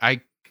 I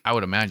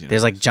would imagine.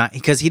 There's like giant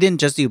because he didn't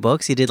just do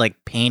books; he did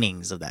like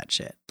paintings of that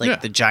shit, like Yeah.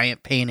 the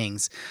giant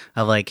paintings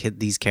of like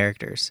these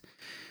characters,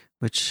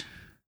 which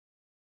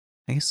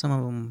I guess some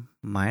of them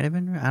might have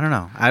been. I don't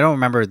know. I don't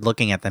remember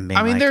looking at them. Being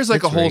I mean, there's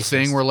like a "It's whole racist."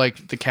 thing where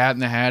like the Cat in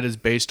the Hat is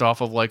based off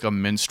of like a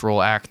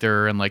minstrel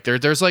actor, and like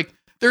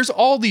there's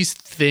all these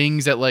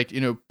things that like, you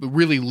know,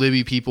 really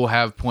Libby people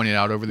have pointed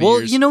out over the Well,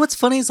 years. you know what's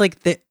funny is like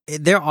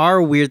there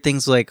are weird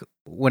things like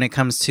when it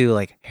comes to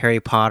like Harry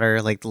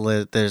Potter, like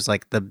there's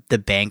like the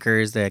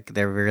bankers that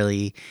they're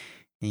really,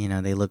 you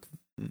know, they look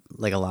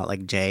like a lot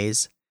like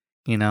Jays,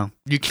 you know.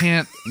 You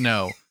can't.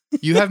 No,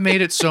 you have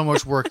made it so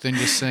much work than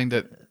just saying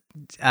that.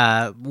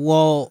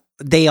 Well,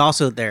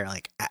 they're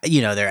like,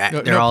 you know, they're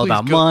No, all please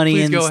about go- money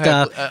please and go ahead.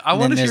 stuff. I And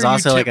want to then hear there's you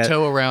also like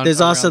tiptoe around.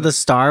 There's also around the it.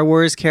 Star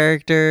Wars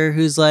character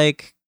who's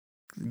like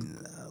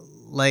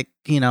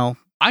you know,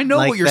 I know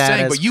like what you're that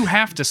saying, as- but you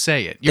have to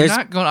say it. You're there's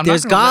not going.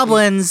 there's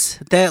goblins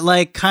that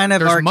like kind of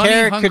There's are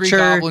money-hungry caricature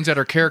goblins that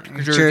are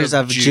caricatures pictures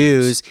of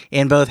Jews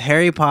in both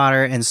Harry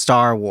Potter and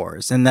Star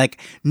Wars, and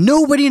like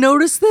nobody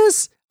noticed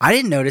this. I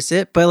didn't notice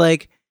it, but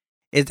like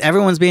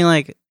everyone's being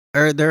like,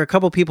 or there are a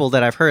couple people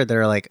that I've heard that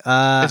are like, It's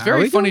are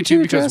very we funny going too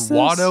to because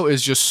address this? Watto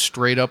is just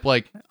straight up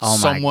like Oh my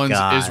someone's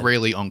God.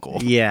 Israeli uncle.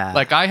 Yeah,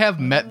 Like I have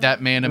met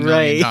that man a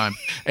million Right. times,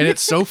 and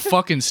it's so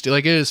fucking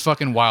like it is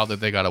fucking wild that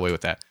they got away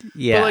with that.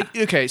 yeah, But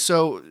like, okay,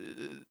 so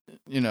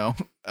you know,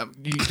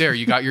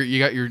 you got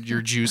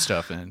your Jew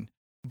stuff in,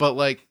 but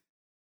like,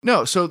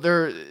 no, so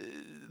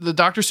the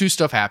Dr. Seuss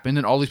stuff happened,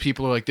 and all these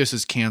people are like, this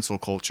is cancel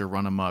culture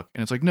run amok,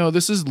 and it's like, no,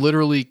 this is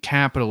literally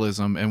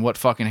capitalism and what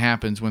fucking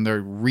happens when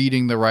they're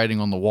reading the writing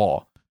on the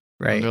wall.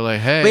 And right. they're like,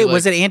 hey, Wait, like,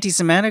 was it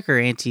anti-Semitic or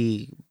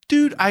anti?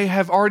 dude? I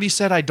have already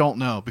said I don't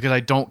know because I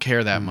don't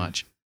care that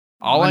much.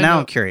 All Well, I now know,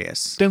 I'm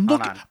curious. Then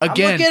look Hold on.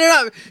 again. I'm looking it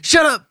up.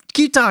 Shut up.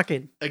 Keep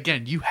talking.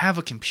 Again, you have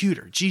a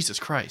computer. Jesus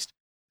Christ.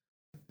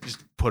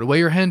 Just put away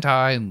your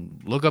hentai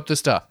and look up this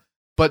stuff.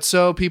 But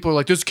so people are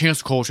like, this is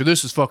cancel culture.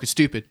 This is fucking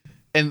stupid.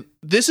 And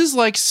this is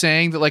like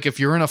saying that like if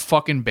you're in a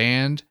fucking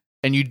band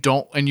and you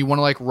want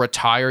to like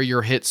retire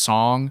your hit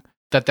song,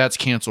 that's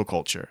cancel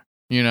culture,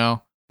 you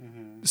know?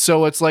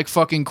 So it's like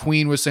fucking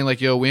Queen was saying like,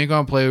 yo, we ain't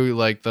gonna play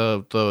like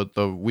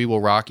the We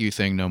Will Rock You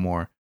thing no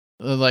more.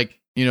 Like,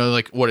 you know,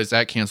 like what is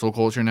that, cancel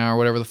culture now or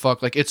whatever the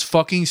fuck? Like it's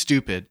fucking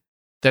stupid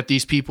that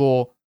these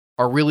people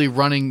are really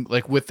running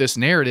like with this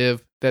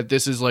narrative that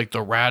this is like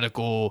the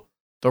radical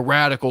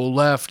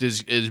left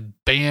is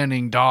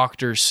banning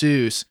Dr.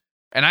 Seuss.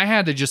 And I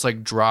had to just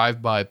like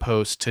drive by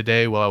post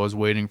today while I was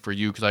waiting for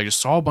you because I just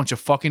saw a bunch of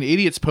fucking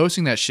idiots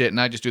posting that shit,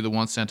 and I just do the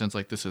one sentence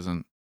like,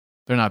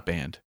 they're not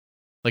banned.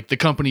 Like the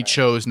company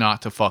chose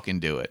not to fucking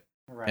do it.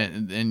 Right.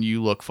 And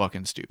you look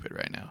fucking stupid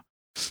right now.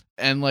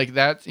 And like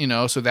that, you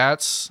know, so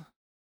that's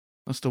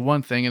the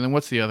one thing. And then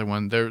what's the other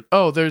one?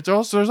 There's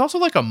also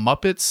like a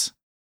Muppets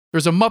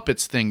There's a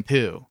Muppets thing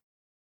too.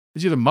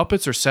 It's either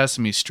Muppets or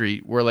Sesame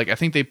Street, where like I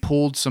think they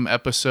pulled some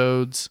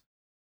episodes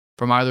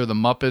from either the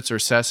Muppets or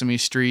Sesame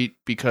Street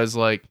because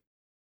like,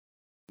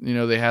 you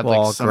know, they had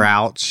like some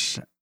Grouch,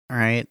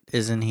 right?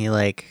 Isn't he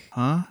like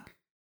huh?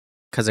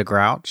 Because of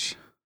Grouch?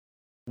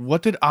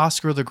 What did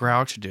Oscar the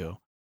Grouch do?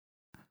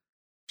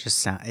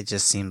 It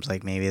just seems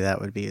like maybe that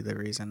would be the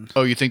reason.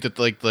 Oh, you think that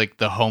like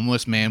the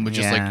homeless man was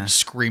just like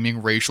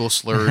screaming racial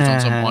slurs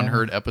on some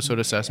unheard episode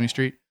of Sesame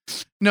Street?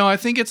 No, I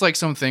think it's like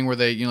something where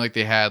they, you know, like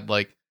they had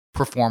like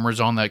performers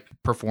on that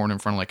performed in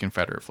front of like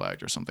Confederate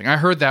flags or something. I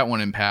heard that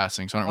one in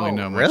passing, so I don't really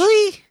know much.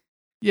 Really?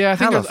 Yeah, I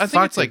think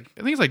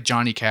it's like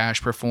Johnny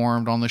Cash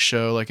performed on the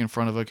show like in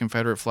front of a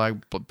Confederate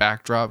flag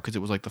backdrop because it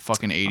was like the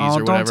fucking 80s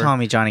or whatever. Don't tell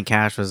me Johnny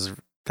Cash was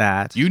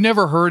that. You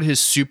never heard his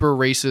super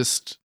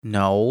racist?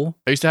 No.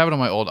 I used to have it on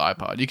my old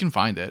iPod. You can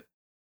find it.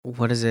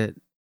 What is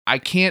it? I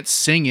can't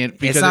sing it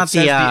because It's not it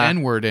says the the,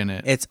 N-word in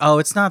it. It's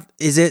not.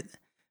 Is it?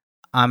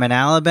 I'm in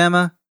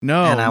Alabama.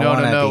 No, and I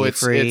wanna no. Be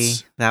free.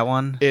 That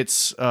one.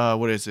 It's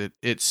what is it?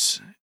 It's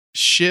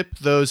ship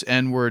those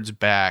N-words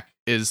back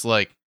is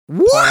like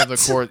What? part of the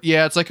chorus.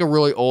 Yeah, it's like a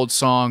really old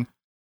song.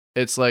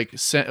 It's like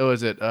send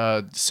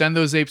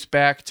those apes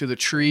back to the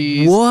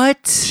trees.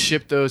 What?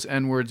 Ship those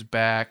N-words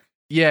back.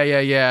 Yeah.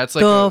 It's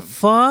like the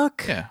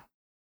fuck? Yeah.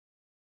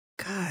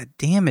 God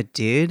damn it,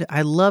 dude.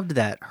 I loved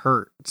that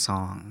Hurt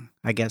song.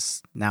 I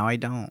guess now I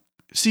don't.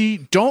 See,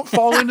 don't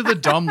fall into the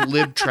dumb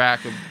lib track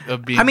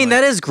of being. I mean,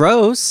 like, that is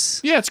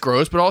gross. Yeah, it's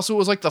gross, but also it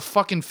was like the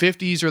fucking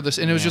 50s or this,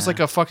 and it was just like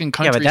a fucking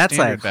country but that's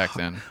standard like, back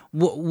then.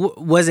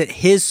 Was it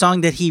his song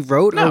that he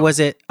wrote, or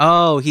was it?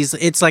 Oh,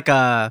 it's like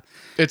a.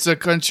 It's a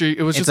country.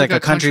 It was just like a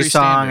country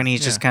song, standard. and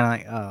he's just kind of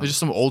like, oh, it's just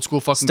some old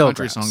school fucking Still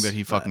country gross, song that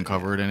he fucking but,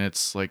 covered, and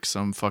it's like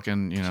some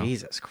fucking, you know.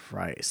 Jesus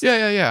Christ.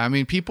 Yeah. I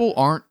mean, people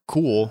aren't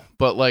cool,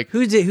 but like,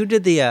 Who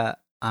did the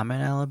I'm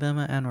in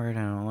Alabama N-word, I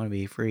don't want to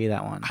be free,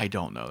 that one? I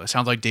don't know. That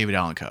sounds like David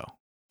Allan Coe,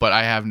 but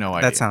I have no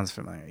idea. That sounds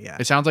familiar. Yeah.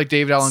 It sounds like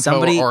David Allan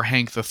Coe or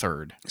Hank the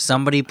Third.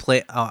 Somebody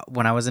played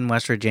when I was in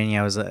West Virginia.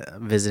 I was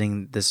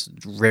visiting this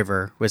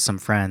river with some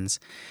friends.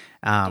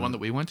 The one that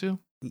we went to?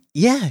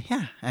 Yeah,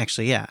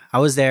 actually, yeah. I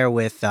was there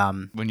with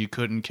when you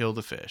couldn't kill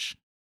the fish.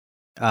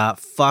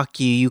 Fuck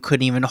you! You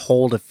couldn't even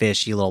hold a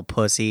fish, you little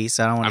pussy.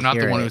 So I don't want to. I'm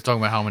not the one who's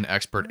talking about how I'm an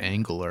expert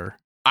angler.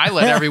 I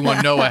let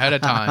everyone know ahead of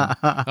time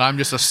that I'm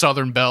just a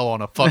Southern Belle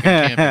on a fucking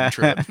camping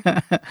trip.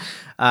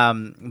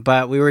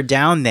 But we were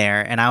down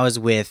there, and I was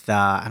with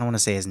I don't want to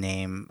say his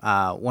name.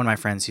 One of my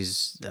friends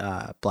who's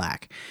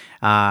black,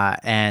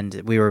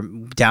 and we were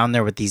down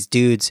there with these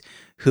dudes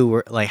who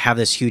were like have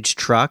this huge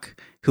truck.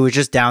 Who were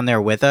just down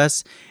there with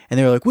us, and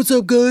they were like, "What's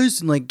up,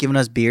 guys?" and like giving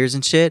us beers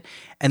and shit.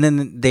 And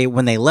then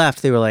when they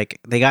left, they were like,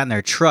 they got in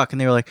their truck and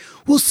they were like,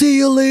 "We'll see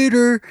you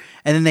later."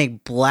 And then they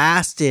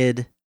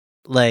blasted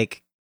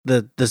like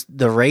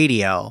the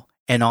radio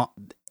and all,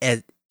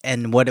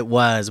 and what it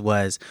was,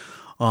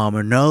 "I'm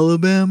in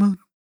Alabama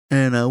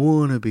and I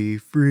want to be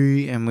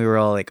free," and we were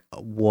all like,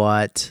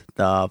 "What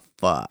the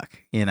fuck,"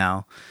 you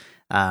know?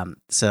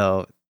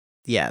 So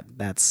yeah,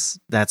 that's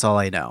all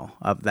I know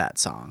of that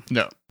song.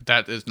 No,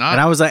 that is not.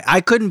 And I was like,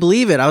 I couldn't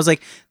believe it. I was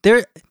like,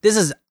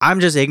 I'm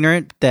just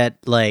ignorant that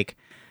like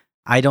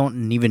I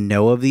don't even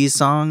know of these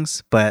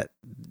songs, but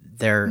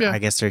I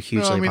guess they're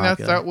hugely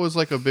popular. that was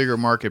like a bigger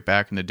market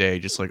back in the day,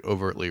 just like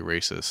overtly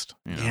racist.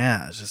 You know?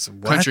 Yeah, it's just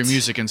what? Country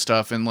music and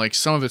stuff, and like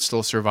some of it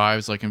still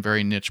survives like in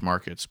very niche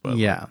markets. But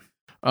yeah,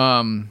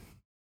 So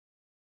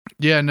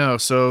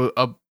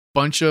a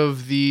bunch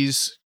of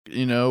these,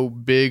 you know,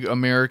 big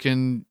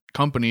American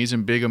companies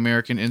and big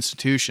American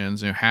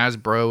institutions, and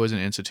Hasbro is an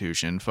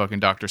institution, fucking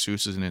Dr.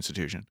 Seuss is an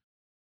institution,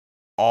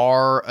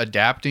 are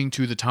adapting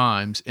to the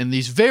times in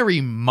these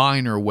very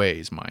minor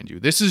ways, mind you.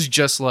 This is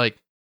just like,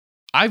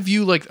 I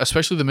view like,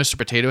 especially the Mr.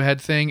 Potato Head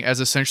thing as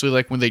essentially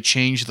like when they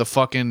changed the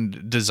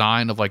fucking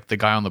design of like the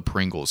guy on the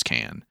Pringles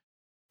can.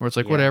 Where it's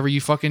like, whatever, you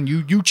fucking,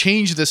 you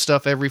change this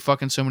stuff every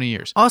fucking so many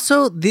years.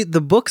 Also,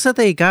 the books that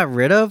they got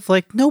rid of,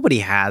 like nobody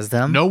has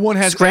them. No one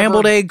has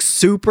Scrambled Egg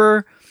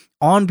Super,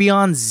 On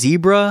Beyond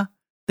Zebra,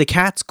 The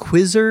Cat's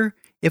Quizzer,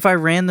 If I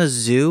Ran the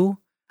Zoo.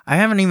 I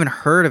haven't even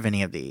heard of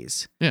any of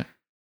these. Yeah.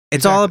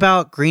 It's all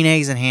about green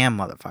eggs and ham,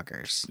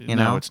 motherfuckers. You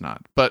know? No, it's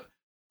not. But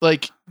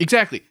like,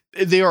 exactly.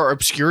 They are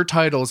obscure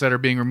titles that are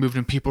being removed,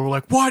 and people are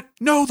like, what?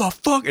 No, the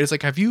fuck? And it's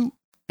like, have you?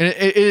 And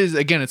it is,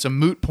 again, it's a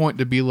moot point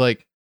to be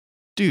like,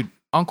 dude,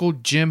 Uncle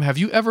Jim, have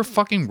you ever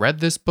fucking read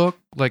this book?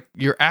 Like,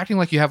 you're acting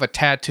like you have a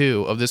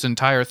tattoo of this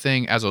entire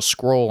thing as a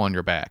scroll on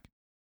your back.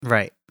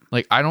 Right.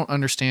 Like, I don't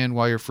understand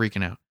why you're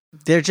freaking out.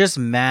 They're just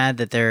mad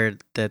that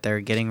they're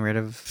getting rid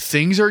of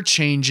things are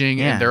changing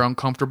and they're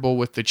uncomfortable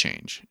with the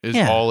change. Is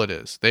all it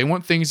is. They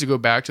want things to go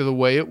back to the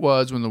way it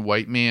was when the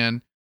white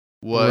man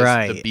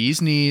was the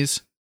bee's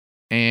knees,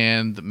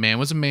 and the man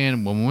was a man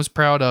and woman was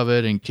proud of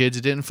it, and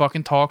kids didn't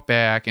fucking talk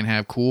back and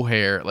have cool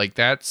hair. Like,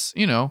 that's,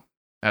 you know,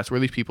 that's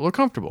where these people are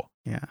comfortable.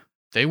 Yeah.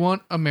 They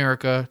want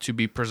America to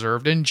be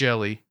preserved in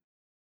jelly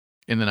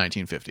in the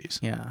 1950s.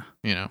 Yeah.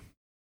 You know.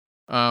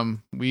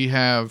 We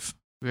have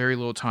very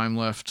little time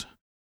left.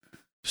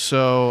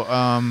 So,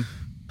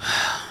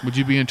 Would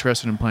you be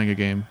interested in playing a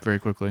game very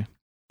quickly?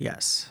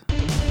 Yes.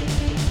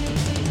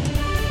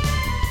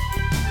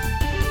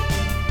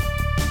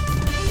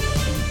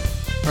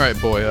 All right,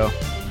 boyo.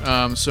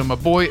 So my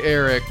boy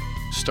Eric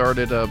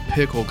started a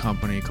pickle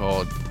company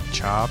called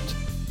Chopped.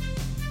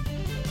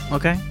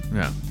 Okay.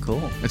 Yeah.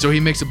 Cool. And so he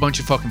makes a bunch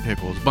of fucking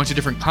pickles, a bunch of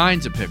different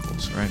kinds of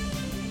pickles, right?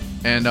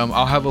 And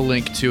I'll have a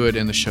link to it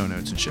in the show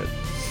notes and shit.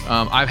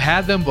 I've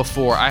had them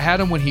before. I had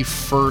them when he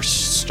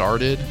first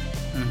started,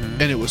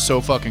 and it was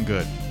so fucking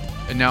good.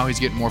 And now he's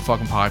getting more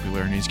fucking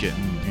popular, and he's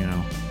getting, you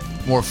know,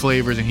 more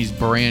flavors, and he's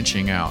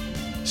branching out.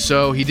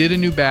 So he did a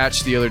new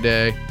batch the other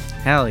day,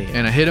 Hell yeah.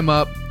 and I hit him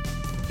up.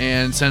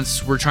 And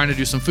since we're trying to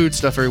do some food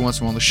stuff every once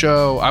in a while on the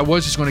show, I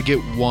was just going to get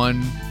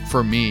one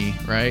for me,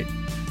 right?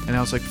 And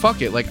I was like,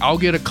 fuck it. Like, I'll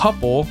get a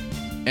couple,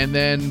 and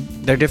then...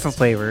 They're different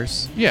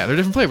flavors. Yeah, they're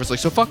different flavors. Like,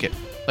 so fuck it.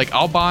 Like,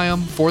 I'll buy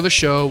them for the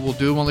show. We'll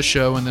do them on the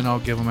show, and then I'll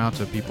give them out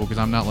to people because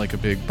I'm not, like, a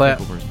big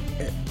pickle person.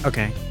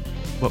 Okay.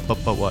 But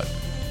what?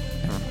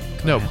 Never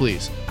mind. No, ahead.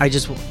 please. I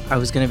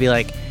was going to be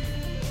like,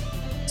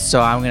 so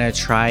I'm going to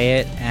try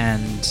it,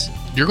 and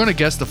You're going to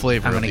guess the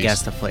flavor I'm of going to these.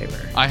 guess the flavor.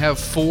 I have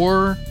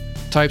 4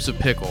 types of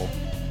pickle.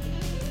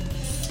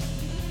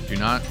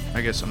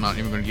 I guess I'm not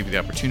even going to give you the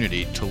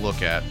opportunity to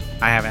look at.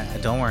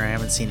 Don't worry, I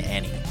haven't seen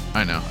any.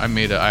 I know. I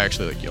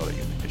actually like yelled at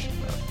you in the kitchen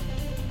about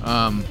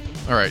it.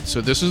 All right,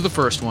 so this is the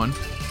first one.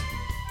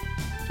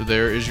 So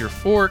there is your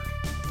fork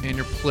and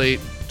your plate.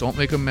 Don't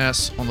make a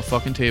mess on the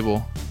fucking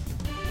table.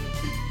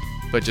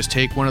 But just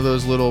take one of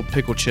those little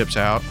pickle chips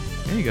out.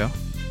 There you go.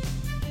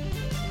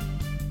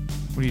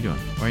 What are you doing?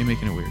 Why are you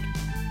making it weird?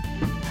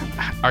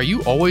 Are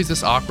you always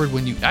this awkward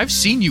when I've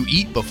seen you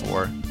eat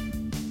before.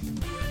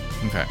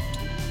 Okay.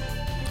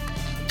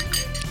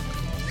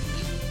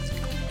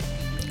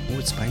 Oh,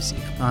 it's spicy.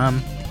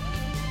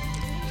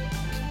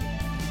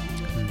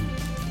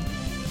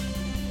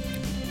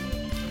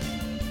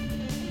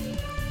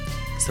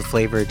 Is the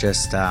flavor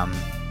just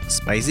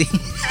spicy?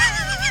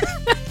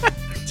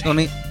 Let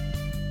me.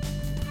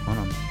 Hold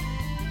on.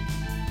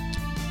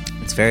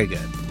 It's very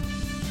good.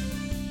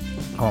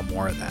 I want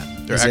more of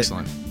that. They're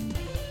excellent.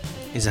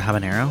 Is it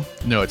habanero?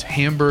 No, it's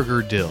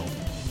hamburger dill.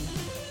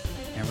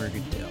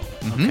 Hamburger dill.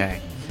 Mhm.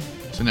 Okay.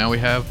 So now we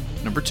have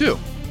number 2.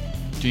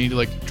 Do you need to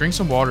like drink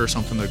some water or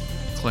something to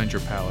cleanse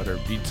your palate or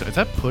eat? Is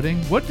that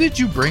pudding? What did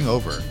you bring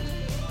over?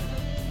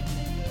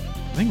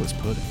 I think it was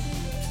pudding.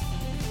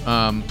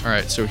 All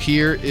right, so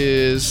here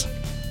is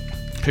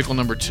pickle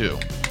number 2. All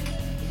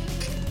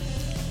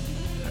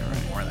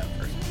right. More of that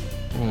first.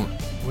 Well,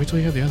 wait till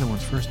you have the other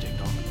ones first, ding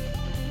dong.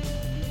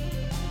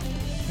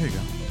 There you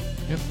go.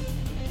 Yep.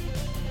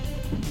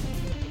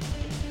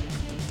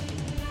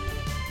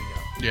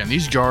 Yeah, and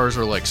these jars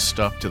are like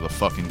stuck to the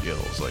fucking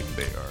gills, like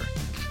they are.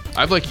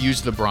 I've like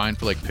used the brine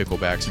for like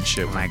picklebacks and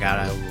shit. Oh my god,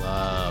 I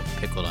love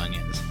pickled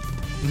onions.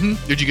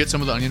 Did you get some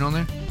of the onion on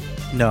there?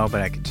 No,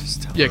 but I could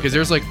just tell. Yeah, because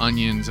there's like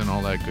onions and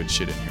all that good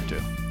shit in here too.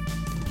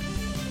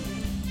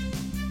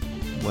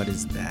 What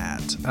is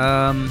that?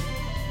 Oh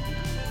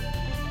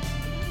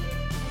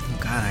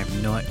god, I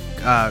have no.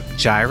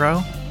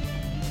 Gyro.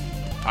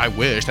 I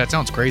wish. That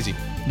sounds crazy.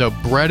 No,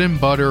 bread and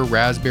butter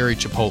raspberry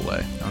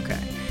chipotle. Okay.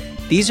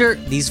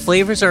 These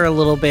flavors are a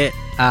little bit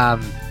out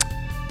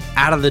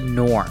of the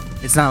norm.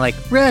 It's not like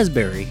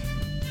raspberry.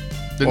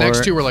 The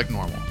next 2 were like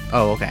normal.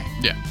 Oh, okay.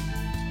 Yeah.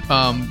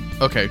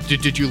 Okay.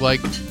 Did you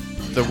like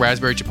the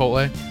raspberry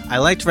chipotle? I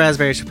liked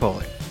raspberry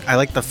chipotle. I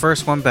like the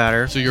first one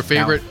better. So your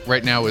favorite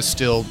right now is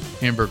still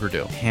hamburger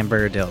dill.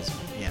 Hamburger dills.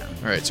 Yeah.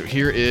 All right. So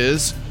here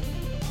is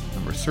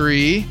number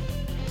 3. Ooh,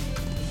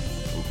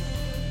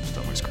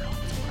 stomach's growling.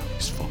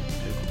 These fucking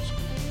pickles.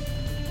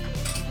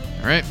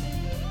 All right.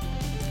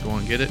 Go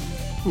and get it.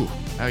 Ooh,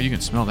 how you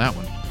can smell that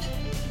one.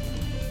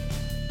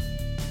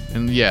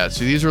 And yeah,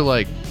 so these are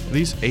like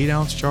these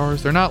 8-ounce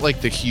jars. They're not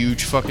like the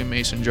huge fucking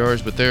mason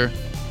jars, but they're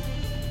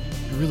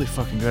really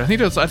fucking good. I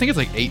think it's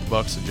like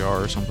 $8 a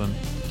jar or something.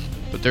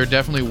 But they're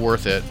definitely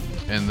worth it,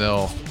 and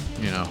they'll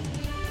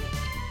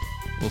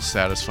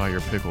satisfy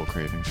your pickle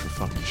cravings for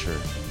fucking sure.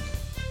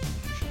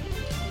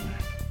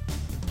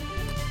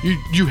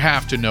 You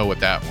have to know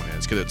what that one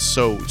is because it's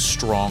so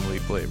strongly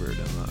flavored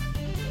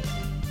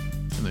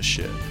in the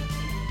shit.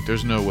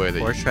 There's no way that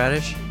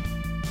Horseradish?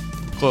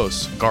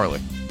 Close.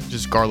 Garlic.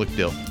 Just garlic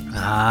dill.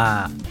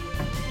 Ah.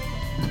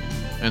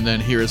 And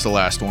then here is the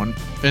last one.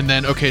 And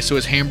then, okay, so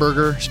is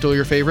hamburger still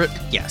your favorite?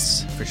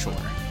 Yes, for sure.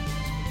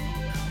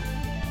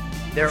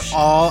 They're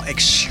all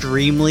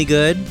extremely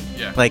good.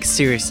 Yeah. Like,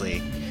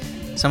 seriously.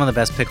 Some of the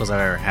best pickles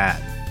I've ever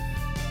had.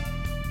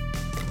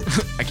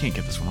 I can't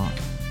get this one off.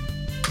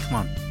 Come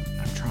on.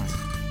 I'm trying.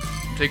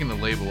 I'm taking the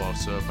label off,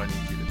 so if I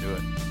need you to do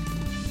it.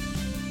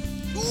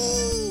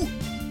 Ooh.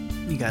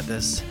 You got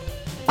this.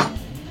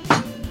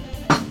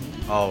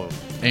 Oh.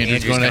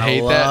 Andrew's going to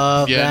hate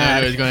that. Yeah,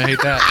 that. no, he's going to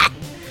hate that.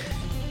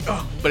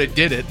 Oh, but it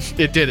did it.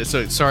 It did it.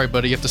 So sorry,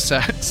 buddy. You have to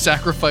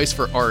sacrifice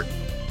for art.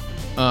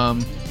 All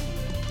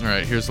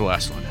right, here's the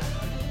last one.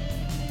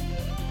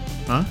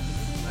 Huh?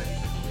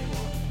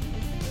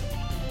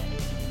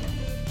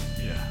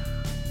 Yeah.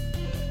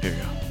 Here you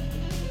go.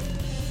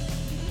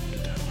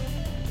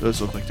 Those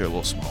look like they're a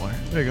little smaller.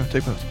 There you go.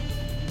 Take those.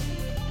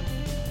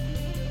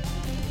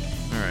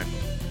 All right.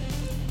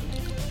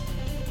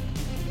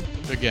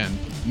 Again,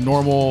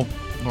 normal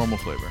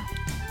flavor.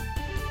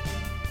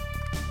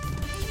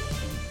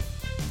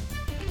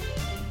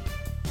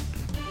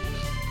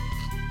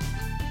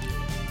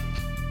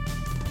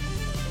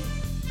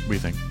 What do you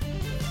think?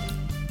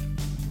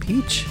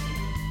 Peach.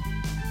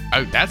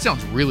 That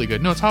sounds really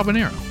good. No, it's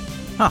habanero.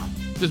 Oh.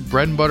 Just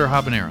bread and butter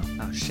habanero.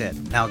 Oh shit.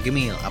 Now give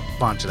me a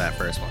bunch of that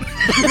first one.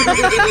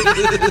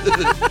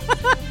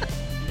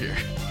 Here.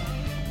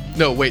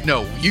 No, wait,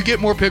 no. You get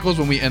more pickles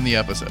when we end the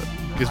episode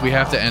because we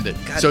have to end it.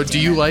 God So damn do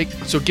you it. like?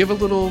 So give a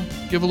little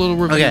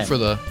review Okay. for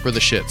the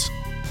shits.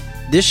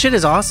 This shit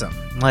is awesome.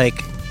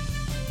 Like,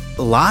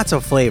 lots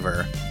of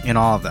flavor in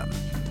all of them.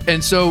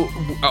 And so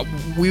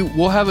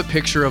we'll have a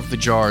picture of the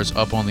jars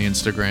up on the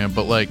Instagram,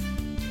 but like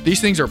these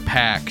things are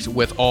packed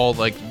with all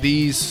like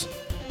these.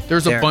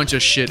 There's a They're- bunch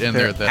of shit in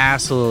there They're that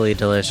absolutely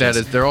delicious. that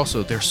is.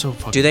 They're so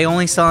fucking. Do they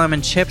only sell them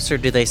in chips, or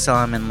do they sell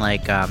them in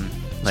like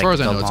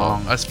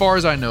as far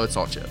as I know, it's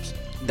all chips.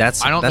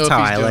 That's I don't know that's if how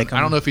he's I doing, like them.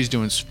 I don't know if he's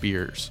doing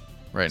spears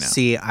right now.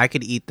 See, I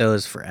could eat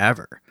those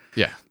forever.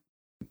 Yeah.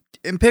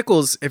 And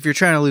pickles, if you're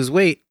trying to lose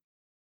weight,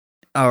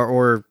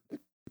 or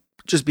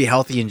just be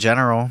healthy in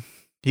general,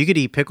 you could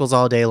eat pickles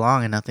all day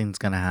long and nothing's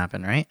gonna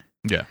happen, right?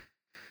 Yeah.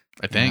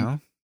 I think You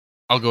know?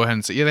 I'll go ahead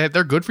and say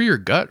they're good for your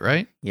gut,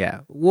 right?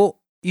 Yeah. Well,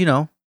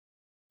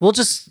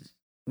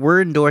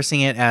 we're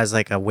endorsing it as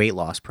like a weight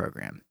loss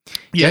program.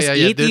 Just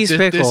eat these This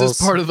pickles. is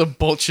part of the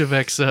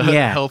Bolsheviks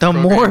Yeah. health The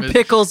program more is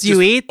pickles you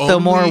just eat, the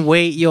more only-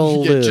 weight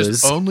you'll lose.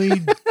 Just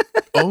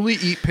only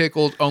eat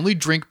pickles, only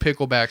drink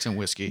picklebacks and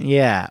whiskey.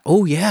 Yeah.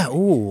 Oh yeah.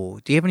 Oh,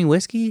 do you have any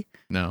whiskey?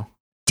 No.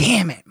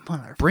 Damn it,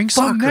 motherfucker. Bring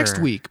some next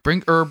week.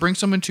 Bring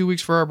some in 2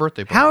 weeks for our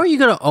birthday party. How are you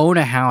gonna own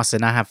a house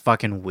and not have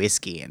fucking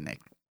whiskey in it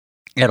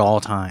at all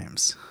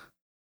times?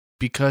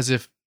 Because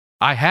if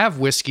I have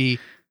whiskey,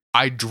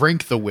 I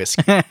drink the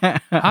whiskey.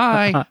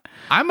 Hi.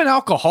 I'm an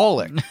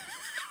alcoholic.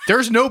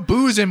 There's no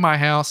booze in my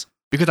house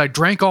because I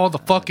drank all the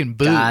fucking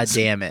booze. God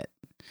damn it.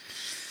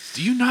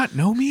 Do you not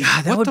know me?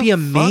 God, that What would the be fuck?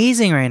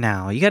 amazing right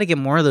now. You got to get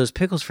more of those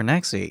pickles for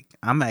next week.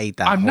 I'm gonna eat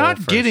that. I'm whole not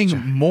first getting jar.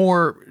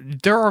 more.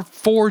 There are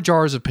 4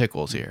 jars of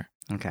pickles here.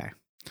 Okay.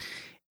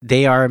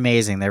 They are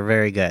amazing. They're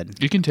very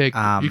good. You can take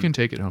Um, you can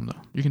take it home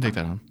though. You can take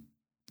that home.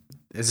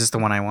 Is this the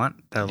one I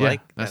want? That I Yeah,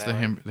 like? that's That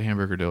I like? the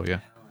hamburger deal. Yeah,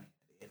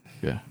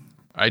 yeah.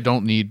 I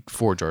don't need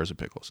 4 jars of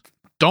pickles.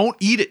 Don't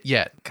eat it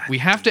yet. God We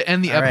have to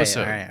end the All right,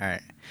 episode. All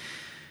right.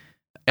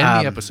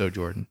 End the episode,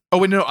 Jordan. Oh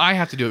wait, no, I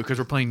have to do it because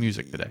we're playing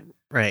music today.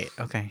 Right.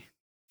 Okay.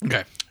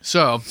 Okay,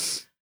 so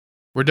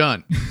we're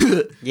done.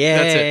 Yeah.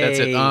 That's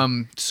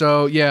it.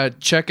 So yeah,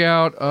 check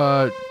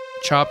out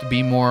Chopped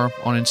Be More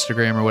on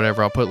Instagram or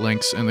whatever. I'll put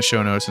links in the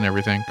show notes and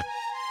everything.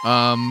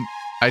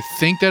 I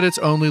think that it's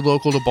only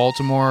local to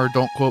Baltimore.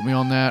 Don't quote me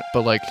on that,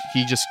 but like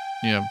he just,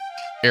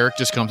 Eric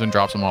just comes and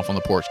drops him off on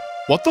the porch.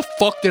 What the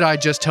fuck did I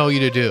just tell you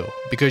to do?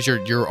 Because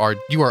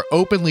you are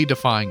openly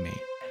defying me.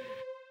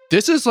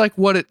 This is like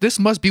this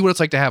must be what it's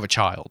like to have a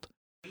child.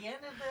 We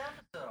ended the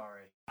episode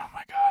already. Oh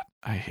my god,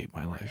 I hate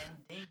my life.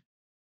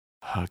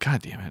 Oh,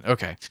 god damn it.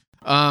 Okay.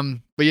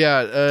 But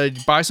yeah,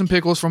 buy some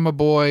pickles from my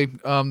boy.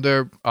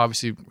 They're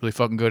obviously really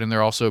fucking good, and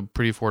they're also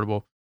pretty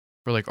affordable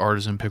for like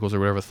artisan pickles or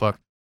whatever the fuck.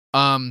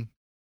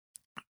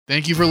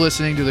 Thank you for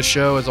listening to the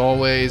show as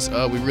always.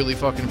 We really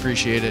fucking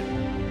appreciate it.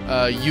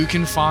 You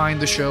can find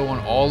the show on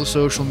all the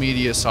social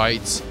media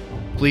sites.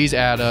 Please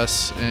add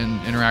us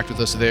and interact with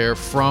us there.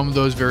 From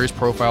those various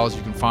profiles,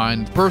 you can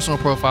find personal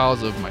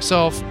profiles of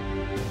myself,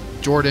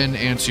 Jordan,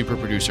 and super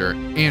producer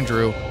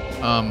Andrew,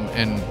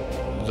 and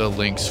the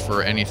links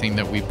for anything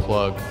that we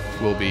plug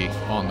will be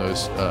on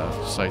those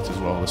sites as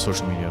well, the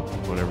social media,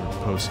 whatever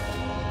posts.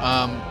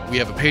 We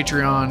have a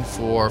Patreon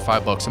for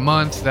 $5 a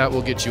month. That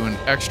will get you an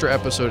extra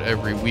episode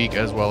every week,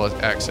 as well as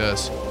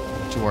access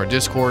to our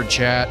Discord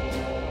chat.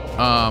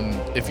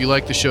 If you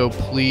like the show,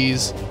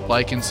 please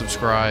like and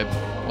subscribe,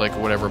 like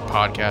whatever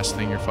podcast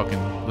thing you're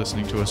fucking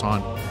listening to us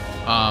on.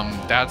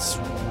 That's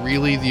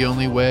really the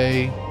only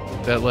way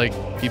that like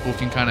people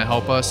can kind of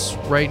help us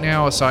right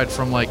now, aside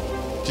from like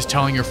just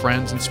telling your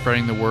friends and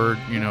spreading the word,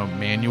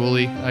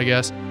 manually, I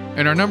guess.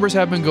 And our numbers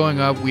have been going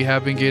up. We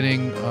have been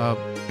getting,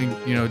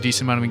 a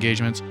decent amount of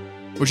engagements,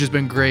 which has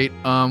been great.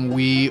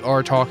 We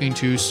are talking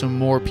to some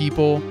more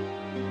people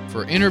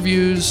for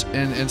interviews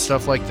and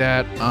stuff like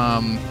that.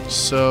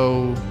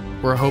 So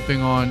we're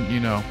hoping on,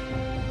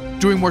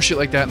 doing more shit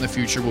like that in the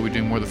future. We'll be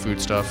doing more of the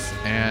food stuff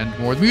and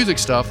more of the music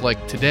stuff.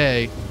 Like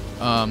today,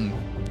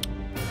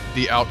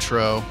 the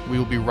outro, we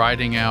will be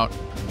riding out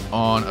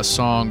on a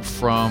song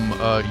from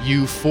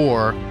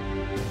U4,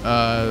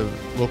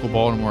 local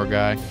Baltimore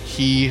guy.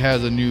 He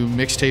has a new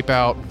mixtape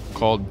out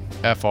called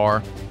FR.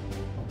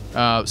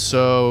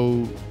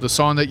 So the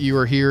song that you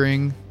are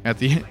hearing at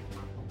the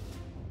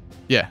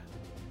yeah.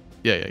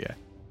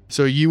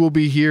 So you will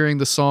be hearing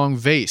the song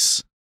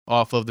Vase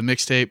off of the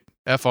mixtape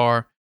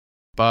FR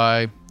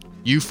by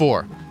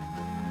U4.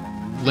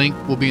 Link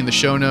will be in the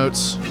show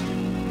notes.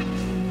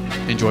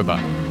 Enjoy,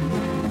 bye.